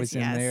 Yes. That was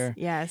in there.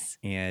 Yes.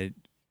 And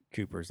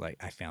Cooper's like,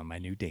 I found my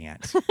new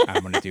dance.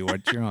 I'm going to do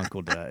what your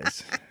uncle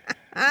does.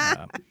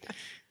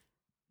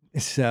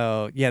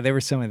 So, there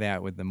was some of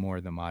that with the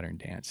modern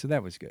dance. So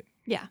that was good.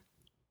 Yeah.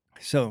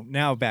 So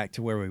now back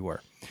to where we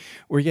were.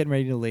 We're getting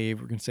ready to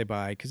leave. We're going to say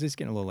bye because it's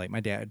getting a little late. My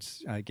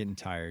dad's getting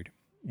tired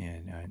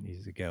and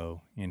needs to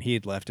go. And he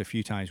had left a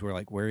few times. We're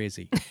like, where is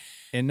he?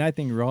 And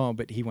nothing wrong,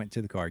 but he went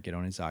to the car, get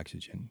on his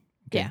oxygen.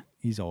 Okay? Yeah.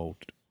 He's old.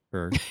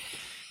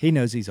 He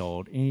knows he's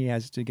old, and he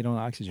has to get on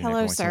oxygen. Hello,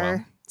 every once in a while.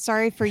 sir.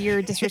 Sorry for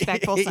your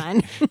disrespectful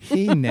son.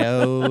 He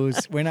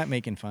knows. We're not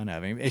making fun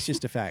of him. It's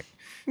just a fact.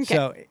 Okay.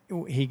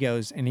 So he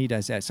goes and he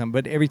does that some.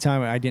 But every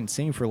time I didn't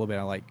see him for a little bit,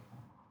 I'm like,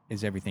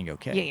 is everything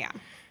okay?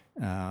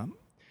 Yeah.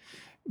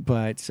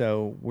 But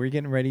so we're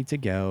getting ready to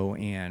go,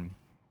 and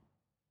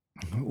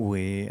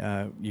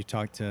you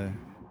talk to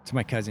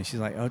my cousin. She's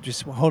like, oh,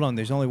 just hold on.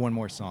 There's only one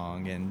more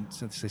song. And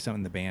so say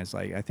something, the band's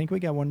like, I think we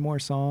got one more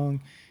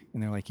song.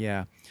 And they're like,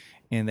 yeah.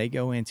 And they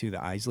go into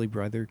the Isley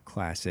Brothers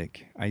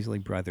classic,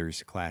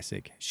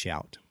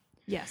 Shout.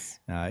 Yes.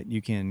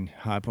 You can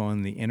hop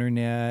on the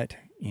internet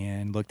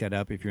and look that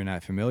up if you're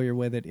not familiar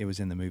with it. It was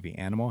in the movie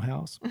Animal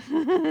House.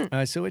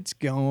 So it's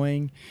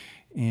going,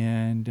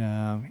 and,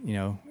 a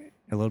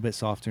little bit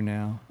softer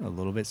now,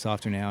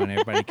 and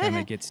everybody kind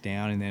of gets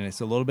down, and then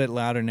it's a little bit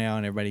louder now,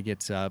 and everybody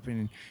gets up.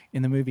 And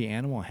in the movie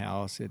Animal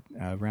House,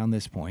 around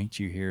this point,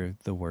 you hear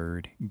the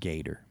word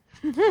gator.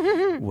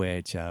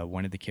 Which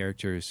one of the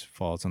characters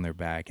falls on their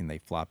back and they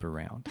flop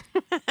around.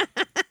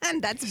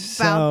 That's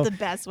about the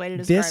best way to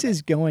describe it. This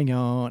is going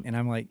on, and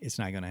I'm like, it's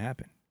not going to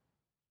happen.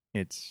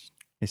 It's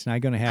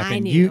not going to happen. I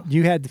knew.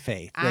 You had the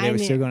faith that I it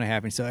was still knew. going to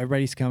happen. So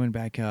everybody's coming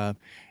back up,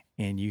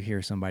 and you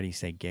hear somebody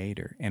say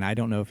gator. And I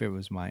don't know if it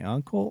was my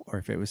uncle or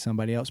if it was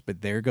somebody else,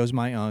 but there goes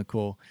my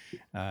uncle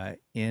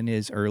in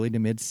his early to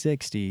mid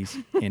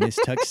 60s in his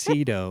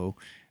tuxedo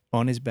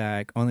on his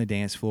back on the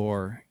dance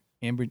floor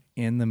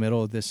in the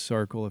middle of this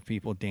circle of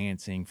people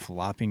dancing,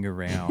 flopping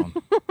around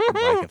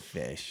like a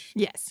fish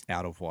Yes.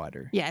 out of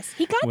water. Yes.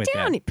 He got With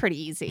down that.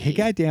 pretty easy. He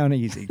got down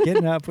easy.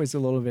 Getting up was a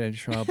little bit of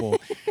trouble.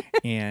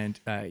 And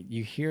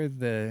you hear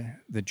the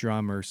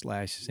drummer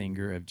 /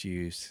 singer of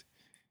Juice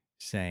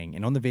saying,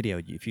 and on the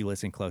video, if you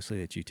listen closely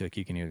that you took,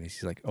 you can hear this.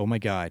 He's like, oh my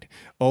God.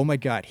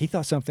 He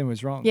thought something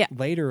was wrong. Yeah.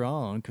 Later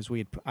on, because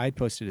I'd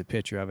posted a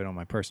picture of it on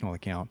my personal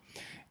account,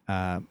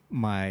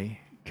 my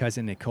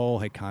cousin Nicole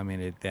had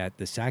commented that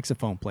the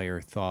saxophone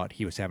player thought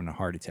he was having a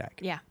heart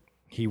attack. Yeah.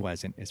 He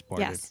wasn't, as part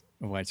Yes.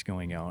 of what's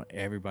going on.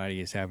 Everybody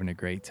is having a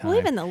great time. Well,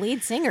 even the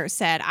lead singer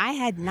said, I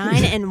had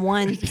 9 and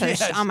 1 pushed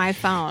Yes. on my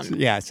phone.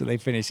 So they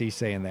finished. He's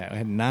saying that I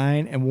had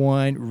 9 and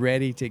 1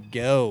 ready to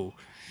go,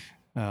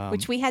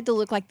 Which we had to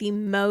look like the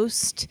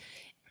most,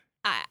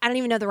 I don't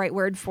even know the right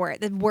word for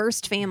it, the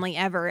worst family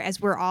ever, as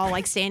we're all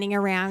like standing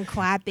around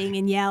clapping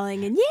and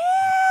yelling and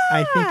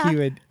I think he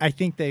would. I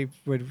think they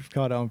would have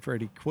caught on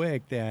pretty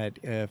quick that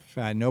if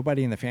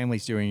nobody in the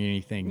family's doing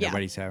anything, Yeah.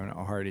 nobody's having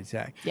a heart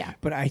attack. Yeah.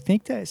 But I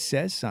think that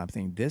says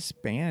something. This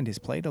band has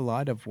played a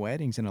lot of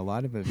weddings and a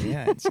lot of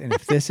events, and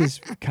if this is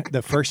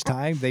the first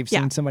time they've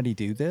Yeah. seen somebody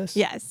do this,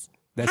 Yes.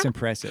 that's How-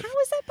 impressive. How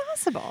is that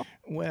possible?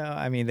 Well,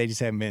 I mean, they just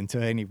haven't been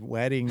to any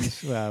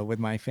weddings with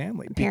my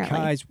family Apparently.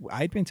 because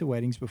I'd been to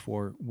weddings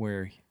before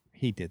where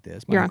he did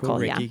this. My Your uncle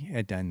uncle, yeah. Ricky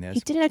had done this. He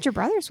did it at your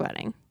brother's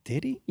wedding.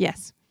 Did he?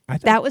 Yes. I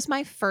thought, That was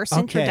my first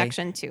Okay,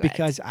 introduction to it.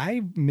 because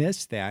I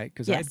missed that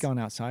because Yes. I'd gone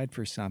outside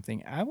for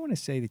something. I want to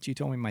say that you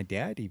told me my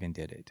dad even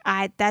did it.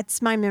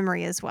 That's my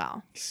memory as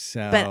well.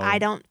 So, But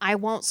I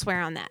won't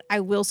swear on that. I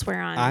will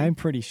swear on I'm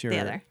pretty sure.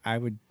 other. I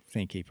would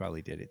think he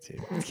probably did it too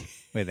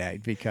with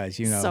that because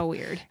you know so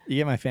weird. you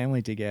get my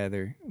family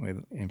together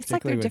with, and It's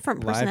like they're particularly with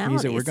different live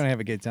music, we're personalities. going to have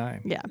a good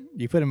time. Yeah.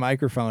 You put a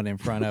microphone in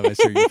front of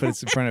us or you put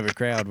us in front of a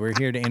crowd, we're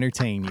here to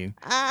entertain you.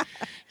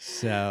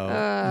 So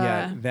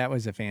yeah, that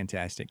was a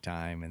fantastic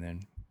time. And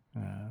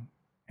then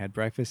had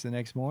breakfast the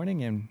next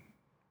morning and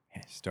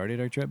started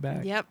our trip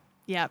back. Yep.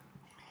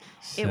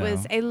 It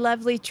was So, a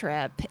lovely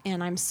trip,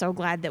 and I'm so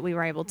glad that we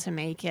were able to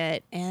make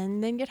it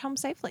and then get home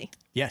safely.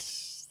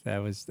 yes,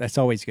 that's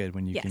always good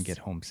when you can Yes. get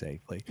home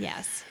safely.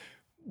 Yes.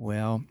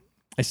 Well,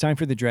 it's time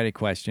for the dreaded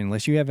question.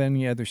 Unless you have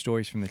any other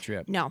stories from the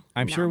trip. No.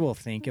 I'm no. sure we'll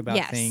think about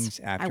Yes, things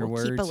I will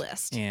afterwards keep a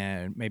list.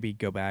 and maybe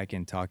go back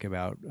and talk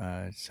about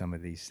some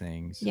of these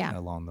things Yeah.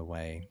 along the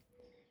way.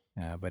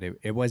 But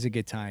it was a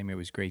good time. It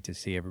was great to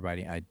see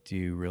everybody. I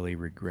do really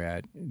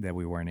regret that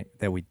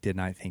we did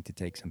not think to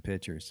take some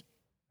pictures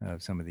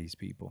of some of these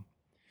people.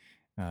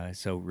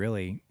 So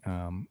really,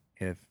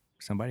 if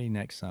somebody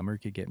next summer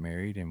could get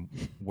married and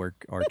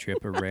work our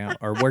trip around,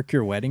 or work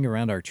your wedding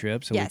around our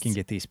trip, so we Yes. can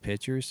get these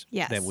pictures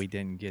Yes. that we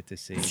didn't get to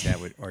see,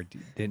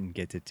 didn't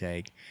get to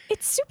take.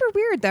 It's super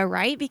weird, though,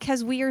 right?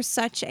 Because we are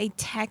such a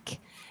tech.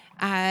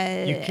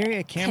 You carry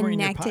a camera in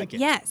your connected.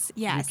 pocket.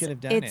 Yes. could have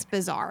done It's it.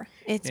 bizarre.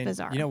 It's And,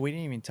 bizarre. You know, we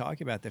didn't even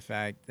talk about the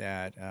fact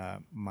that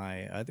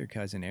my other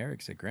cousin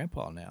Eric's a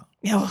grandpa now.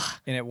 Ugh.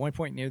 And at one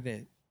point near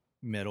the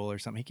middle or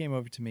something, he came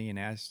over to me and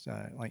asked,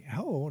 like,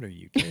 how old are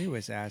you? Carrie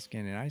was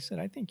asking. And I said,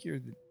 I think you're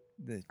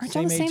the Aren't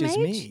y'all same the age same as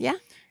age? me. Yeah.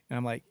 And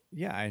I'm like,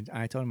 yeah.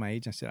 I told him my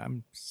age. I said,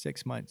 I'm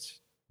 6 months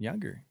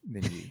younger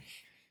than you. And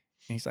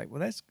he's like,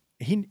 well,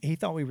 he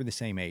thought we were the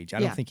same age. I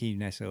Yeah. don't think he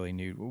necessarily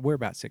knew. We're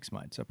about 6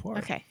 months apart.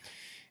 Okay.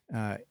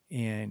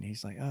 And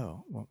he's like,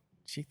 oh, well,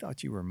 she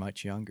thought you were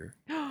much younger.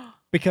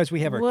 Because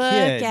we have our Look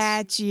kids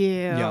at you.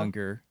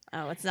 younger.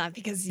 Oh, it's not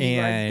because you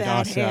And are that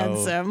also,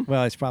 handsome.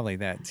 well, it's probably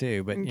that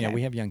too. But, you know, Okay.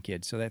 we have young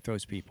kids, so that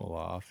throws people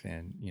off.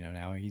 And, you know,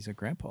 now he's a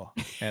grandpa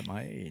at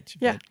my age.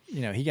 Yeah. But,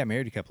 you know, he got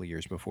married a couple of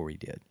years before we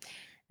did.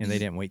 And they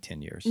didn't wait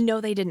 10 years.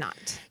 No, they did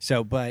not.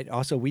 So, but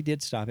also we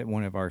did stop at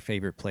one of our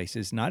favorite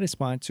places. Not a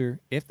sponsor.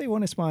 If they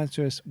want to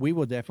sponsor us, we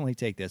will definitely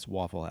take this,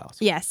 Waffle House.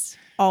 Yes,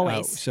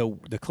 always. So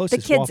the the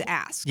closest kids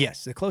ask.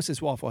 Yes, the closest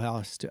Waffle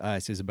House to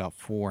us is about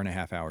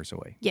 4.5 hours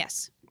away.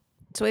 Yes.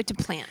 So we have to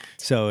plan it.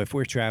 So if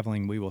we're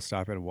traveling, we will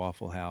stop at a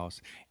Waffle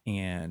House.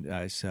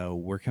 And so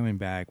we're coming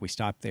back. We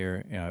stopped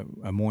there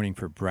a morning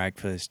for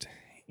breakfast.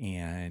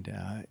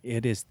 And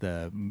it is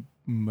the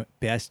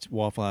best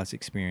Waffle House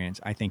experience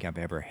I think I've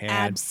ever had.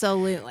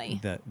 Absolutely.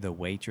 The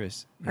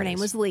waitress. Her name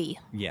was Lee.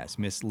 Yes,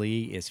 Miss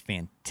Lee is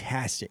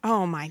fantastic.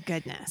 Oh my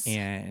goodness.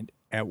 And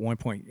at one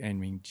point, I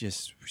mean,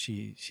 just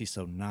she's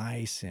so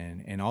nice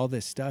and all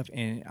this stuff.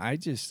 And I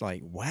just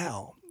like,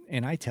 wow.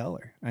 And I tell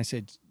her, I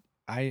said,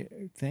 I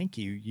thank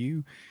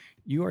you.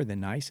 You are the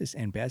nicest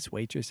and best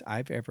waitress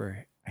I've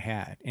ever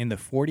had in the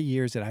 40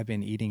 years that I've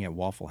been eating at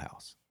Waffle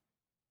House.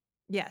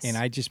 Yes. And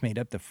I just made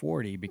up the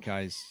 40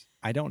 because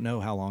I don't know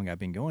how long I've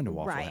been going to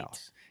Waffle Right.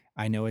 House.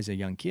 I know as a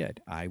young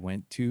kid, I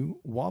went to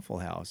Waffle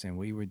House and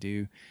we would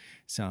do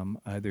some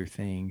other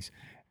things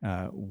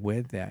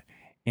with that.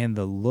 And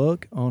the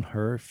look on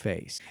her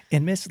face.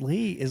 And Miss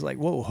Lee is like,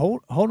 whoa,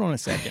 hold on a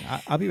second.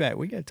 I'll be back.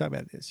 We got to talk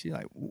about this. She's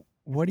like,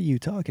 what are you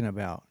talking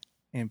about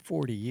in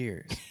 40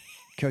 years?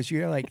 Because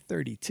you're like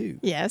 32.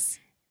 Yes.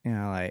 And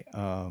I'm like,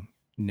 oh,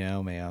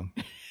 no, ma'am.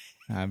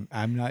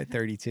 I'm not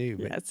 32,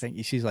 but Yes. thank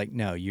you. She's like,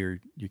 no, you're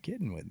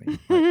kidding with me.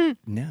 I'm like,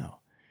 no.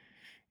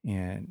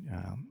 And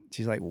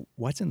she's like, well,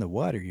 what's in the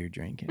water you're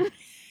drinking?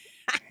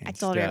 I And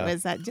told her it stuff.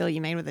 was that deal you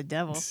made with the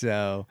devil.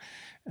 So,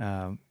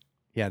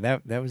 yeah,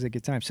 that was a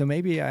good time. So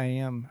maybe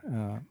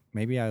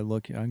I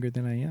look younger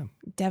than I am.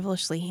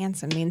 Devilishly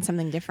handsome means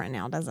something different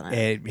now, doesn't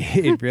it?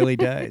 It really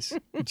does.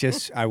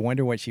 Just, I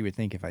wonder what she would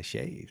think if I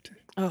shaved.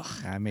 Ugh.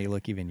 I may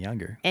look even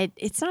younger.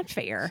 It's not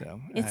fair. So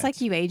It's like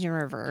you age in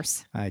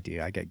reverse. I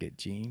do. I got good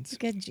genes.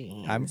 Good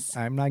genes.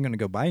 I'm not going to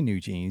go buy new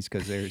jeans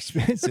because they're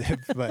expensive,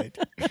 but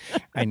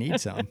I need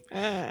some.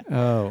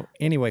 Oh,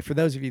 anyway, for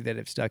those of you that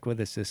have stuck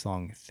with us this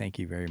long, thank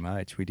you very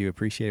much. We do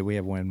appreciate it. We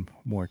have one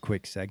more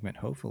quick segment,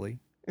 hopefully.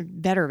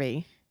 Better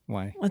be.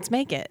 Why? Let's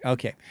make it.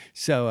 Okay,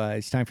 so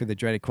it's time for the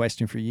dreaded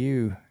question for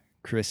you,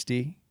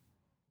 Christy.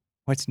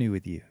 What's new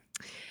with you?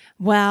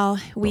 Well,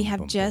 we Boom, have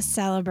boom, just boom.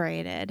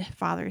 celebrated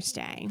Father's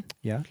Day.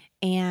 Yeah.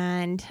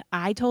 And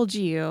I told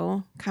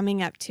you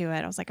coming up to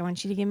it, I was like, I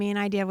want you to give me an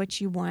idea of what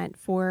you want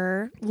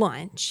for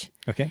lunch,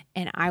 Okay.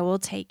 and I will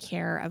take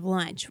care of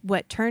lunch.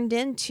 What turned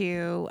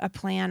into a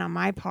plan on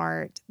my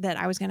part that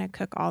I was going to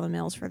cook all the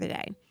meals for the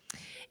day.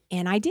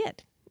 And I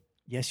did.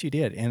 Yes, you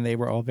did. And they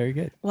were all very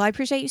good. Well, I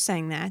appreciate you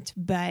saying that,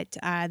 but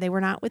they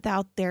were not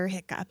without their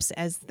hiccups,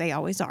 as they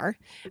always are.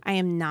 I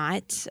am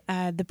not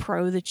the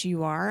pro that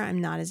you are. I'm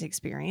not as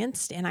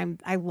experienced, and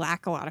I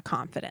lack a lot of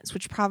confidence,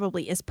 which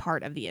probably is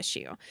part of the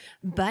issue.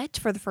 But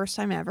for the first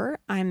time ever,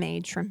 I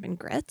made shrimp and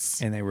grits.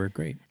 And they were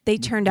great. They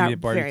turned You out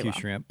did very barbecue well.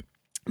 shrimp,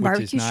 which is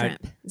Barbecue not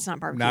shrimp. It's not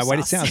barbecue not what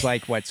it sauce. sounds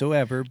like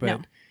whatsoever, but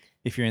No.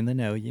 if you're in the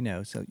know, you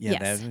know. So yeah,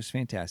 Yes. that was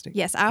fantastic.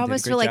 Yes, I You did a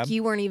almost great feel like job.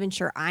 you weren't even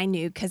sure I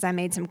knew because I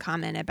made some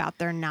comment about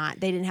they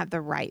didn't have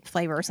the right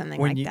flavor or something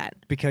like that.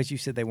 Because you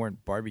said they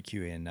weren't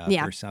barbecue enough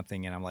Yeah. or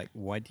something, and I'm like,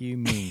 what do you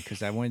mean?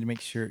 Because I wanted to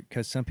make sure,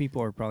 because some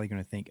people are probably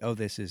going to think, oh,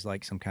 this is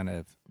like some kind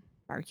of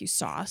Barbecue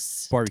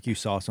sauce. barbecue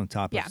sauce on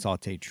top Yeah. of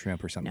sauteed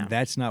shrimp or something. No.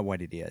 That's not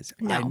what it is.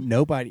 No.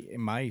 Nobody,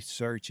 in my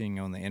searching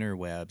on the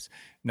interwebs,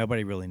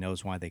 nobody really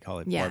knows why they call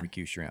it Yeah.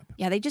 barbecue shrimp.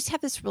 Yeah, they just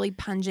have this really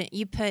pungent.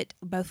 You put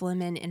both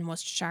lemon and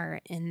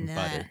Worcestershire in the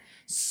Butter.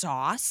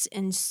 sauce,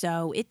 and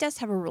so it does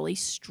have a really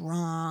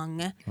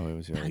strong, Oh, it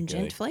was really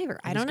pungent good. flavor.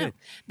 I was don't know, good.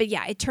 but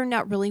yeah, it turned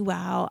out really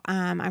well.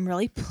 I'm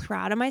really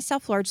proud of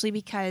myself, largely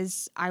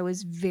because I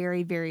was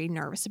very, very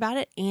nervous about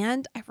it,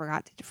 and I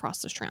forgot to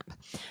defrost the shrimp.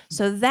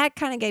 So that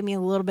kind of gave me a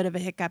little bit of a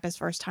hiccup as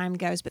far as time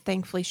goes. But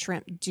thankfully,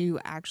 shrimp do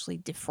actually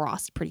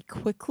defrost pretty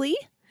quickly.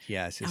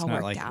 Yes, it's all not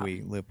worked like out.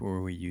 we live where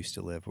we used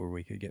to live, where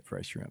we could get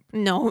fresh shrimp.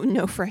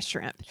 No fresh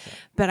shrimp. So,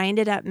 But I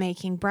ended up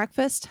making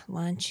breakfast,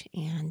 lunch,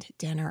 and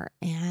dinner.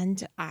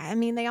 And I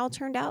mean, they all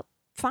turned out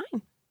fine.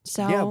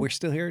 So yeah, we're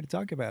still here to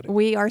talk about it.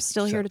 we are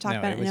still here So, to talk no,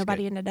 about it it. was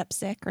Nobody good. ended up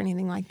sick or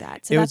anything like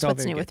that. So It that's was all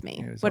what's very new good. with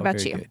me. It was What all about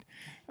very you? good.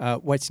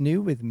 What's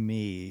new with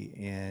me,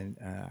 and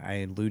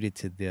I alluded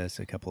to this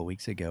a couple of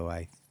weeks ago,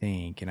 I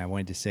think, and I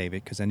wanted to save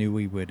it because I knew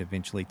we would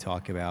eventually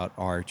talk about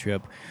our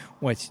trip.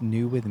 What's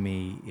new with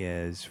me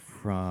is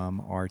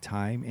from our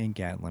time in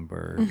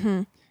Gatlinburg,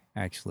 Mm-hmm.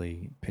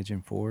 actually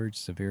Pigeon Forge,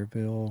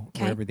 Sevierville,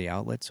 Okay. wherever the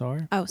outlets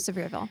are. Oh,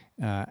 Sevierville.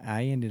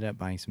 I ended up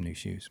buying some new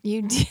shoes.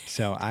 You did.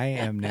 So I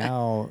am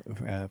now,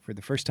 for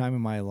the first time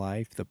in my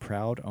life, the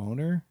proud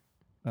owner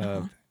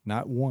of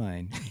not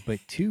one, but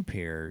two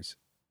pairs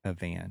of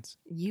Vans.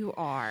 You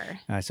are.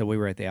 So we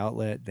were at the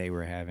outlet. They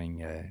were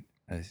having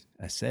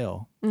a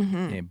sale. Mm-hmm.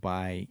 And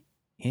buy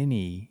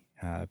any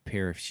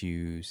pair of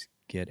shoes,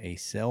 get a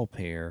sale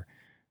pair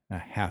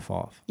half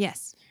off.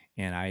 Yes.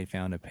 And I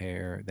found a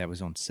pair that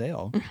was on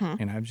sale. Mm-hmm.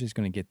 And I was just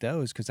going to get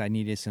those because I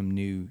needed some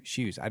new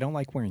shoes. I don't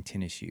like wearing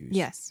tennis shoes.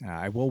 Yes.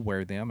 I will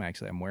wear them.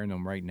 Actually, I'm wearing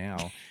them right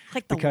now.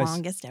 Like the Because-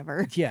 longest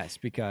ever. Yes,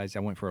 because I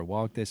went for a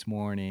walk this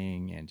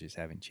morning and just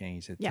haven't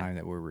changed at the Yeah. time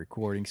that we're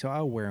recording. So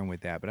I'll wear them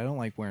with that, but I don't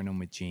like wearing them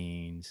with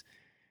jeans.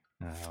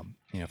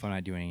 If I'm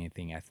not doing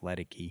anything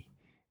athletic-y,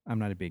 I'm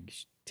not a big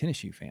tennis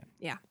shoe fan.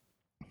 Yeah.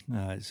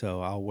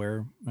 So I'll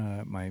wear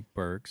my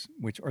Birks,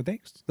 which are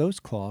those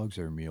clogs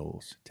or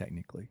mules,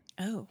 technically.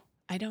 Oh,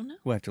 I don't know.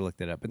 We'll have to look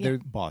that up. But Yeah. they're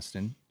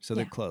Boston, so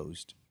they're Yeah.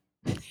 closed.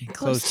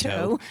 Close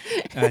toe.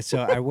 So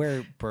I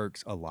wear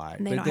Birks a lot.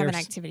 And they but don't have an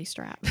there's- activity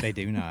strap. They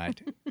do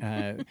not.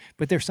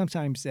 But there's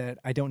sometimes that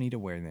I don't need to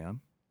wear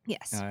them.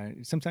 Yes.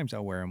 Sometimes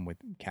I'll wear them with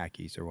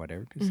khakis or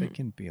whatever because they Mhm.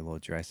 can be a little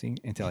dressy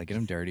until I get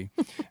them dirty,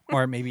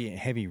 or maybe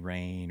heavy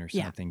rain or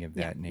Yeah, something of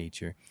yeah. that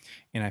nature.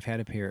 And I've had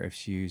a pair of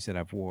shoes that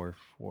I've wore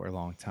for a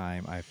long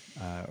time.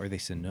 Are they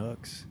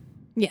Sanooks?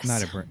 Yes.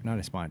 Not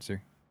a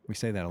sponsor. We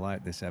say that a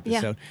lot this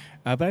episode.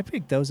 But I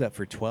picked those up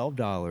for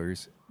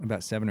 $12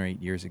 about 7 or 8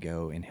 years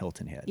ago in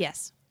Hilton Head.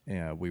 Yes.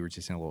 We were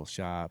just in a little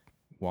shop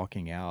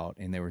walking out,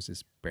 and there was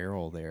this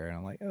barrel there, and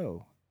I'm like,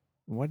 oh.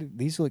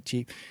 These look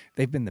cheap.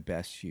 They've been the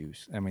best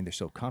shoes. I mean, they're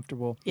so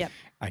comfortable. Yep.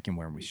 I can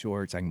wear them with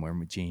shorts. I can wear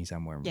them with jeans. I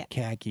can wear them Yep. with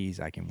khakis.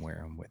 I can wear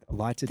them with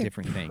lots of They're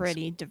different things.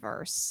 pretty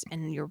diverse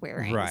in your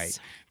wearings. Right.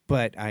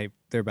 But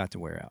they're about to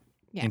wear out.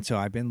 Yeah. And so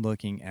I've been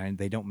looking, and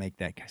they don't make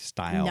that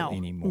style No,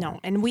 anymore. no.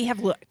 And we have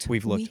looked.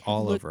 We've looked We have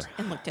all looked over,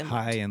 and looked and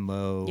high looked. and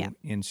low, Yeah.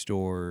 in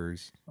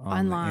stores,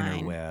 on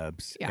Online. the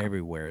interwebs, Yeah.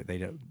 everywhere.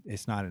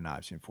 It's not an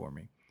option for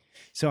me.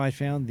 So I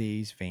found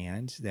these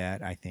Vans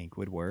that I think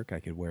would work. I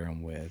could wear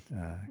them with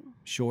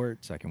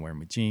shorts. I can wear them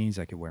with jeans.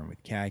 I could wear them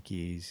with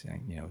khakis.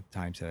 And,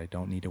 times that I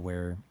don't need to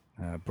wear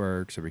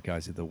Birks or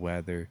because of the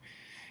weather.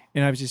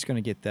 And I was just going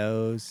to get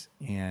those.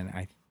 And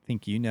I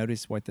think you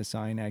noticed what the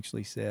sign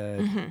actually said,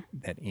 Mhm.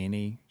 that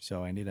any.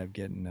 So I ended up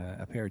getting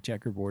a pair of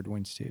checkerboard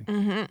ones too.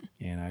 Mm-hmm.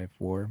 And I've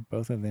wore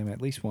both of them at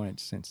least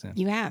once since then.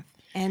 You have.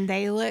 And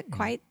they look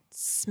quite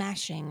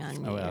smashing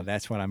on you. Oh, well,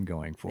 that's what I'm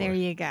going for. There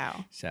you go.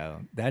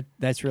 So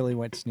that's really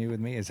what's new with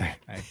me is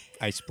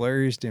I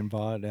splurged and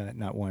bought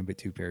not one but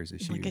two pairs of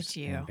shoes. Look at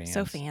you. and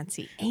So Vans.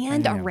 fancy.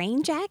 And a know.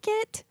 rain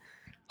jacket.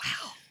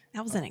 Wow.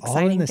 That was an All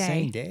exciting in the day.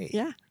 same day.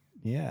 Yeah.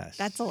 Yes.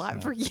 That's a lot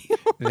So for you.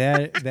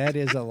 that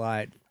is a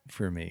lot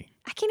for me.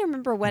 I can't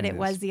remember what It it is.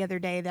 was the other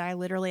day that I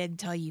literally had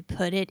to tell you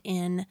put it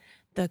in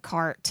the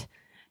cart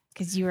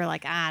because you were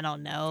like, I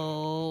don't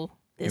know.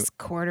 This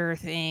quarter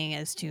thing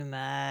is too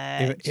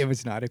much. It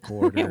was not a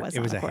quarter. It was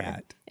a quarter.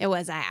 hat. It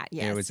was a hat,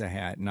 yes. It was a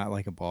hat, not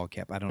like a ball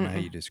cap. I don't know how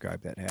you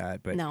describe that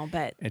hat, but no,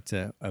 but it's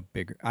a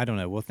bigger. I don't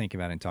know. We'll think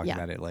about it and talk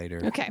about it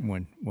later. Okay.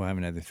 When we'll have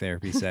another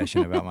therapy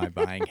session about my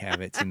buying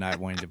habits and not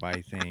wanting to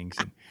buy things.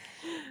 And,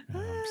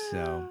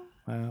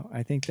 well,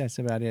 I think that's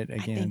about it.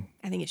 Again,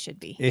 I think it should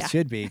be. It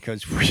should be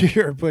because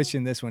we're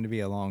pushing this one to be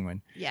a long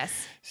one. Yes.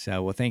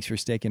 So, well, thanks for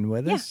sticking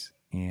with us.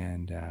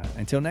 And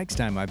until next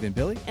time, I've been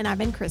Billy. And I've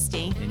been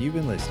Christy. And you've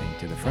been listening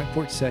to the Front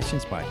Porch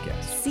Sessions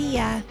podcast. See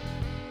ya.